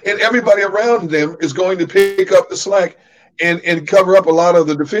offense, and everybody around them is going to pick up the slack and cover up a lot of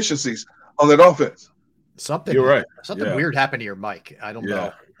the deficiencies on that offense. You're right. Something weird happened to your mic. I don't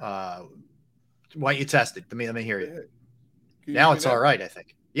know. Why don't you test it? Let me hear you. Now it's all right, I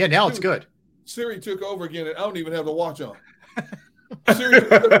think. Yeah, now it's good. Siri took over again, and I don't even have the watch on.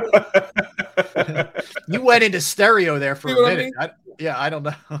 You went into stereo there for a minute. I don't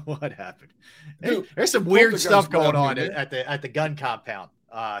know what happened. Dude, there's some weird stuff going on at the Gunn compound.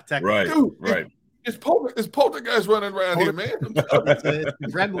 Right. It's poltergeist running around here, man.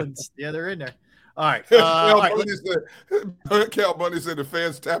 It's gremlins. Yeah, they're in there. All right. Cal Bundy said the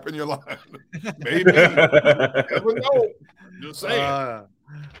fans tapping your line. Maybe. Never know. Just saying.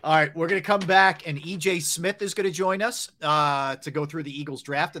 All right, we're going to come back, and EJ Smith is going to join us to go through the Eagles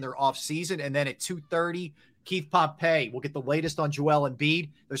draft and their offseason. And then at 2:30, Keith Pompey will get the latest on Joel Embiid.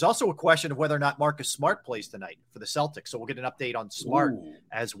 There's also a question of whether or not Marcus Smart plays tonight for the Celtics. So we'll get an update on Smart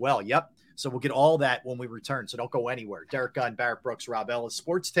as well. Yep. So we'll get all that when we return. So don't go anywhere. Derrick Gunn, Barrett Brooks, Rob Ellis,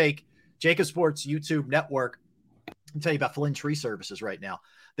 Sports Take, Jacob Sports YouTube Network. I'll tell you about Flynn Tree Services right now.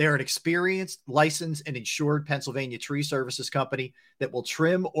 They are an experienced, licensed, and insured Pennsylvania tree services company that will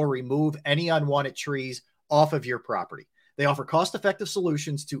trim or remove any unwanted trees off of your property. They offer cost-effective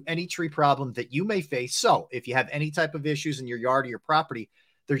solutions to any tree problem that you may face. So if you have any type of issues in your yard or your property,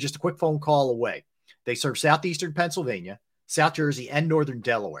 they're just a quick phone call away. They serve southeastern Pennsylvania, South Jersey, and northern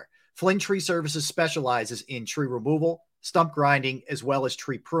Delaware. Flynn Tree Services specializes in tree removal, stump grinding, as well as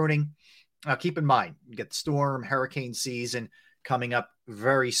tree pruning. Keep in mind, you get the storm, hurricane season coming up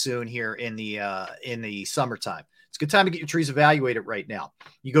very soon here in the summertime. It's a good time to get your trees evaluated right now.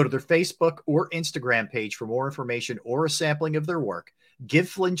 You go to their Facebook or Instagram page for more information or a sampling of their work. Give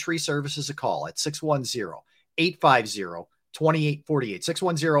Flynn Tree Services a call at 610-850-2848,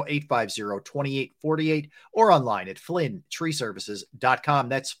 610-850-2848, or online at flynntreeservices.com.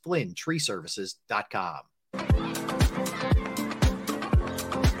 That's flynntreeservices.com.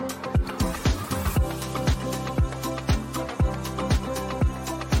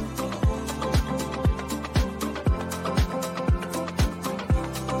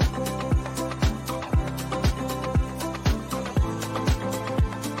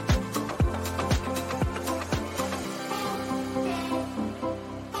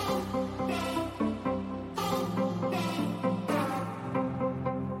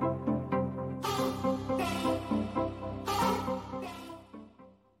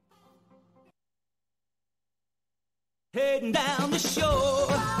 Heading down the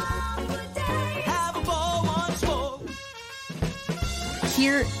shore, have a ball once more.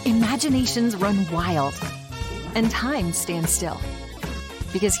 Here, imaginations run wild and time stands still.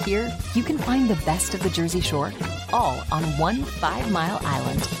 Because here, you can find the best of the Jersey Shore, all on one 5-mile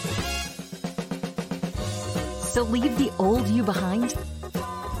island. So leave the old you behind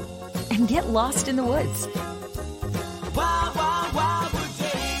and get lost in the woods. Wild, wild, wild days.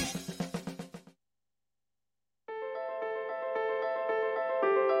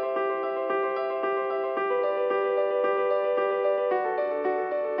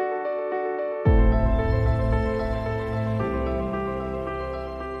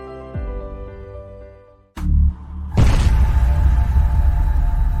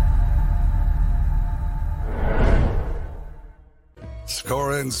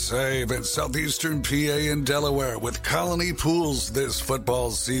 Score and save in southeastern PA and Delaware with Colony Pools this football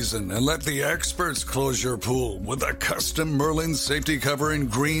season, and let the experts close your pool with a custom Merlin safety cover in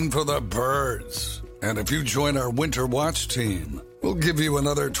green for the birds. And if you join our Winter Watch team, we'll give you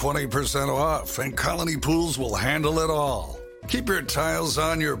another 20% off, and Colony Pools will handle it all. Keep your tiles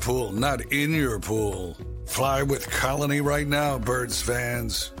on your pool, not in your pool. Fly with Colony right now, Birds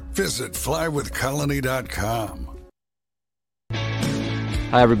fans. Visit flywithcolony.com.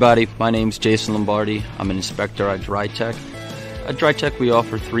 Hi everybody, my name's Jason Lombardi. I'm an inspector at Dry Tech. At Dry Tech we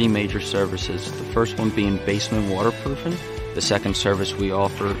offer 3 major services, the first one being basement waterproofing. The second service we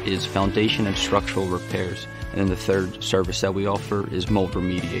offer is foundation and structural repairs. And then the third service that we offer is mold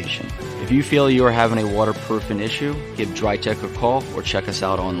remediation. If you feel you are having a waterproofing issue, give Dry Tech a call or check us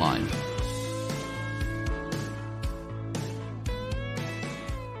out online.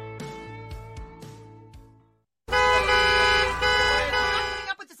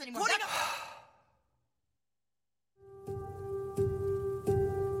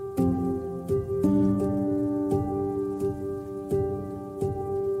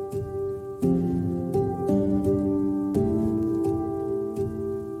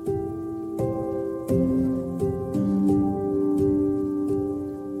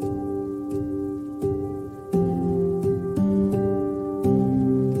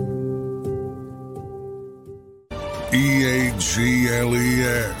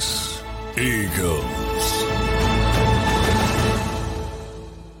 EAGLES, Eagles.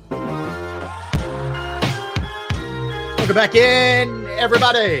 Welcome back in,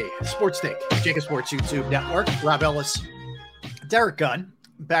 everybody. Sports Take, Jacob Sports YouTube Network. Rob Ellis, Derrick Gunn,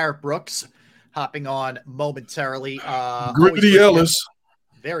 Barrett Brooks, hopping on momentarily. Gritty Ellis.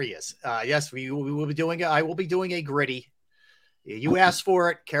 There he is. Yes, we will be doing. I will be doing a gritty. You asked for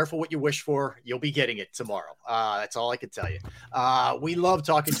it. Careful what you wish for. You'll be getting it tomorrow. That's all I can tell you. We love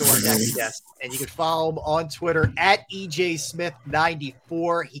talking to our next guest, and you can follow him on Twitter at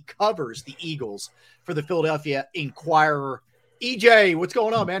EJSmith94. He covers the Eagles for the Philadelphia Inquirer. EJ, what's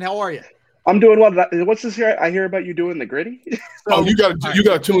going on, man? How are you? I'm doing well. What's this here? I hear about you doing the gritty. Oh, you got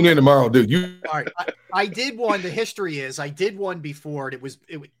to tune in tomorrow, dude. All right. I did one. The history is I did one before, and it was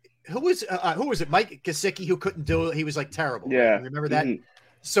who was it? Mike Gesicki, who couldn't do it. He was like terrible. Yeah. Right? Remember that? Mm-hmm.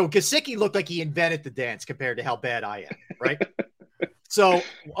 So Gesicki looked like he invented the dance compared to how bad I am. Right. So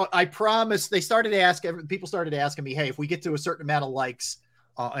I promised. People started asking me, hey, if we get to a certain amount of likes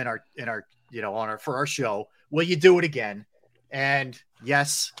for our show, will you do it again? And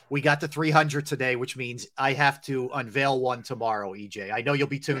yes, we got the 300 today, which means I have to unveil one tomorrow, EJ. I know you'll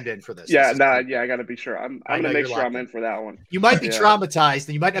be tuned in for this. Yeah, I got to be sure. I'm going to make sure I'm in for that one. You might be traumatized,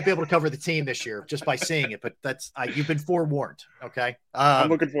 and you might not be able to cover the team this year just by seeing it, but that's you've been forewarned. Okay, I'm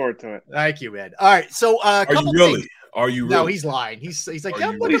looking forward to it. Thank you, Ed. All right, so are you really? Things. Are you really? No, he's lying. He's like, yeah,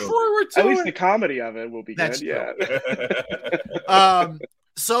 I'm looking forward to it. At least the comedy of it will be That's good. True. Yeah.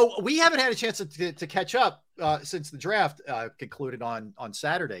 So we haven't had a chance to catch up since the draft concluded on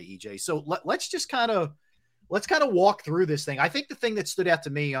Saturday, EJ. So let's just kind of walk through this thing. I think the thing that stood out to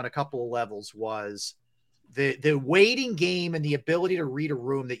me on a couple of levels was the waiting game and the ability to read a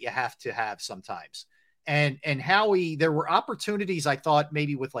room that you have to have sometimes. And Howie, there were opportunities I thought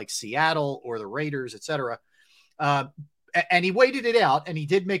maybe with like Seattle or the Raiders, et cetera. And he waited it out, and he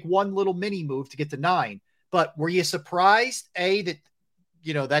did make one little mini move to get to 9. But were you surprised, A, that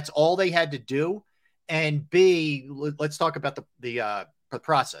that's all they had to do, and B, let's talk about the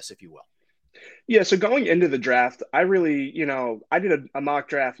process, if you will. Yeah. So going into the draft, I really, I did a mock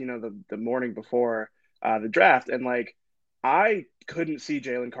draft, the morning before the draft, and like I couldn't see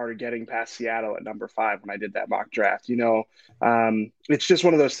Jalen Carter getting past Seattle at number 5 when I did that mock draft. It's just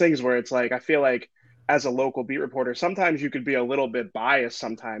one of those things where it's like I feel like as a local beat reporter, sometimes you could be a little bit biased.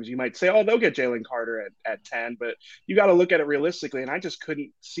 Sometimes you might say, oh, they'll get Jalen Carter at 10, but you got to look at it realistically. And I just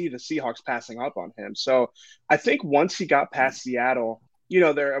couldn't see the Seahawks passing up on him. So I think once he got past Seattle,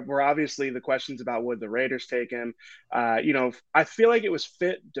 there were obviously the questions about would the Raiders take him. I feel like it was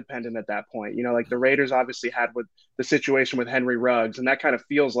fit dependent at that point. Like the Raiders obviously had with the situation with Henry Ruggs, and that kind of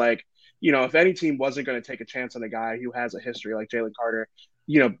feels like, if any team wasn't going to take a chance on a guy who has a history like Jalen Carter,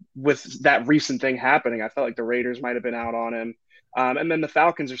 with that recent thing happening, I felt like the Raiders might have been out on him. And then the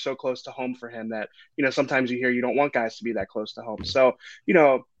Falcons are so close to home for him that, sometimes you hear you don't want guys to be that close to home. So,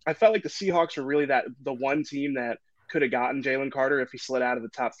 I felt like the Seahawks were really the one team that could have gotten Jalen Carter if he slid out of the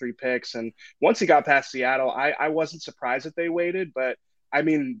top 3 picks. And once he got past Seattle, I wasn't surprised that they waited. But I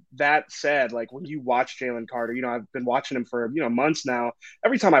mean, that said, like when you watch Jalen Carter, I've been watching him for, months now.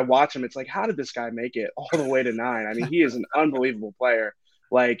 Every time I watch him, it's like, how did this guy make it all the way to 9? I mean, he is an unbelievable player.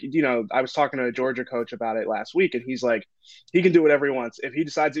 Like, I was talking to a Georgia coach about it last week, and he's like, he can do whatever he wants. If he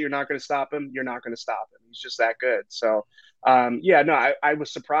decides that you're not going to stop him, you're not going to stop him. He's just that good. So, I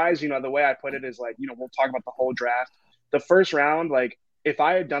was surprised. The way I put it is like, we'll talk about the whole draft. The first round, like, if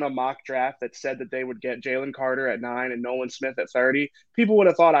I had done a mock draft that said that they would get Jalen Carter at 9 and Nolan Smith at 30, people would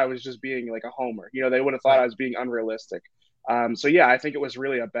have thought I was just being like a homer. They would have thought I was being unrealistic. I think it was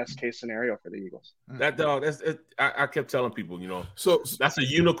really a best case scenario for the Eagles. That dog, I kept telling people, so that's a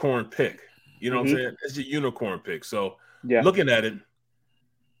unicorn pick. You know what I'm saying? It's a unicorn pick. So looking at it,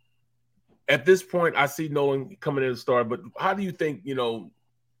 at this point, I see Nolan coming in to start. But how do you think,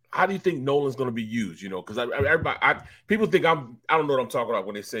 Nolan's going to be used? Because people think I don't know what I'm talking about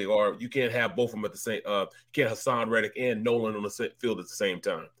when they say, or you can't have both of them at the same. You can't have Hassan Reddick and Nolan on the field at the same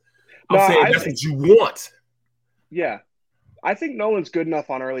time. I'm saying that's what you want. Yeah. I think Nolan's good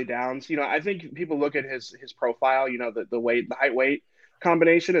enough on early downs. I think people look at his profile, the weight, the height weight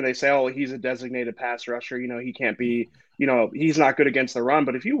combination, and they say, oh, he's a designated pass rusher. He can't be, he's not good against the run.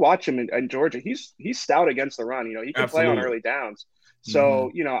 But if you watch him in Georgia, he's stout against the run. He can play on early downs.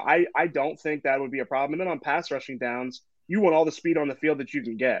 So, I don't think that would be a problem. And then on pass rushing downs, you want all the speed on the field that you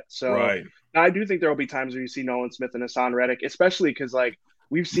can get. So I do think there will be times where you see Nolan Smith and Hassan Reddick, especially because like,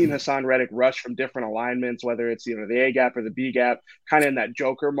 we've seen Hassan Reddick rush from different alignments, whether it's, the A gap or the B gap, kind of in that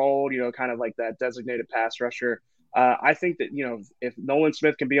Joker mold, kind of like that designated pass rusher. I think that, if Nolan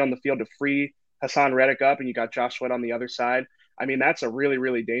Smith can be on the field to free Hassan Reddick up and you got Josh Sweat on the other side, I mean, that's a really,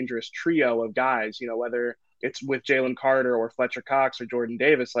 really dangerous trio of guys, whether it's with Jalen Carter or Fletcher Cox or Jordan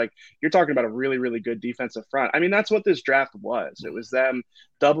Davis, like you're talking about a really, really good defensive front. I mean, that's what this draft was. It was them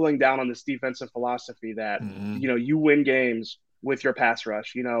doubling down on this defensive philosophy that, you win games with your pass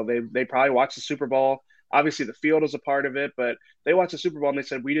rush. They probably watched the Super Bowl. Obviously the field was a part of it, but they watched the Super Bowl and they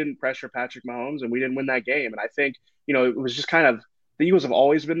said, we didn't pressure Patrick Mahomes and we didn't win that game. And I think, it was just kind of, the Eagles have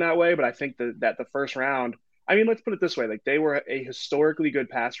always been that way, but I think that the first round, I mean, let's put it this way. Like they were a historically good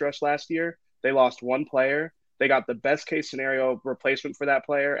pass rush last year. They lost one player. They got the best case scenario replacement for that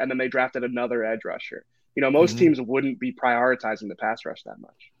player. And then they drafted another edge rusher. Most teams wouldn't be prioritizing the pass rush that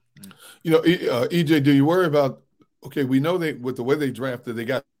much. EJ, do you worry about, okay, we know with the way they drafted, they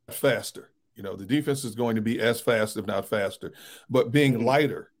got faster. The defense is going to be as fast, if not faster, but being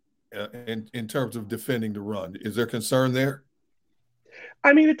lighter in terms of defending the run. Is there concern there?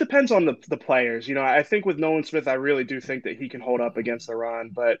 I mean, it depends on the players. I think with Nolan Smith, I really do think that he can hold up against the run.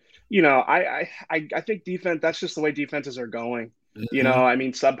 But, I think defense, that's just the way defenses are going. You know, I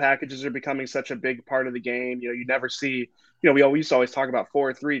mean, sub packages are becoming such a big part of the game. You know, you never see, you know, we always talk about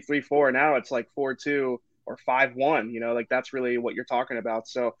 4-3, 3-4. Now it's like 4-2 or 5-1. You know, like that's really what you're talking about.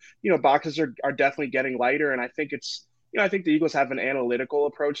 So, you know, boxes are definitely getting lighter. And I think it's, you know, I think the Eagles have an analytical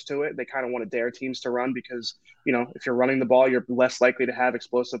approach to it. They kind of want to dare teams to run because, you know, if you're running the ball, you're less likely to have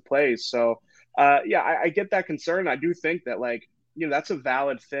explosive plays. So, yeah, I get that concern. I do think that, like, you know, that's a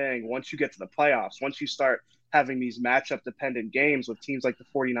valid thing once you get to the playoffs, once you start having these matchup dependent games with teams like the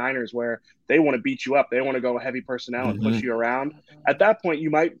 49ers where they want to beat you up. They want to go heavy personnel and push you around. At that point, you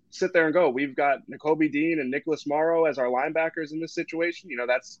might sit there and go, we've got Nakobe Dean and Nicholas Morrow as our linebackers in this situation. You know,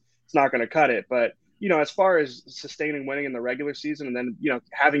 it's not going to cut it. But, you know, as far as sustaining winning in the regular season and then, you know,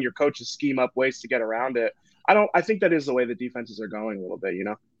 having your coaches scheme up ways to get around it, I think that is the way the defenses are going a little bit, you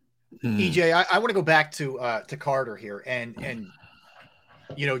know. EJ, I want to go back to Carter here and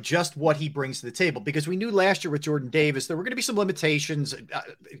you know, just what he brings to the table, because we knew last year with Jordan Davis, there were going to be some limitations,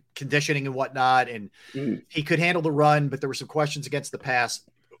 conditioning and whatnot, and he could handle the run, but there were some questions against the pass.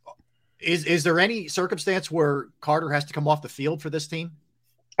 Is there any circumstance where Carter has to come off the field for this team?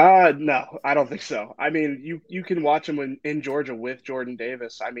 No, I don't think so. I mean, you can watch him in Georgia with Jordan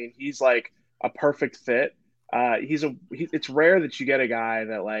Davis. I mean, he's like a perfect fit. It's rare that you get a guy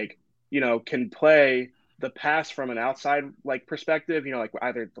that, like, you know, can play the pass from an outside like perspective, you know, like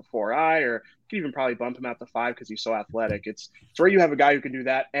either the 4-eye or you can even probably bump him out the 5 because he's so athletic. It's where you have a guy who can do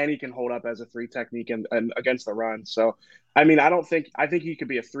that and he can hold up as a 3 technique and against the run. So, I mean, I think he could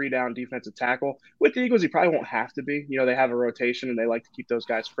be a 3-down defensive tackle. With the Eagles, he probably won't have to be. You know, they have a rotation and they like to keep those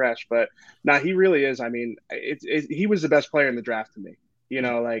guys fresh. But no, he really is. I mean, he was the best player in the draft to me. You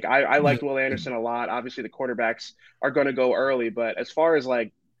know, like I liked Will Anderson a lot. Obviously, the quarterbacks are going to go early, but as far as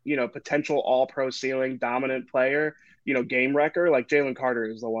like, you know, potential all-pro ceiling dominant player, you know, game wrecker, like Jalen Carter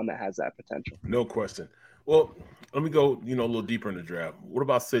is the one that has that potential. No question. Well, let me go, you know, a little deeper in the draft. What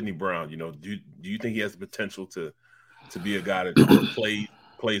about Sidney Brown? You know, do you think he has the potential to be a guy that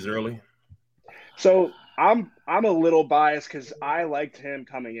plays early? So I'm a little biased because I liked him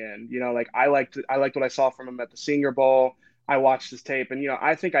coming in. You know, like I liked what I saw from him at the Senior Bowl. I watched his tape, and, you know,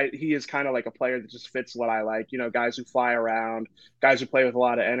 I think he is kind of like a player that just fits what I like. You know, guys who fly around, guys who play with a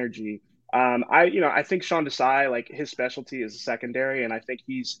lot of energy. I think Sean Desai, like, his specialty is secondary, and I think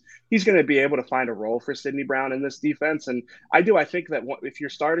he's going to be able to find a role for Sidney Brown in this defense. And I think that if you're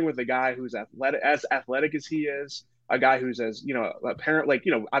starting with a guy who's athletic as he is, a guy who's as, you know, apparent, like,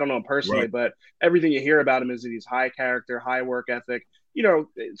 you know, I don't know him personally, right, but everything you hear about him is that he's high character, high work ethic. You know,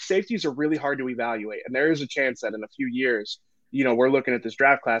 safeties are really hard to evaluate. And there is a chance that in a few years, you know, we're looking at this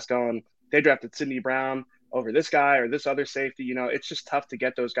draft class going, they drafted Sidney Brown over this guy or this other safety. You know, it's just tough to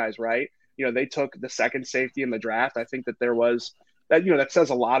get those guys right. You know, they took the second safety in the draft. I think that there was that, you know, that says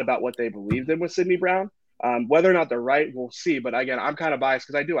a lot about what they believed in with Sidney Brown. Whether or not they're right, we'll see. But again, I'm kind of biased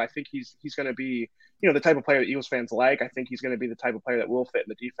because I think he's going to be, you know, the type of player that Eagles fans like. I think he's going to be the type of player that will fit in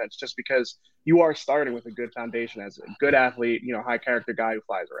the defense just because you are starting with a good foundation as a good athlete, you know, high character guy who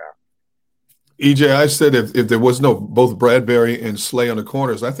flies around. EJ, I said if there was no both Bradbury and Slay on the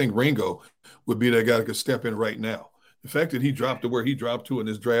corners, I think Ringo would be that guy that could step in right now. The fact that he dropped to where he dropped to in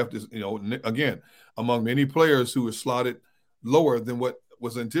this draft is, you know, again, among many players who were slotted lower than what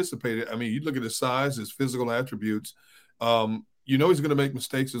was anticipated. I mean, you look at his size, his physical attributes. You know he's going to make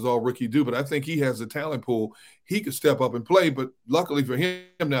mistakes as all rookie do, but I think he has a talent pool. He could step up and play, but luckily for him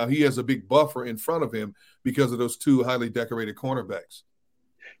now, he has a big buffer in front of him because of those 2 highly decorated cornerbacks.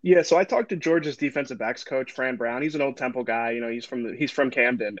 Yeah, so I talked to Georgia's defensive backs coach, Fran Brown. He's an old Temple guy. You know, he's from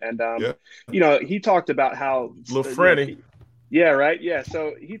Camden, and you know, he talked about how little Freddie. Yeah, right. Yeah,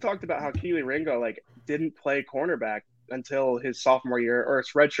 so he talked about how Keely Ringo like didn't play cornerback until his sophomore year or his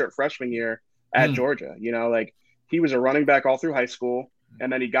redshirt freshman year at Georgia. You know, like he was a running back all through high school,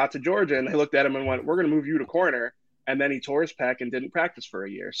 and then he got to Georgia, and they looked at him and went, "We're going to move you to corner," and then he tore his pec and didn't practice for a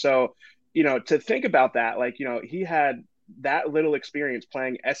year. So, you know, to think about that, like, you know, he had that little experience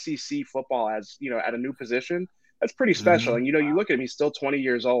playing SEC football as, you know, at a new position. That's pretty special. And, you know, you look at him, he's still 20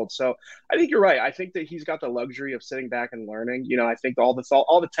 years old. So I think you're right. I think that he's got the luxury of sitting back and learning. You know, I think all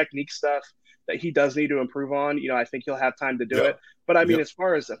the technique stuff that he does need to improve on, you know, I think he'll have time to do it. But I mean, as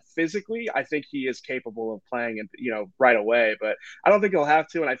far as physically, I think he is capable of playing it, you know, right away. But I don't think he'll have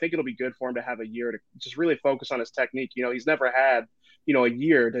to. And I think it'll be good for him to have a year to just really focus on his technique. You know, he's never had, you know, a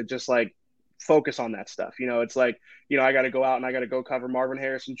year to just like focus on that stuff. You know, it's like, you know, I got to go out and I got to go cover Marvin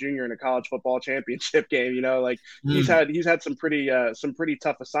Harrison Jr. in a college football championship game. You know, like he's had some pretty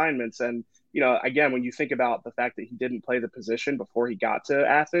tough assignments. And, you know, again, when you think about the fact that he didn't play the position before he got to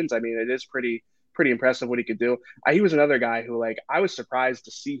Athens, I mean, it is pretty pretty impressive what he could do. He was another guy who, like, I was surprised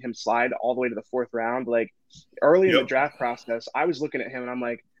to see him slide all the way to the 4th round. Like, early in the draft process, I was looking at him and I'm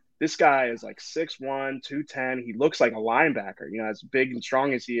like, this guy is like 6'1", 210. He looks like a linebacker, as big and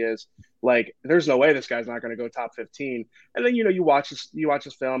strong as he is. Like, there's no way this guy's not going to go top 15. And then, you watch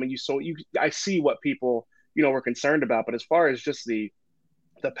his film and I see what people, were concerned about. But as far as just the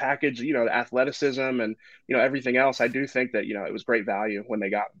package, the athleticism and, everything else, I do think that, it was great value when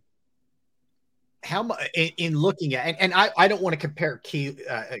they got him. How much in looking at, and I don't want to compare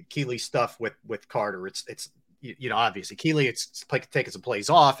Keeley's stuff with Carter. It's obviously Keeley, it's like taking some plays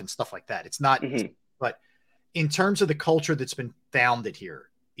off and stuff like that. It's not, but in terms of the culture that's been founded here,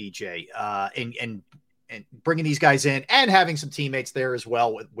 EJ, and bringing these guys in and having some teammates there as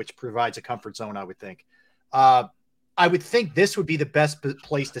well, which provides a comfort zone, I would think. I would think this would be the best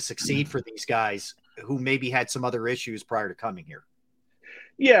place to succeed for these guys who maybe had some other issues prior to coming here.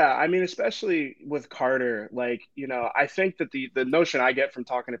 Yeah, I mean, especially with Carter, like, I think that the notion I get from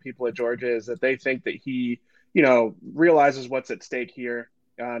talking to people at Georgia is that they think that he, realizes what's at stake here.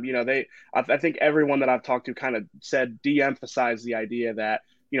 I think everyone that I've talked to kind of said de-emphasize the idea that,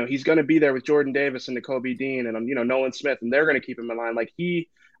 he's going to be there with Jordan Davis and Nakobe Dean and, Nolan Smith, and they're going to keep him in line. Like the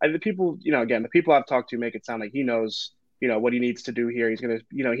people I've talked to make it sound like he knows, what he needs to do here. He's going to,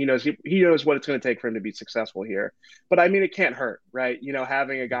 he knows what it's going to take for him to be successful here. But I mean, it can't hurt, right?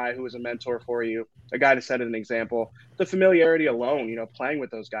 Having a guy who is a mentor for you, a guy to set an example, the familiarity alone, playing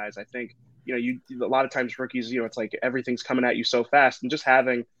with those guys, I think, a lot of times rookies, it's like everything's coming at you so fast, and just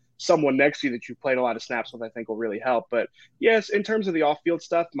having someone next to you that you've played a lot of snaps with, I think will really help. But yes, in terms of the off-field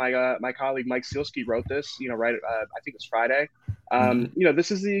stuff, my colleague Mike Sealski wrote this, right, I think it's Friday. This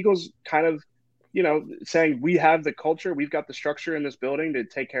is the Eagles kind of, saying we have the culture, we've got the structure in this building to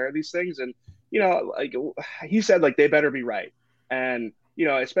take care of these things. And, like he said, like, they better be right. And,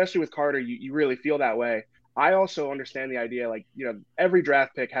 especially with Carter, you really feel that way. I also understand the idea, like, every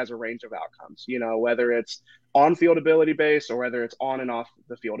draft pick has a range of outcomes, whether it's on-field ability based or whether it's on and off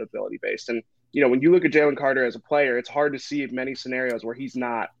the field ability based. And, when you look at Jalen Carter as a player, it's hard to see many scenarios where he's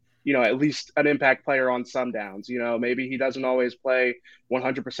not, at least an impact player on some downs. Maybe he doesn't always play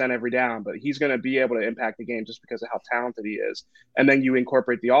 100% every down, but he's going to be able to impact the game just because of how talented he is. And then you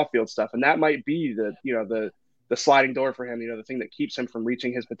incorporate the off-field stuff, and that might be the sliding door for him, the thing that keeps him from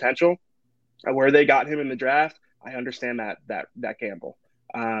reaching his potential. Where they got him in the draft, I understand that gamble.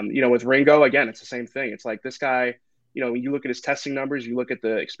 With Ringo, again, it's the same thing. It's like this guy, when you look at his testing numbers, you look at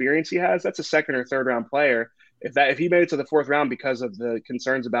the experience he has, that's a 2nd or 3rd round player. If he made it to the 4th round because of the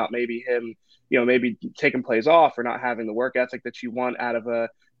concerns about maybe him, maybe taking plays off or not having the work ethic that you want out of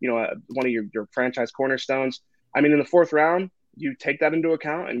one of your franchise cornerstones. I mean, in the 4th round, you take that into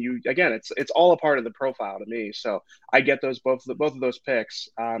account, and it's all a part of the profile to me. So I get both of those picks,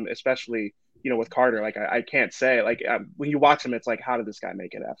 especially, with Carter. Like I can't say, like, when you watch him, it's like, how did this guy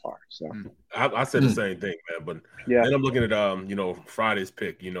make it that far? So I said the same thing, man. But then I'm looking at Friday's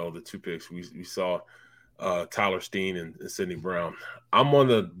pick. The 2 picks we saw, Tyler Steen and Sidney Brown. I'm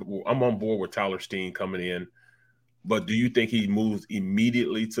on board with Tyler Steen coming in. But do you think he moves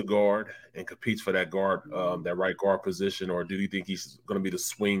immediately to guard and competes for that right guard position, or do you think he's going to be the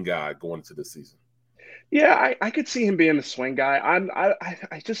swing guy going into the season? Yeah, I could see him being the swing guy.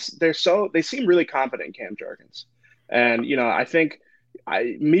 They seem really confident in Cam Jurgens, and I think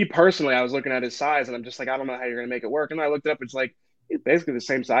me personally, I was looking at his size, and I'm just like, I don't know how you're going to make it work. And I looked it up; it's like he's basically the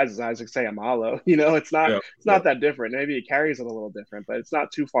same size as Isaac Seumalo. It's not that different. Maybe he carries it a little different, but it's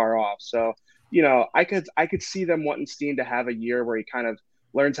not too far off. So. I could see them wanting Steen to have a year where he kind of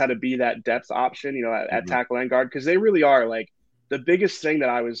learns how to be that depth option, at tackle and guard, because they really are, like, the biggest thing that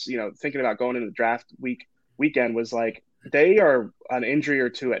I was, thinking about going into the draft weekend was, like, they are an injury or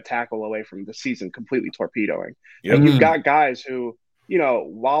two at tackle away from the season completely torpedoing. Yep. And you've got guys who,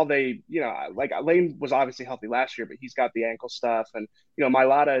 while they, like Lane was obviously healthy last year, but he's got the ankle stuff. And,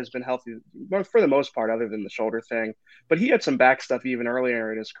 Mailata has been healthy for the most part, other than the shoulder thing. But he had some back stuff even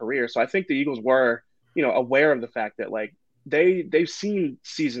earlier in his career. So I think the Eagles were, aware of the fact that, like, they've seen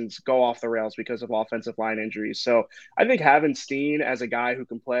seasons go off the rails because of offensive line injuries. So I think having Steen as a guy who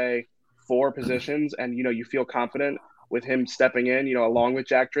can play 4 positions and, you feel confident with him stepping in, along with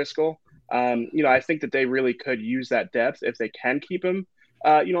Jack Driscoll, I think that they really could use that depth if they can keep him,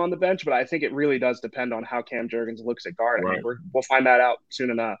 on the bench. But I think it really does depend on how Cam Jurgens looks at guard. Right. I mean, we'll find that out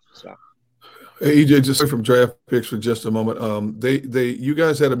soon enough. So, hey, EJ, just from draft picks for just a moment. You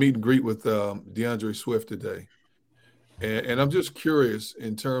guys had a meet and greet with DeAndre Swift today, and I'm just curious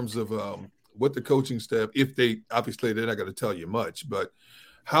in terms of what the coaching staff, if they obviously they're not going to tell you much, but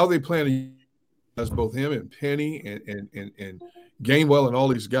how they plan to use both him and Penny and Gainwell and all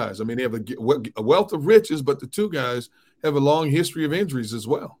these guys. I mean, they have a wealth of riches, but the two guys have a long history of injuries as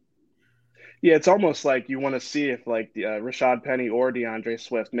well. Yeah, it's almost like you want to see if like Rashad Penny or DeAndre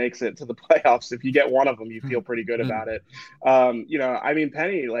Swift makes it to the playoffs. If you get one of them, you feel pretty good about it. I mean,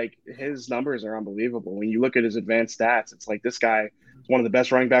 Penny, like his numbers are unbelievable. When you look at his advanced stats, it's like this guy is one of the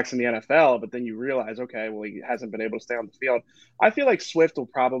best running backs in the NFL. But then you realize, okay, well, he hasn't been able to stay on the field. I feel like Swift will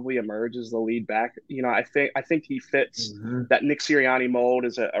probably emerge as the lead back. I think he fits that Nick Sirianni mold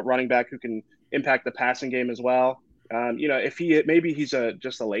as a running back who can impact the passing game as well. If he's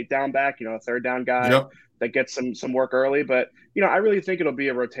just a late down back, a third down guy that gets some work early. But, I really think it'll be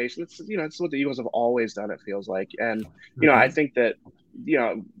a rotation. It's what the Eagles have always done, it feels like. And, I think that,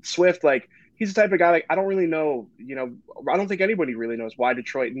 Swift, like, he's the type of guy, like, I don't really know, I don't think anybody really knows why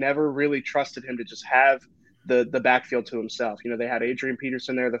Detroit never really trusted him to just have the backfield to himself. They had Adrian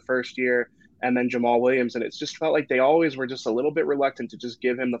Peterson there the first year, and then Jamal Williams. And it's just felt like they always were just a little bit reluctant to just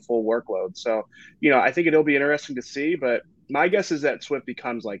give him the full workload. So, I think it'll be interesting to see, but my guess is that Swift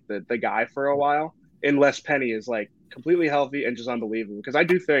becomes like the guy for a while, unless Penny is like completely healthy and just unbelievable. Because I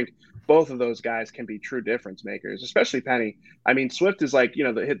do think both of those guys can be true difference makers, especially Penny. I mean, Swift is like,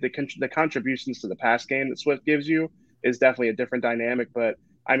 the contributions to the pass game that Swift gives you is definitely a different dynamic. But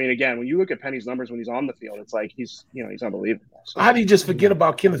I mean, again, when you look at Penny's numbers when he's on the field, it's like he's unbelievable. So, how do you just forget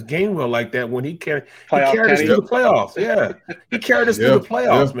about Kenneth Gainwell like that when he carried us through the playoffs? Yeah, he carried us through the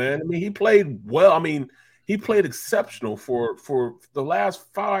playoffs, man. I mean, he played well. I mean, he played exceptional for the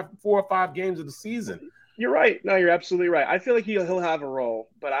last 4 or 5 games of the season. You're right. No, you're absolutely right. I feel like he'll have a role,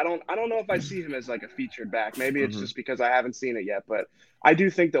 but I don't know if I see him as like a featured back. Maybe it's just because I haven't seen it yet, but I do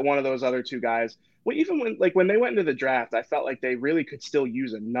think that one of those other two guys. Well, even when they went into the draft, I felt like they really could still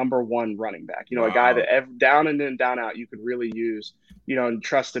use a number one running back. A guy that down and in, down out, you could really use, and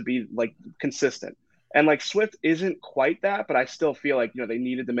trust to be like consistent. And like Swift isn't quite that, but I still feel like, they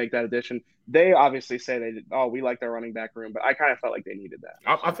needed to make that addition. They obviously say we like their running back room, but I kind of felt like they needed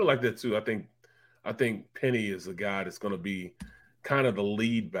that. I feel like that too. I think Penny is a guy that's going to be kind of the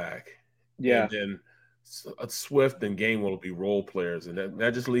lead back. Yeah. And then Swift and Gainwell will be role players. And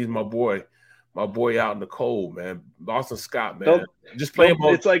that just leaves my boy out in the cold, man. Boston Scott, man. Just play him.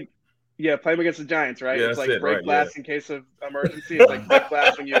 It's like, play him against the Giants, right? Yeah, it's like break glass in case of emergency. It's like break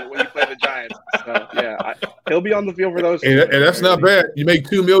glass when you play the Giants. So he'll be on the field for those. And that's not bad. You make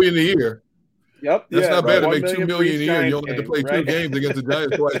 $2 million a year. Yep. That's not bad to make $2 million a year. Giants You only have to play 2 games against the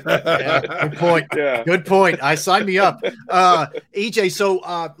Giants twice. Good point. Good point. I signed me up. EJ,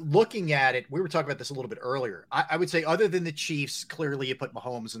 so looking at it, we were talking about this a little bit earlier. I would say other than the Chiefs, clearly you put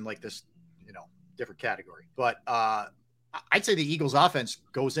Mahomes in like this, different category. But I'd say the Eagles offense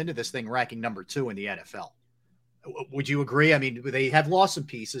goes into this thing ranking number 2 in the NFL. Would you agree? I mean, they have lost some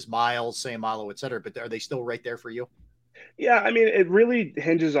pieces, Miles, Sayamalo, et cetera, but are they still right there for you? Yeah, I mean, it really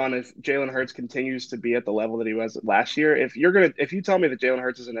hinges on if Jalen Hurts continues to be at the level that he was last year. If you tell me that Jalen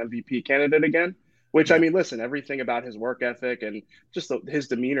Hurts is an MVP candidate again, which I mean, listen, everything about his work ethic and just his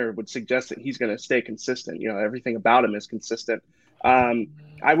demeanor would suggest that he's going to stay consistent. Everything about him is consistent.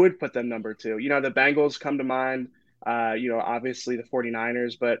 I would put them number 2. The Bengals come to mind. Obviously the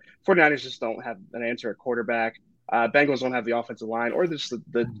 49ers, but 49ers just don't have an answer at quarterback. Bengals don't have the offensive line or just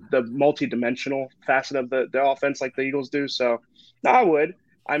the multi-dimensional facet of the offense like the Eagles do. So no, I would.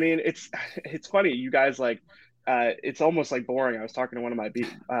 I mean, it's funny. You guys it's almost like boring. I was talking to one of my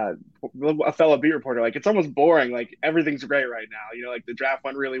a fellow beat reporter. Like, it's almost boring. Like, everything's great right now. Like the draft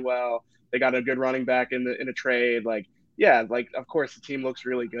went really well. They got a good running back in a trade. Like, yeah, like, of course the team looks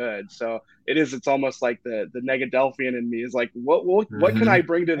really good. So it's almost like the Negadelphian in me is like, what can I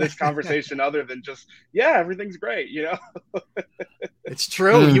bring to this conversation other than just, everything's great, It's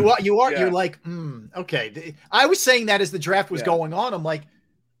true. You are, you're like, okay. I was saying that as the draft was going on. I'm like,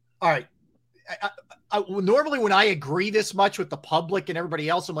 all right. Normally when I agree this much with the public and everybody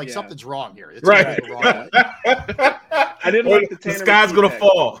else, I'm like, something's wrong here. It's right. Wrong. I didn't like the Tanner the sky's going to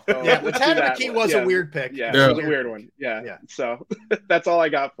fall. So the Tanner McKee was a weird pick. Yeah, it was a weird one. Yeah. So that's all I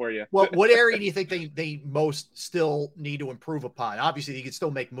got for you. Well, what area do you think they most still need to improve upon? Obviously, you can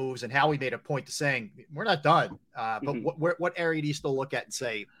still make moves, and Howie made a point to saying we're not done. But what area do you still look at and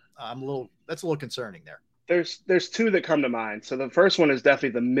say that's a little concerning there? There's 2 that come to mind. So the first one is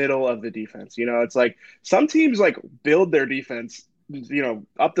definitely the middle of the defense. It's like some teams like build their defense,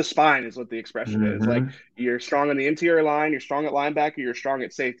 up the spine is what the expression is. Like, you're strong on the interior line, you're strong at linebacker, you're strong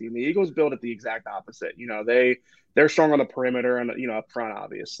at safety. And the Eagles build it the exact opposite. They're strong on the perimeter and up front,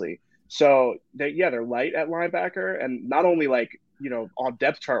 obviously. So they're light at linebacker, and not only like on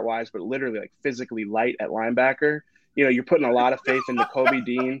depth chart wise, but literally like physically light at linebacker. you're putting a lot of faith into Kobe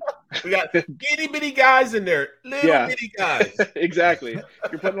Dean. We got itty bitty guys in there, little bitty guys. Exactly.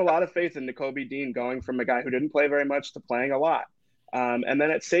 You're putting a lot of faith into Kobe Dean going from a guy who didn't play very much to playing a lot. And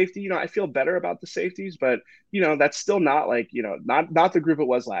then at safety, I feel better about the safeties, but that's still not like, not the group it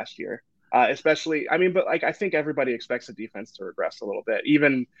was last year. Especially, but like I think everybody expects the defense to regress a little bit,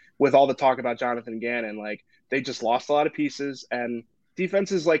 even with all the talk about Jonathan Gannon. Like they just lost a lot of pieces, and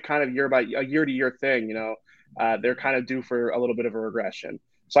defense is like kind of year to year thing. They're kind of due for a little bit of a regression.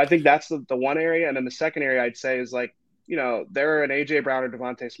 So I think that's the one area, and then the second area I'd say is like they're an AJ Brown or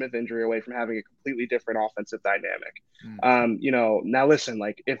Devontae Smith injury away from having a completely different offensive dynamic. Now listen,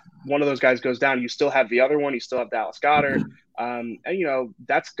 like if one of those guys goes down, you still have the other one. You still have Dallas Goedert. And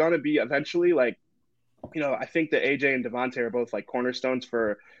that's going to be eventually like, I think that AJ and Devontae are both like cornerstones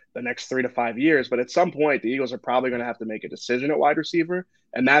for the next 3 to 5 years. But at some point, the Eagles are probably going to have to make a decision at wide receiver.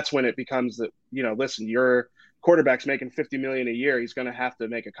 And that's when it becomes that, listen, your quarterback's making $50 million a year. He's going to have to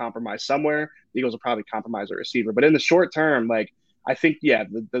make a compromise somewhere. The Eagles will probably compromise a receiver. But in the short term, like I think,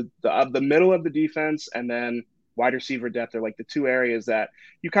 the middle of the defense and then wide receiver depth are like the two areas that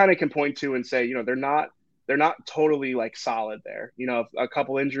you kind of can point to and say, they're not totally like solid there. A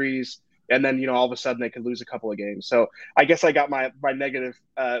couple injuries, and then all of a sudden they could lose a couple of games. So I guess I got my negative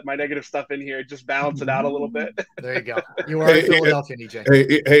stuff in here, just balance it out a little bit. There you go. You are in Philadelphia,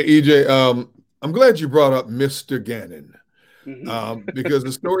 EJ. Hey, EJ. I'm glad you brought up Mr. Gannon, because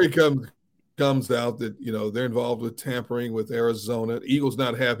the story comes out that they're involved with tampering with Arizona. Eagles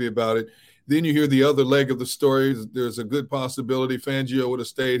not happy about it. Then you hear the other leg of the story. There's a good possibility Fangio would have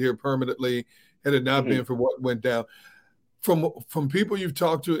stayed here permanently had it not been for what went down. From people you've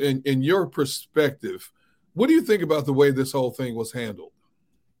talked to, in your perspective, what do you think about the way this whole thing was handled?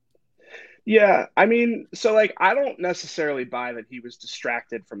 Yeah, so like I don't necessarily buy that he was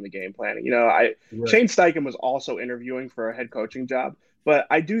distracted from the game planning. Shane Steichen was also interviewing for a head coaching job, but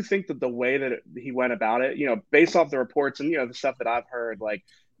I do think that the way that he went about it, based off the reports and the stuff that I've heard, like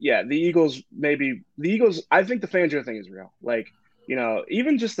the Eagles, I think the Fangio thing is real. Like,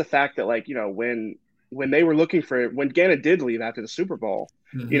 even just the fact that like, when they were looking for it, when Gannon did leave after the Super Bowl,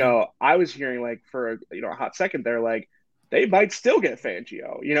 I was hearing like for a hot second there, like they might still get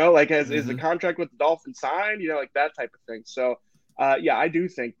Fangio, like is the contract with the Dolphins signed, like that type of thing. So I do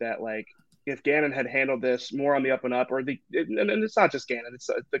think that like if Gannon had handled this more on the up and up, and it's not just Gannon, it's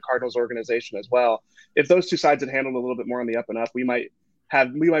the Cardinals organization as well. If those two sides had handled a little bit more on the up and up, we might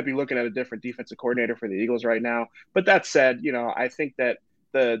be looking at a different defensive coordinator for the Eagles right now. But that said, I think that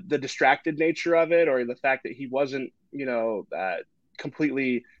the distracted nature of it, or the fact that he wasn't,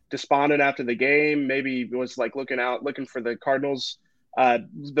 completely despondent after the game, maybe was like looking for the Cardinals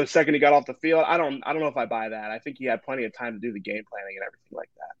the second he got off the field. I don't know if I buy that. I think he had plenty of time to do the game planning and everything like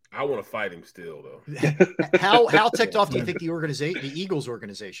that. I want to fight him still, though. How ticked off do you think the Eagles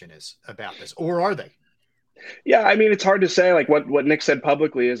organization is about this, or are they? Yeah, it's hard to say. Like what Nick said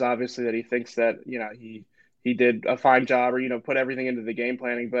publicly is obviously that he thinks that he did a fine job, or put everything into the game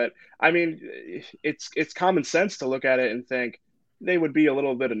planning. But it's common sense to look at it and think they would be a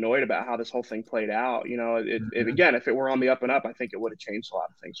little bit annoyed about how this whole thing played out. Again, if it were on the up and up, I think it would have changed a lot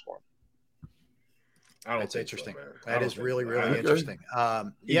of things for him. That's interesting. That is really, really interesting.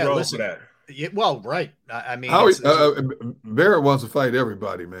 Listen. That. Yeah, well, right. Barrett wants to fight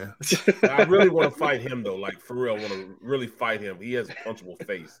everybody, man. I really want to fight him, though. Like, for real, I want to really fight him. He has a punchable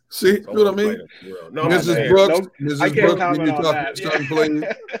face. See what I mean? No, Mrs. Brooks, you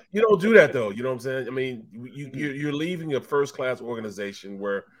don't do that, though. You know what I'm saying? You're leaving a first-class organization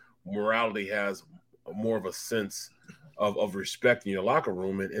where morality has more of a sense of respect in your locker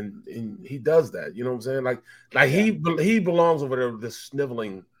room, and he does that. You know what I'm saying? He belongs over there with the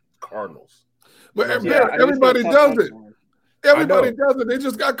sniveling Cardinals. But everybody does it. Everybody does it. They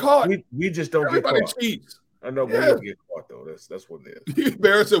just got caught. We just don't get caught. Cheats. I know we don't get caught though. That's what it is.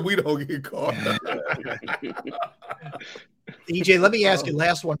 Barrett said we don't get caught. EJ, let me ask you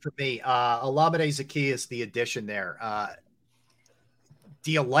last one for me. Olamide Zaccheaus, the addition there.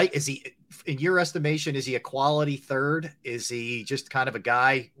 Do you like? Is he, in your estimation, is he a quality third? Is he just kind of a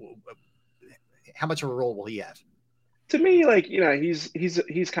guy? How much of a role will he have? To me, like,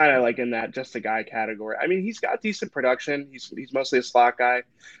 he's kind of like in that just a guy category. He's got decent production. He's mostly a slot guy.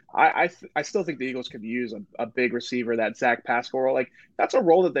 I still think the Eagles could use a big receiver, that Zach Pascal role. Like, that's a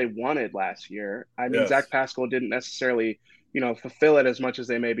role that they wanted last year. Yes. Zach Pascal didn't necessarily, fulfill it as much as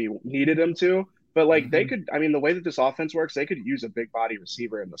they maybe needed him to. But like they could, the way that this offense works, they could use a big body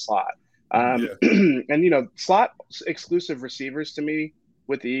receiver in the slot. And slot exclusive receivers to me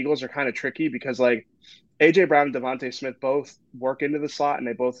with the Eagles are kind of tricky because like A.J. Brown and Devontae Smith both work into the slot and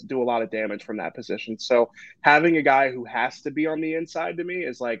they both do a lot of damage from that position. So having a guy who has to be on the inside to me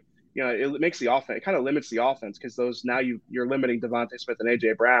is like, you know, it makes the offense, it kind of limits the offense because those now you're limiting Devontae Smith and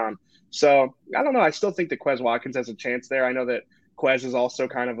A.J. Brown. So I don't know. I still think that Quez Watkins has a chance there. I know that Quez is also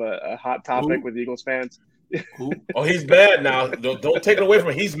kind of a hot topic with Eagles fans. Oh, he's mad now. Don't take it away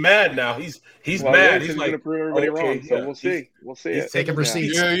from him. He's mad now. He's mad. He's like, going to prove everybody wrong. So we'll see. We'll see. He's taking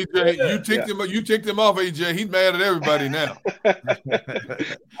receipts. Yeah, you ticked him off, AJ. He's mad at everybody now. I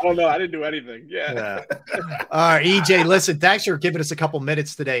don't know. I didn't do anything. Yeah. All right, EJ. Listen, thanks for giving us a couple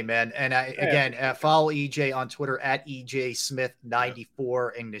minutes today, man. And again, follow EJ on Twitter at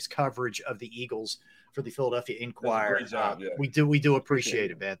EJSmith94 and his coverage of the Eagles for the Philadelphia Inquirer. Great job, We do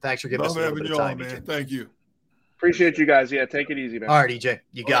appreciate it, man. Thanks for giving us a little bit of time, man. EJ. Thank you. Appreciate you guys. Yeah, take it easy, man. All right, EJ.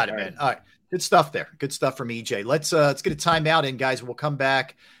 You got it, man. All right. Good stuff there. Good stuff from EJ. Let's get a timeout in, guys. We'll come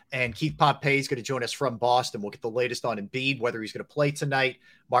back, and Keith Pompey is going to join us from Boston. We'll get the latest on Embiid, whether he's going to play tonight.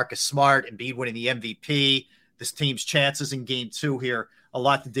 Marcus Smart, Embiid winning the MVP. This team's chances in Game 2 here. A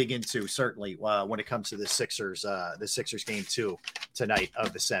lot to dig into, certainly, when it comes to the Sixers Game 2 tonight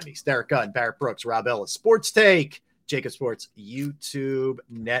of the semis. Derrick Gunn, Barrett Brooks, Rob Ellis, Sports Take, Jacob Sports YouTube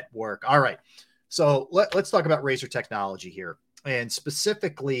Network. All right. So let's talk about Razor Technology here, and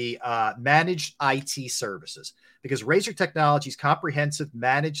specifically managed IT services, because Razor Technology's comprehensive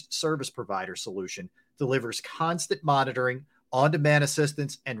managed service provider solution delivers constant monitoring, on-demand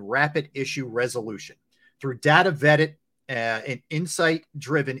assistance, and rapid issue resolution. Through data-vetted and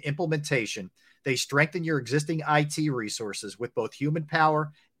insight-driven implementation, they strengthen your existing IT resources with both human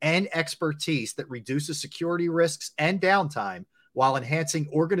power and expertise that reduces security risks and downtime while enhancing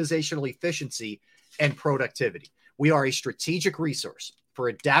organizational efficiency and productivity. We are a strategic resource for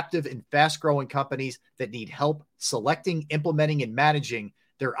adaptive and fast-growing companies that need help selecting, implementing, and managing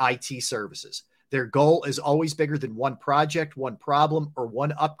their IT services. Their goal is always bigger than one project, one problem, or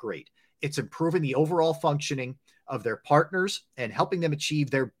one upgrade. It's improving the overall functioning of their partners and helping them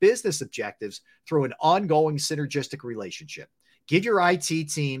achieve their business objectives through an ongoing synergistic relationship. Give your IT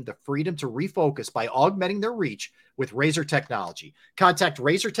team the freedom to refocus by augmenting their reach with Razor Technology. Contact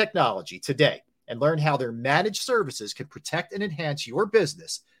Razor Technology today and learn how their managed services can protect and enhance your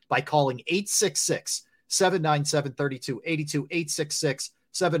business by calling 866-797-3282,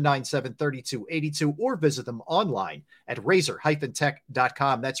 866-797-3282, or visit them online at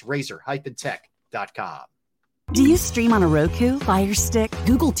razor-tech.com. That's razor-tech.com. Do you stream on a Roku, Fire Stick,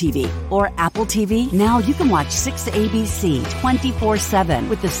 Google TV, or Apple TV? Now you can watch 6ABC 24/7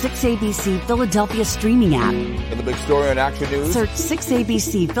 with the 6ABC Philadelphia streaming app. And the big story on Action News. Search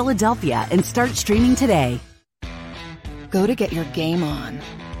 6ABC Philadelphia and start streaming today. Go to get your game on.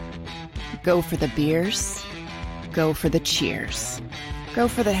 Go for the beers. Go for the cheers. Go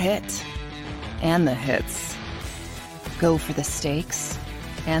for the hit and the hits. Go for the stakes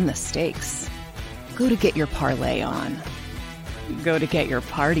and the stakes. Go to get your parlay on. Go to get your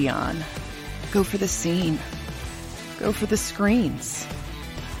party on. Go for the scene. Go for the screens.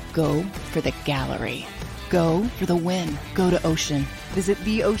 Go for the gallery. Go for the win. Go to Ocean. Visit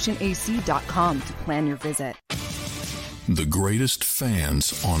theoceanac.com to plan your visit. The greatest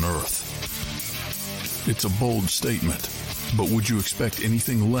fans on earth. It's a bold statement, but would you expect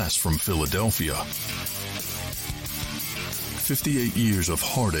anything less from Philadelphia? 58 years of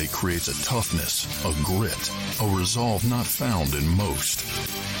heartache creates a toughness, a grit, a resolve not found in most.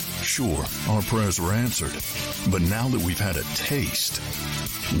 Sure, our prayers were answered, but now that we've had a taste,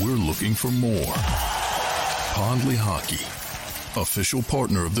 we're looking for more. Pondley Hockey, official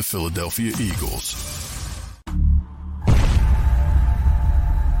partner of the Philadelphia Eagles.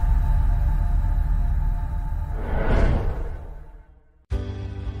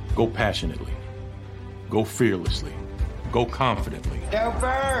 Go passionately. Go fearlessly. Go confidently. Go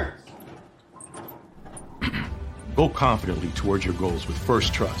Birds! Go confidently towards your goals with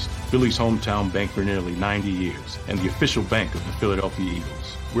First Trust, Philly's hometown bank for nearly 90 years, and the official bank of the Philadelphia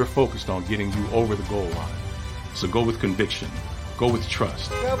Eagles. We're focused on getting you over the goal line. So go with conviction. Go with trust.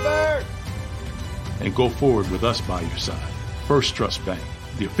 Go Birds! And go forward with us by your side. First Trust Bank,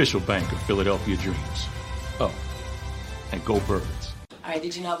 the official bank of Philadelphia dreams. Oh, and go Birds. All right,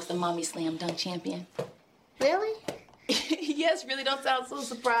 did you know I was the mommy slam dunk champion? Really? Yes, really don't sound so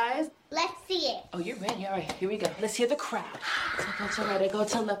surprised. Let's see it. Oh, you're ready. All right, here we go. Let's hear the crowd. So go to right, go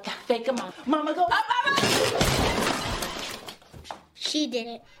to left, fake them out. Mama, go up, mama! She did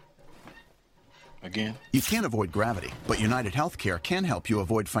it. Again? You can't avoid gravity, but United Healthcare can help you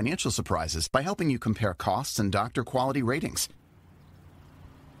avoid financial surprises by helping you compare costs and doctor quality ratings.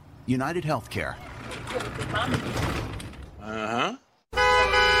 United Healthcare. Uh-huh.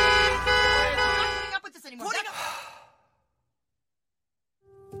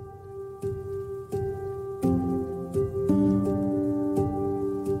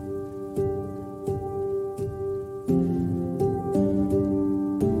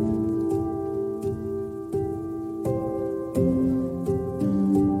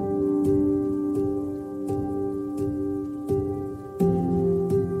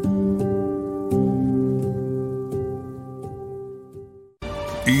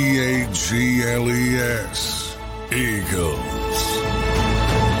 Eagles. Eagles.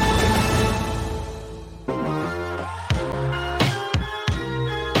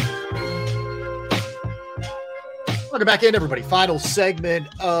 Welcome back in, everybody. Final segment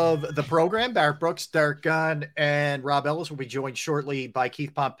of the program. Barrett Brooks, Derrick Gunn, and Rob Ellis will be joined shortly by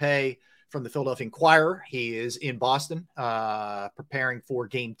Keith Pompey from the Philadelphia Inquirer. He is in Boston preparing for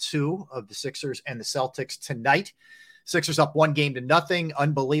Game 2 of the Sixers and the Celtics tonight. Sixers up 1-0.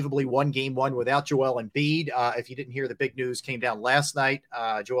 Unbelievably, 1-1 without Joel Embiid. If you didn't hear, the big news came down last night.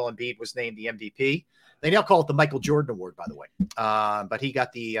 Joel Embiid was named the MVP. They now call it the Michael Jordan Award, by the way. But he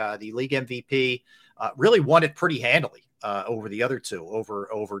got the league MVP. Really won it pretty handily over the other two,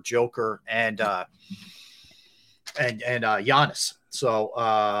 over Joker and Giannis. So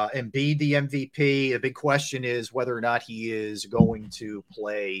Embiid, the MVP. The big question is whether or not he is going to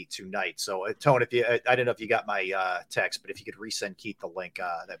play tonight. So Tone, I don't know if you got my text, but if you could resend Keith the link,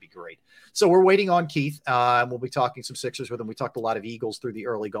 that'd be great. So we're waiting on Keith. We'll be talking some Sixers with him. We talked a lot of Eagles through the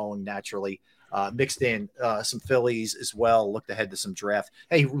early going naturally. Mixed in some Phillies as well. Looked ahead to some draft.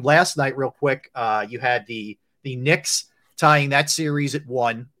 Hey, last night, real quick, you had the Knicks tying that series at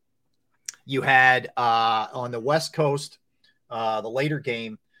 1. You had on the West Coast the later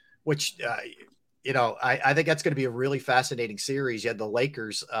game, which I think that's going to be a really fascinating series. You had the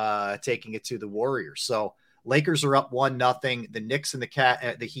Lakers taking it to the Warriors. So Lakers are up 1-0. The Knicks and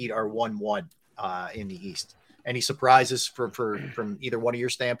the Heat are 1-1 in the East. Any surprises from either one of your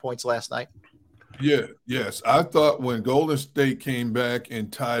standpoints last night? Yes. I thought when Golden State came back and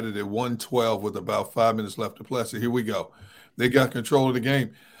tied it at 112 with about 5 minutes left to play, so here we go. They got control of the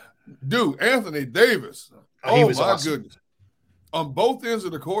game. Dude, Anthony Davis. He was my awesome. goodness. On both ends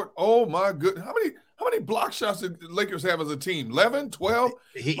of the court. Oh my goodness. How many block shots did the Lakers have as a team? 11, 12?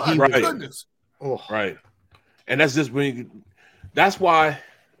 My goodness. Oh. Right. And that's just that's why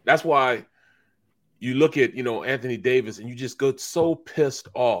you look at, Anthony Davis and you just go so pissed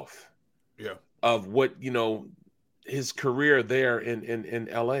off. Yeah. Of what, his career there in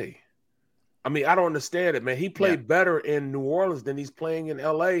LA. I mean, I don't understand it, man. He played better in New Orleans than he's playing in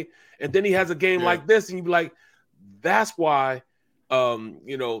LA. And then he has a game like this, and you'd be like, that's why,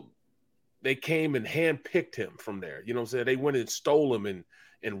 they came and handpicked him from there. You know what I'm saying? They went and stole him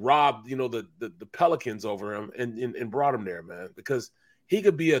and robbed, the Pelicans over him and brought him there, man, because he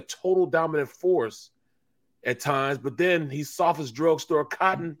could be a total dominant force at times, but then he's soft as drugstore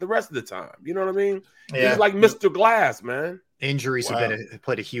cotton the rest of the time. You know what I mean? Yeah. He's like Mr. Glass, man. Injuries have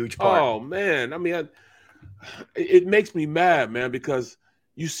played a huge part. Oh, man. I mean, it makes me mad, man, because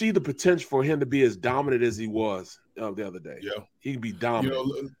you see the potential for him to be as dominant as he was the other day. Yeah. He can be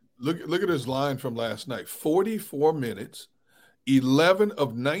dominant. Look at his line from last night. 44 minutes, 11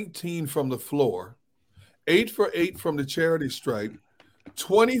 of 19 from the floor, 8 for 8 from the charity stripe,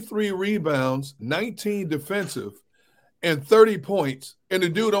 23 rebounds, 19 defensive, and 30 points. And the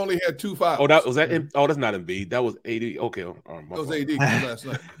dude only had 2 fouls. Oh, that's not Embiid. That was 80. Okay. That was AD last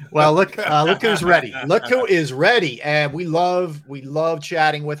night. Well, look who's ready. Look who is ready. And we love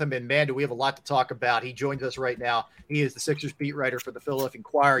chatting with him. And man, do we have a lot to talk about. He joins us right now. He is the Sixers beat writer for the Philadelphia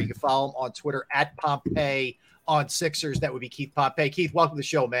Inquirer. You can follow him on Twitter at Pompey on Sixers. That would be Keith Pompey. Keith, welcome to the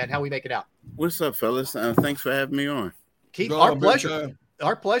show, man. How are we making out? What's up, fellas? Thanks for having me on. Keith, our pleasure.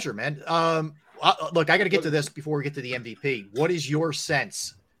 Our pleasure, man. Look, I got to get to this before we get to the MVP. What is your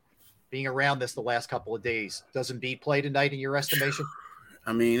sense being around this the last couple of days? Does Embiid play tonight in your estimation?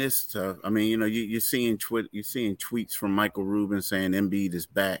 I mean, it's tough. I mean, you're seeing tweets from Michael Rubin saying Embiid is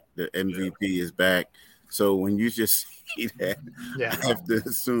back, the MVP is back. So when you just see that, I have to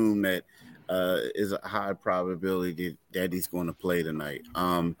assume that is a high probability that he's going to play tonight.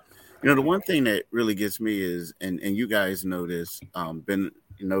 The one thing that really gets me is, and you guys know this,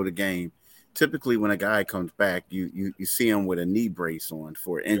 the game. Typically, when a guy comes back, you see him with a knee brace on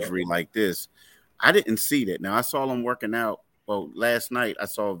for an injury like this. I didn't see that. Now, I saw him working out. Well, last night, I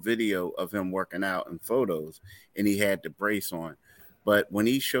saw a video of him working out and photos, and he had the brace on. But when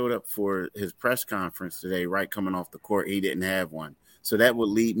he showed up for his press conference today, right coming off the court, he didn't have one. So that would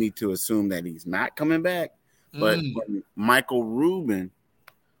lead me to assume that he's not coming back. But when Michael Rubin,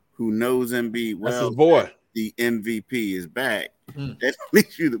 who knows Embiid well, that's his boy, the MVP is back, that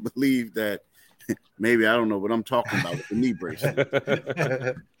leads you to believe that maybe I don't know what I'm talking about with the knee brace.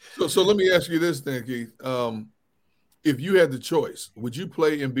 So let me ask you this then, Keith. If you had the choice, would you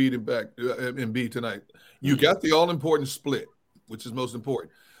play Embiid tonight? You got the all-important split, which is most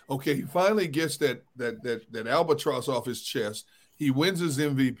important. Okay, he finally gets that albatross off his chest. He wins his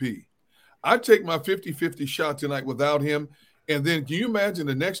MVP. I take my 50-50 shot tonight without him, And then can you imagine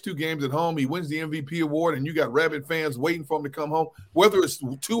the next 2 games at home, he wins the MVP award, and you got rabid fans waiting for him to come home, whether it's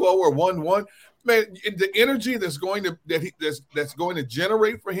 2-0 or 1-1. Man, the energy that's going to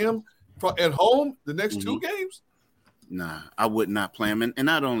generate for him at home the next 2 games. Nah, I would not play him. And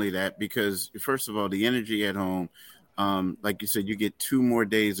not only that, because first of all, the energy at home, like you said, you get 2 more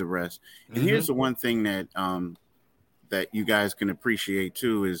days of rest. And here's the one thing that that you guys can appreciate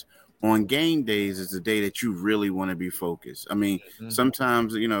too is on game days is the day that you really want to be focused. I mean,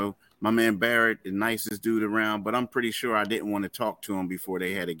 sometimes, you know, my man Barrett, the nicest dude around, but I'm pretty sure I didn't want to talk to him before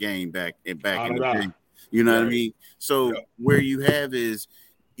they had a game back in the day. You know what I mean? So where you have these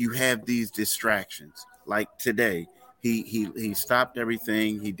distractions. Like today, he stopped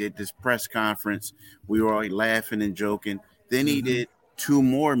everything. He did this press conference. We were all laughing and joking. Then he did 2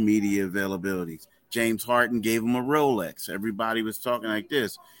 more media availabilities. James Harden gave him a Rolex. Everybody was talking like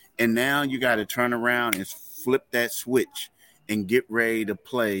this. And now you got to turn around and flip that switch and get ready to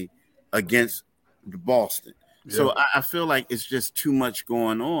play against Boston. Yeah. So I feel like it's just too much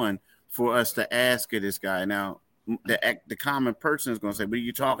going on for us to ask of this guy. Now, the common person is going to say, what are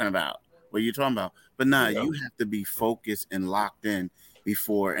you talking about? What are you talking about? But you have to be focused and locked in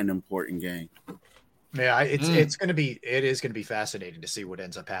before an important game. Yeah, it is going to be fascinating to see what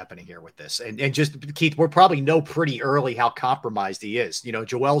ends up happening here with this. And just Keith, we'll probably know pretty early how compromised he is. You know,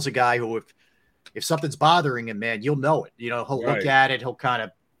 Joel's a guy who if something's bothering him, man, you'll know it. You know, he'll look at it, he'll kind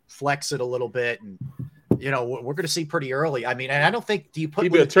of flex it a little bit, and you know, we're going to see pretty early. I mean, and I don't think he'd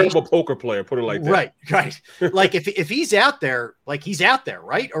be a terrible poker player, put it like that. Right. Like if he's out there, like he's out there,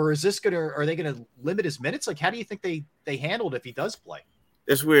 right? Or is this are they going to limit his minutes? Like, how do you think they handled if he does play?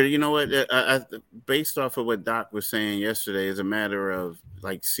 It's weird. You know what? I based off of what Doc was saying yesterday, is a matter of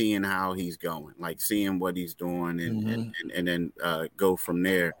like seeing how he's going, like seeing what he's doing, and then go from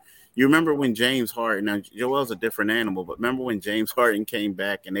there. You remember when James Harden? Now Joel's a different animal, but remember when James Harden came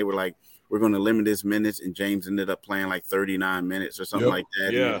back and they were like, "We're going to limit his minutes," and James ended up playing like 39 minutes or something like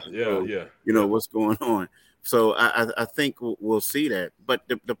that. Yeah. You know what's going on. So I think we'll see that. But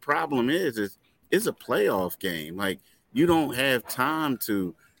the problem is it's a playoff game. Like, you don't have time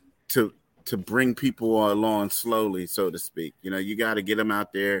to bring people along slowly, so to speak. You know, you got to get him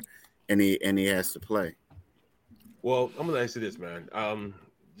out there, and he has to play. Well, I'm gonna ask you this, man.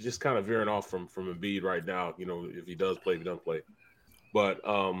 Just kind of veering off from Embiid right now. You know, if he does play, if he doesn't play, but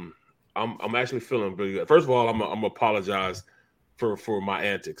I'm actually feeling pretty good. First of all, I'm gonna apologize for my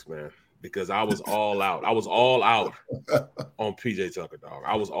antics, man, because I was all out. I was all out on PJ Tucker, dog.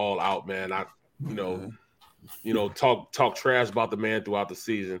 I was all out, man. Talk trash about the man throughout the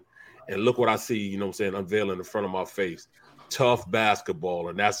season, and look what I see, you know what I'm saying, unveiling in front of my face. Tough basketball,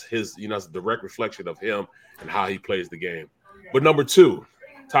 and that's his, that's a direct reflection of him and how he plays the game. But number 2,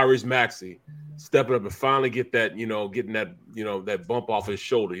 Tyrese Maxey stepping up and finally getting that, that bump off his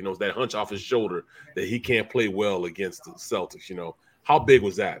shoulder, that hunch off his shoulder that he can't play well against the Celtics. How big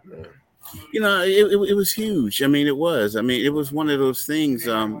was that, man? It was huge. I mean, it was. It was one of those things.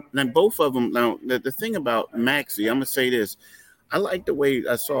 And both of them. Now, the thing about Maxey, I'm gonna say this. I like the way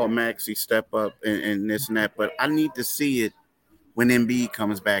I saw Maxey step up and this and that, but I need to see it when Embiid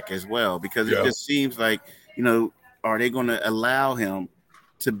comes back as well, because it just seems like, are they going to allow him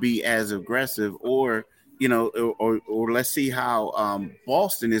to be as aggressive, or let's see how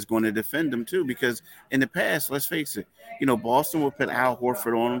Boston is going to defend him too, because in the past, let's face it, Boston will put Al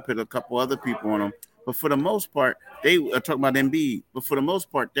Horford on him, put a couple other people on him, but for the most part, they are talking about Embiid, but for the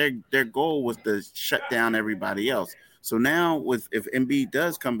most part, their goal was to shut down everybody else. So now if Embiid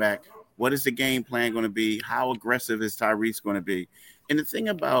does come back, what is the game plan going to be? How aggressive is Tyrese going to be? And the thing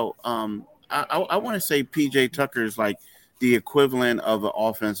about I want to say PJ Tucker is like the equivalent of an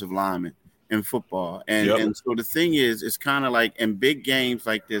offensive lineman in football. And so the thing is, it's kind of like in big games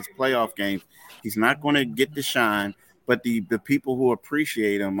like this, playoff games, he's not going to get the shine, but the people who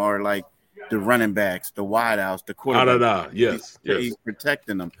appreciate him are like the running backs, the wideouts, the quarterback. He's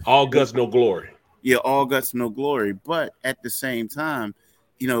protecting them. All guts, no glory. Yeah, all guts, no glory. But at the same time,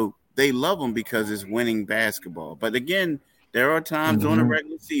 they love him because it's winning basketball. But again, there are times during the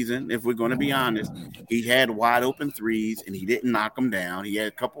regular season, if we're going to be honest, he had wide open threes and he didn't knock them down. He had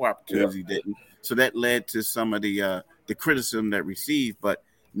a couple opportunities he didn't. So that led to some of the criticism that received. But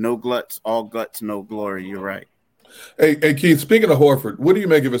no guts, all guts, no glory. You're right. Hey, Keith, speaking of Horford, what do you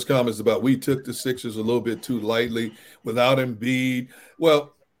make of his comments about we took the Sixers a little bit too lightly without Embiid?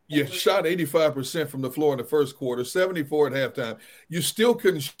 Well, you shot 85% from the floor in the first quarter, 74 at halftime. You still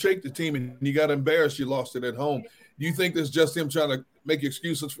couldn't shake the team, and you got embarrassed. You lost it at home. Do you think that's just him trying to make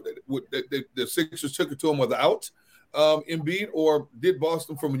excuses for that the Sixers took it to him without Embiid, or did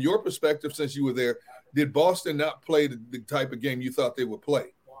Boston, from your perspective, since you were there, did Boston not play the type of game you thought they would play?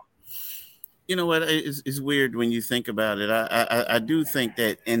 You know what? It's weird when you think about it. I do think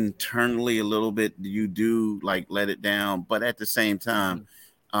that internally a little bit you do like let it down, but at the same time,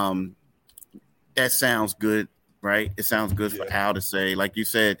 that sounds good, right? It sounds good for Al to say. Like you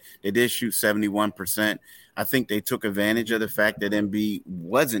said, they did shoot 71%. I think they took advantage of the fact that Embiid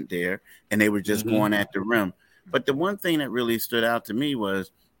wasn't there and they were just going at the rim. But the one thing that really stood out to me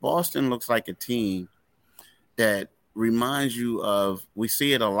was Boston looks like a team that reminds you of, we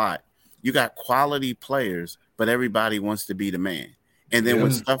see it a lot. You got quality players, but everybody wants to be the man. And then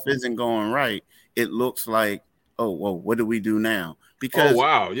when stuff isn't going right, it looks like, oh, well, what do we do now? Because, you're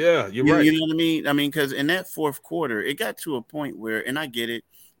right. You know what I mean? I mean, because in that fourth quarter, it got to a point where, and I get it,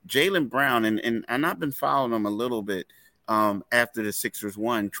 Jaylen Brown, and I've been following him a little bit after the Sixers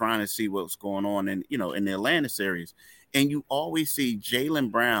won, trying to see what's going on in the Atlanta series. And you always see Jaylen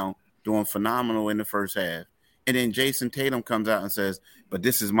Brown doing phenomenal in the first half. And then Jason Tatum comes out and says, but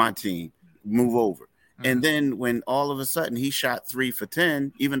this is my team, move over. And then when all of a sudden he shot 3 for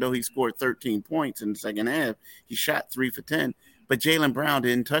 10, even though he scored 13 points in the second half, he shot 3 for 10, but Jaylen Brown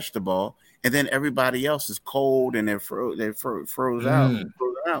didn't touch the ball. And then everybody else is cold and they're froze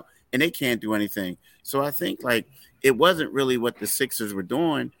out, and they can't do anything. So I think like it wasn't really what the Sixers were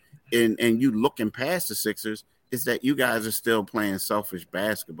doing, and you looking past the Sixers, is that you guys are still playing selfish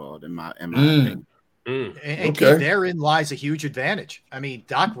basketball in my opinion. And therein lies a huge advantage. I mean,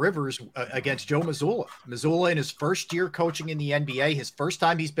 Doc Rivers against Joe Mazzulla. Mazzulla in his first year coaching in the NBA, his first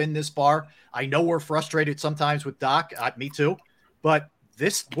time he's been this far. I know we're frustrated sometimes with Doc. Me too. But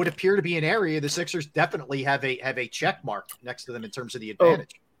this would appear to be an area the Sixers definitely have a check mark next to them in terms of the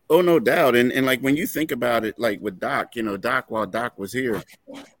advantage. Oh, no doubt. And like when you think about it, like with Doc, while Doc was here,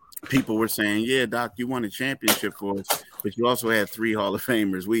 people were saying, yeah, Doc, you won a championship for us, but you also had 3 Hall of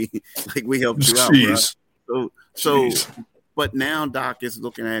Famers. We helped you out, bro. So, but now Doc is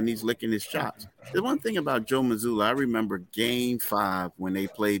looking at it and he's licking his chops. The one thing about Joe Mazzulla, I remember Game 5 when they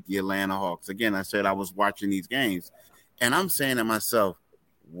played the Atlanta Hawks. Again, I said I was watching these games, and I'm saying to myself,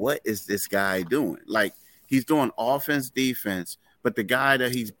 what is this guy doing? Like, he's doing offense, defense, but the guy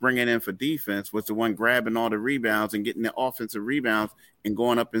that he's bringing in for defense was the one grabbing all the rebounds and getting the offensive rebounds and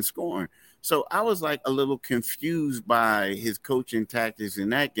going up and scoring. So I was like a little confused by his coaching tactics in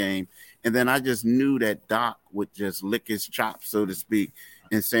that game. And then I just knew that Doc would just lick his chops, so to speak,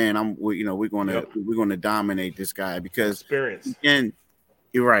 and saying, we're going to dominate this guy because experience. And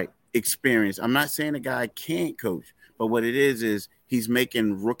you're right. Experience. I'm not saying the guy can't coach, but what it is he's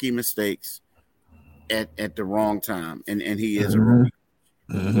making rookie mistakes at the wrong time, and he is a rookie.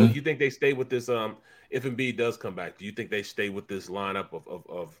 So do you think they stay with this? If Embiid does come back, do you think they stay with this lineup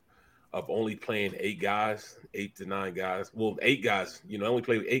of only playing 8 to 9 guys? Well, 8 guys. Only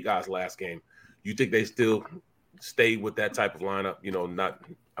played 8 guys last game. You think they still stay with that type of lineup?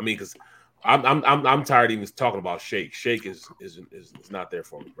 Because I'm tired of even talking about Shake. Shake is not there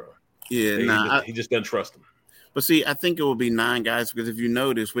for me, bro. Yeah, he just doesn't trust him. But see, I think it will be 9 guys because if you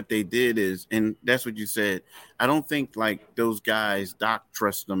notice what they did is, and that's what you said, I don't think like those guys, Doc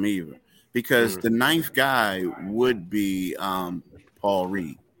trusts them either because the 9th guy would be Paul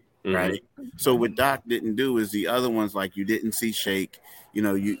Reed, right? So what Doc didn't do is the other ones, like you didn't see Shake,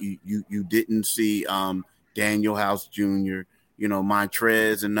 you didn't see Daniel House Jr.,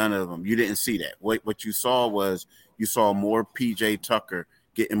 Montrez and none of them. You didn't see that. What you saw was you saw more PJ Tucker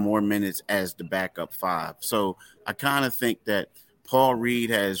getting more minutes as the backup 5. So I kind of think that Paul Reed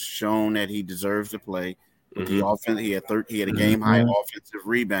has shown that he deserves to play. With the offense, he had a game high offensive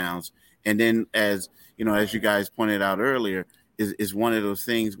rebounds, and then as you guys pointed out earlier, is one of those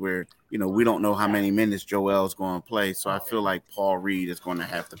things where we don't know how many minutes Joel is going to play. So I feel like Paul Reed is going to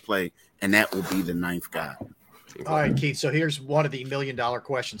have to play, and that will be the 9th guy. All right, Keith. So here's one of the $1 million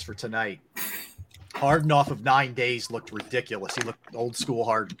questions for tonight. Harden off of 9 days looked ridiculous. He looked old school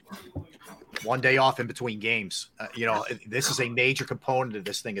Harden. 1 day off in between games. This is a major component of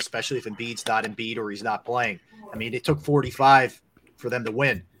this thing, especially if Embiid's not Embiid or he's not playing. I mean, it took 45 for them to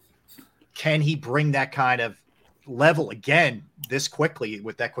win. Can he bring that kind of level again this quickly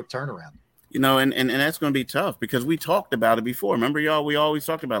with that quick turnaround? And that's going to be tough because we talked about it before. Remember, y'all, we always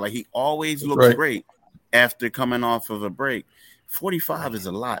talked about like he always looks great after coming off of a break. 45 is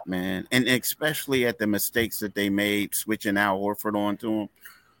a lot, man, and especially at the mistakes that they made switching Al Horford onto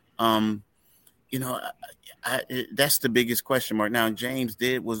him. That's the biggest question mark. Now, James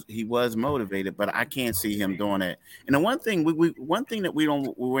was motivated, but I can't see him doing that. And the one thing that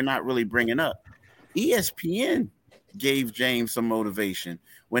we're not really bringing up, ESPN gave James some motivation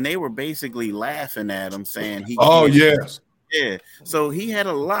when they were basically laughing at him, saying he. Oh yes. Yeah. So he had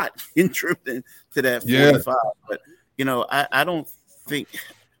a lot contributing to that 45. But, I don't think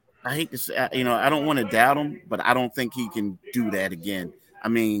 – I hate to say, I don't want to doubt him, but I don't think he can do that again. I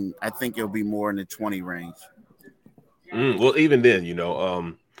mean, I think it'll be more in the 20 range. Well, even then,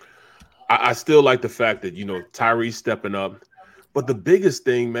 I still like the fact that, Tyree's stepping up. But the biggest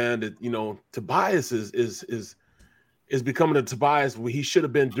thing, man, that, Tobias is becoming a Tobias where he should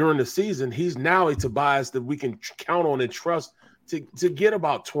have been during the season. He's now a Tobias that we can count on and trust to get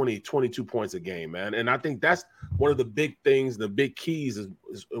about 20, 22 points a game, man. And I think that's one of the big things, the big keys is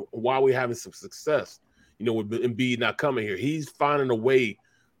why we're having some success, with Embiid not coming here. He's finding a way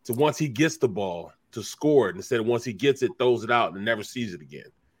to, once he gets the ball, to score it instead of once he gets it, throws it out and never sees it again.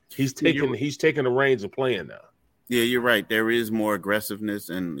 He's taking the reins of playing now. Yeah, you're right. There is more aggressiveness,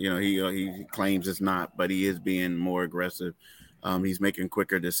 and he claims it's not, but he is being more aggressive. He's making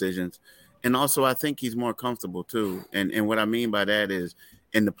quicker decisions, and also I think he's more comfortable too. And what I mean by that is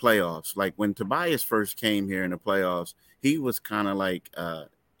in the playoffs. Like when Tobias first came here in the playoffs, he was kind of like Jalen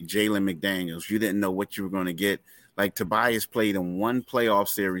McDaniels. You didn't know what you were going to get. Like Tobias played in one playoff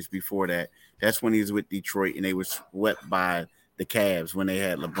series before that. That's when he was with Detroit, and they were swept by the Cavs when they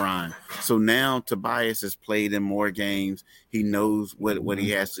had LeBron. So now Tobias has played in more games. He knows what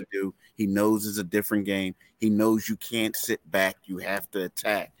he has to do. He knows it's a different game. He knows you can't sit back. You have to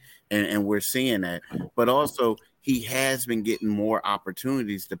attack. And we're seeing that. But also he has been getting more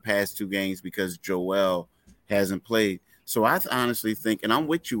opportunities the past two games because Joel hasn't played. So I honestly think, and I'm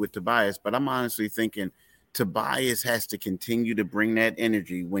with you with Tobias, but I'm honestly thinking Tobias has to continue to bring that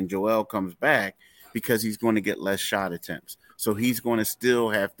energy when Joel comes back because he's going to get less shot attempts. So he's going to still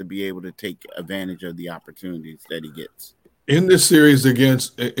have to be able to take advantage of the opportunities that he gets. In this series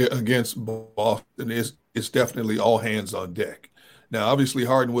against Boston, it's definitely all hands on deck. Now, obviously,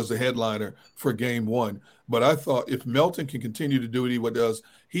 Harden was the headliner for Game 1, but I thought if Melton can continue to do what he does,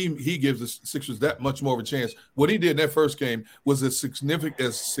 he gives the Sixers that much more of a chance. What he did in that first game was as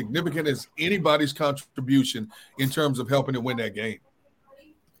significant as anybody's contribution in terms of helping to win that game.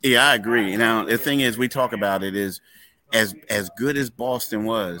 Yeah, I agree. Now, the thing is, we talk about it is as good as Boston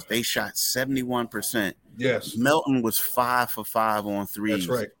was, they shot 71%. Yes. Melton was 5 for 5 on threes.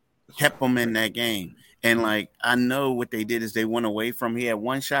 That's right. Kept them in that game. And, I know what they did is they went away from – he had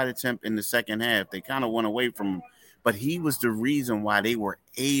one shot attempt in the second half. They kind of went away from him. But he was the reason why they were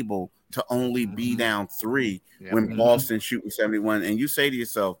able to only be down 3 when Boston shooting 71. And you say to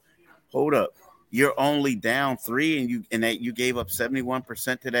yourself, hold up, you're only down 3 and that you gave up 71%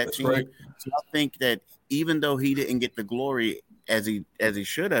 to that That's team. Right. So I think that even though he didn't get the glory as he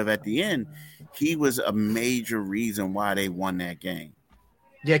should have at the end, he was a major reason why they won that game.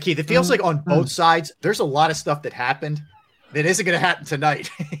 Yeah, Keith, it feels like on both sides, there's a lot of stuff that happened that isn't going to happen tonight.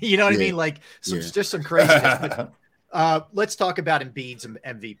 You know what I mean? Just some craziness. But, let's talk about Embiid's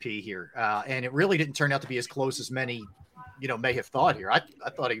MVP here. And it really didn't turn out to be as close as many, may have thought here. I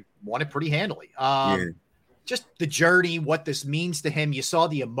thought he won it pretty handily. Just the journey, what this means to him. You saw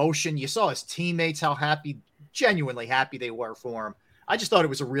the emotion. You saw his teammates, how genuinely happy they were for him. I just thought it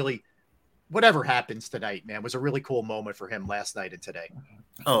was whatever happens tonight, man, was a really cool moment for him last night and today.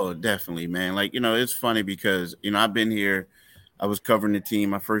 Oh, definitely, man. It's funny because, I've been here. I was covering the team.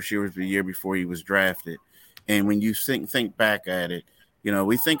 My first year was the year before he was drafted. And when you think back at it,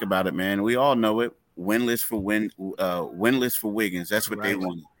 we think about it, man. We all know it. Winless for Wiggins. That's what they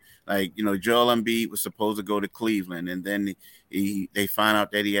wanted. Joel Embiid was supposed to go to Cleveland, and then they find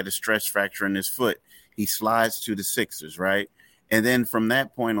out that he had a stress fracture in his foot. He slides to the Sixers, right? And then from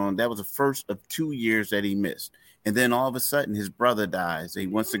that point on, that was the first of 2 years that he missed. And then all of a sudden, his brother dies. He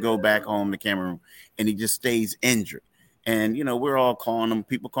wants to go back home to Cameroon, and he just stays injured. And, we're all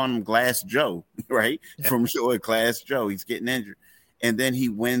people calling him Glass Joe, right? Yeah. From sure, Glass Joe. He's getting injured. And then he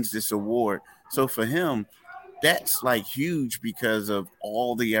wins this award. So for him, that's huge because of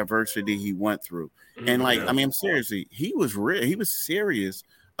all the adversity he went through. And seriously, he was serious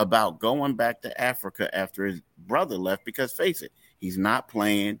about going back to Africa after his brother left because face it, he's not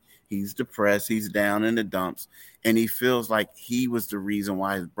playing. He's depressed. He's down in the dumps. And he feels like he was the reason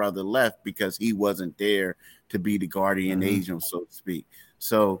why his brother left because he wasn't there to be the guardian angel, so to speak.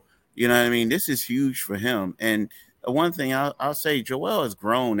 So, you know what I mean? This is huge for him. And one thing I'll say, Joel has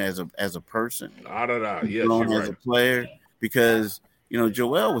grown as a person. Yes, grown you're as right. a player because,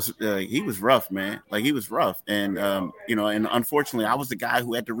 Joel was he was rough, man. He was rough. And, and unfortunately, I was the guy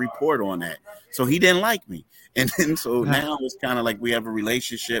who had to report on that. So he didn't like me. And then so now it's kind of like we have a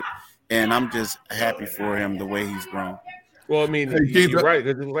relationship, and I'm just happy for him the way he's grown. Well, you're right.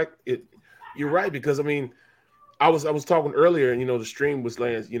 You're right because I was talking earlier, and the stream was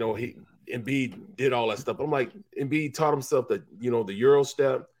laying. Embiid did all that stuff. But I'm like, Embiid taught himself that, the Euro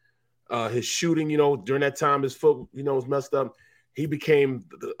step, his shooting, during that time, his foot, was messed up. He became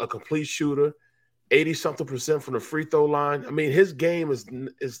a complete shooter, 80-something% from the free throw line. I mean, his game is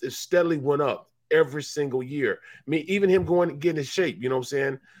steadily went up every single year. I mean, even him going and getting in shape, you know what I'm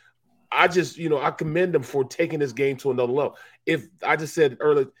saying? I just, I commend him for taking this game to another level. If I just said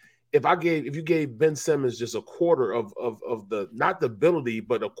earlier, if you gave Ben Simmons just a quarter of the, not the ability,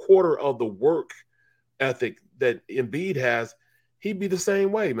 but a quarter of the work ethic that Embiid has, he'd be the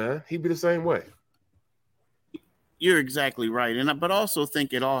same way, man. He'd be the same way. You're exactly right. But also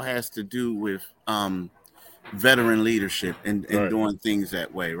think it all has to do with veteran leadership and doing things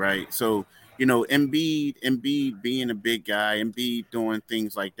that way, right? So, Embiid being a big guy, Embiid doing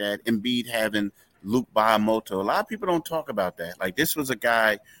things like that, Embiid having Luke Bahamoto. A lot of people don't talk about that. Like, this was a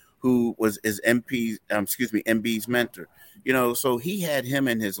guy who was Embiid's mentor. So he had him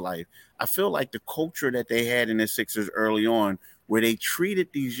in his life. I feel like the culture that they had in the Sixers early on, where they treated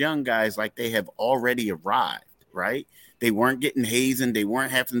these young guys like they have already arrived, right? They weren't getting hazing. They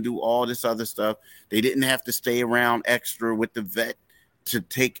weren't having to do all this other stuff. They didn't have to stay around extra with the vet to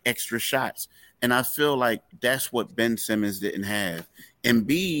take extra shots. And I feel like that's what Ben Simmons didn't have.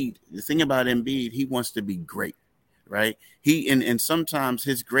 Embiid, the thing about Embiid, he wants to be great, right? And sometimes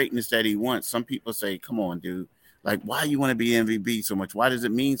his greatness that he wants, some people say, come on, dude. Like, why you want to be MVP so much? Why does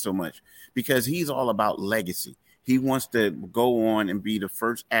it mean so much? Because he's all about legacy. He wants to go on and be the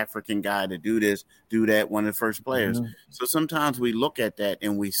first African guy to do this, do that, one of the first players. Mm-hmm. So sometimes we look at that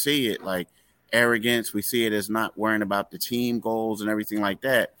and we see it like arrogance. We see it as not worrying about the team goals and everything like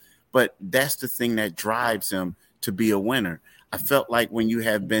that. But that's the thing that drives him to be a winner. I felt like when you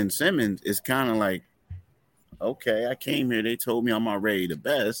have Ben Simmons, it's kind of like, okay, I came here. They told me I'm already the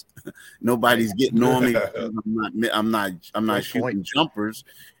best. Nobody's getting on me. I'm not shooting jumpers.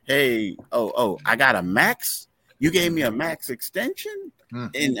 Hey, I got a max. You gave me a max extension,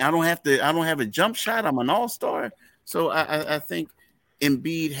 and I don't have a jump shot. I'm an all-star. So I think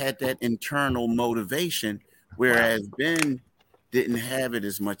Embiid had that internal motivation, whereas Ben didn't have it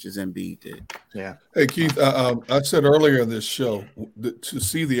as much as Embiid did. Yeah. Hey, Keith, I said earlier in this show to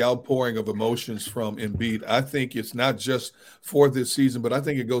see the outpouring of emotions from Embiid, I think it's not just for this season, but I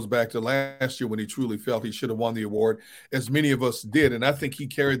think it goes back to last year when he truly felt he should have won the award, as many of us did. And I think he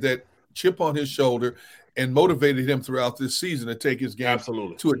carried that chip on his shoulder and motivated him throughout this season to take his game to a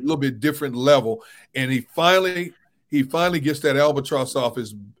little bit different level. And he finally gets that albatross off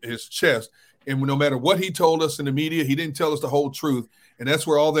his chest. And no matter what he told us in the media, he didn't tell us the whole truth. And that's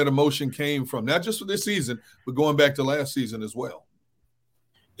where all that emotion came from, not just for this season, but going back to last season as well.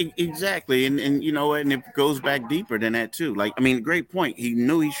 Exactly. And and it goes back deeper than that too. Like, I mean, great point. He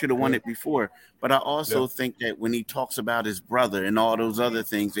knew he should have won it before. But I also think that when he talks about his brother and all those other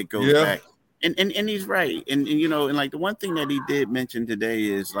things, it goes back. And he's right. And like the one thing that he did mention today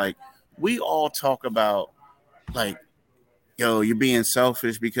is like, we all talk about like, yo, you're being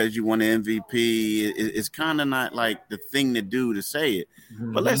selfish because you want an MVP. It's kind of not like the thing to do to say it.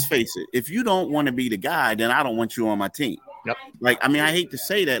 Mm-hmm. But let's face it. If you don't want to be the guy, then I don't want you on my team. Yep. Like, I mean, I hate to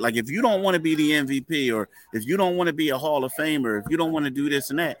say that. Like, if you don't want to be the MVP, or if you don't want to be a Hall of Famer, if you don't want to do this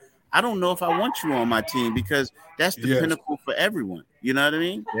and that, I don't know if I want you on my team, because that's the pinnacle for everyone. You know what I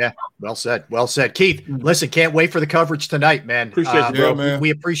mean? Yeah. Well said. Well said. Keith, listen, can't wait for the coverage tonight, man. Appreciate you, bro. Man.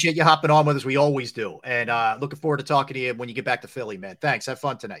 We appreciate you hopping on with us. We always do. And looking forward to talking to you when you get back to Philly, man. Thanks. Have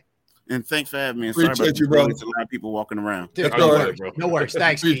fun tonight. And thanks for having me. Appreciate you, bro. There's a lot of people walking around. Dude, no worries, bro. No worries.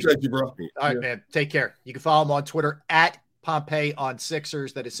 Thanks, Keith. Appreciate you, bro. All right, man. Take care. You can follow him on Twitter at Pompey on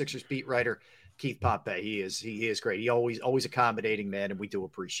Sixers. That is Sixers beat writer Keith Pompey. He is great. He always accommodating, man, and we do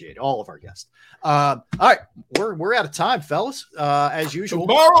appreciate all of our guests. All right, we're out of time, fellas. As usual.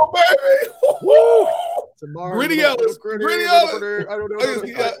 Tomorrow, baby. Woo! Tomorrow. Gritty Ellis. Gritty Ellis. I don't know. We're gonna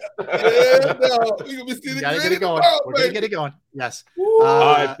be seeing Gotta get it going. We're gonna get it going. Yes. All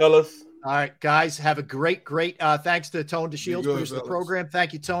right, fellas. All right, guys, have a great thanks to Tone DeShields, producing the program.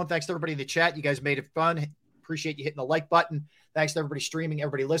 Thank you, Tone. Thanks to everybody in the chat. You guys made it fun. Appreciate you hitting the like button. Thanks to everybody streaming,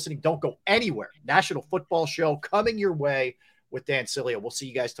 everybody listening. Don't go anywhere. National Football Show coming your way with Dan Cilio. We'll see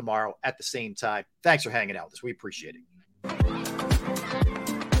you guys tomorrow at the same time. Thanks for hanging out with us. We appreciate it.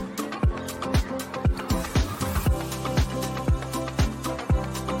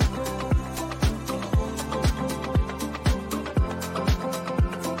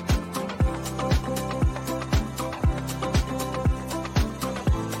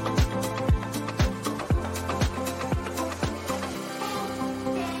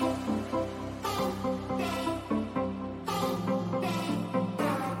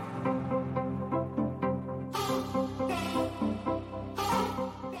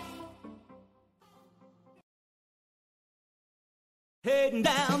 Heading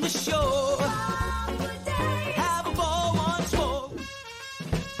down the shore. Have a ball once more.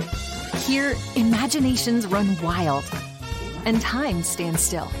 Here, imaginations run wild and time stands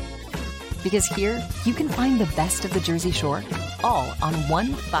still. Because here, you can find the best of the Jersey Shore, all on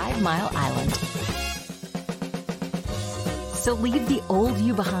one 5-mile island. So leave the old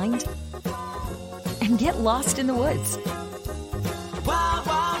you behind and get lost in the woods. Wild,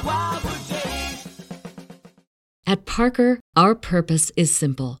 wild, wildwood days. At Parker, our purpose is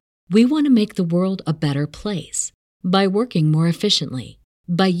simple. We want to make the world a better place by working more efficiently,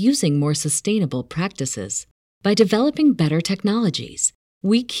 by using more sustainable practices, by developing better technologies.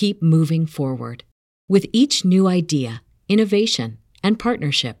 We keep moving forward. With each new idea, innovation, and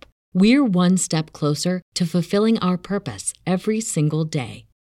partnership, we're one step closer to fulfilling our purpose every single day.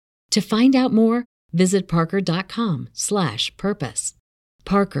 To find out more, visit parker.com/purpose.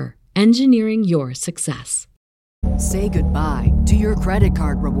 Parker, engineering your success. Say goodbye to your credit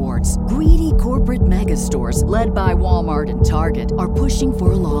card rewards. Greedy corporate mega stores, led by Walmart and Target, are pushing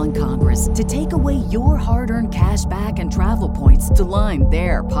for a law in Congress to take away your hard-earned cash back and travel points to line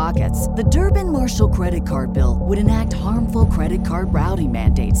their pockets. The Durbin-Marshall credit card bill would enact harmful credit card routing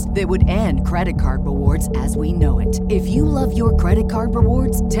mandates that would end credit card rewards as we know it. If you love your credit card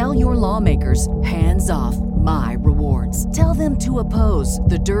rewards, tell your lawmakers, hands off my rewards. Tell them to oppose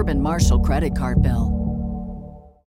the Durbin-Marshall credit card bill.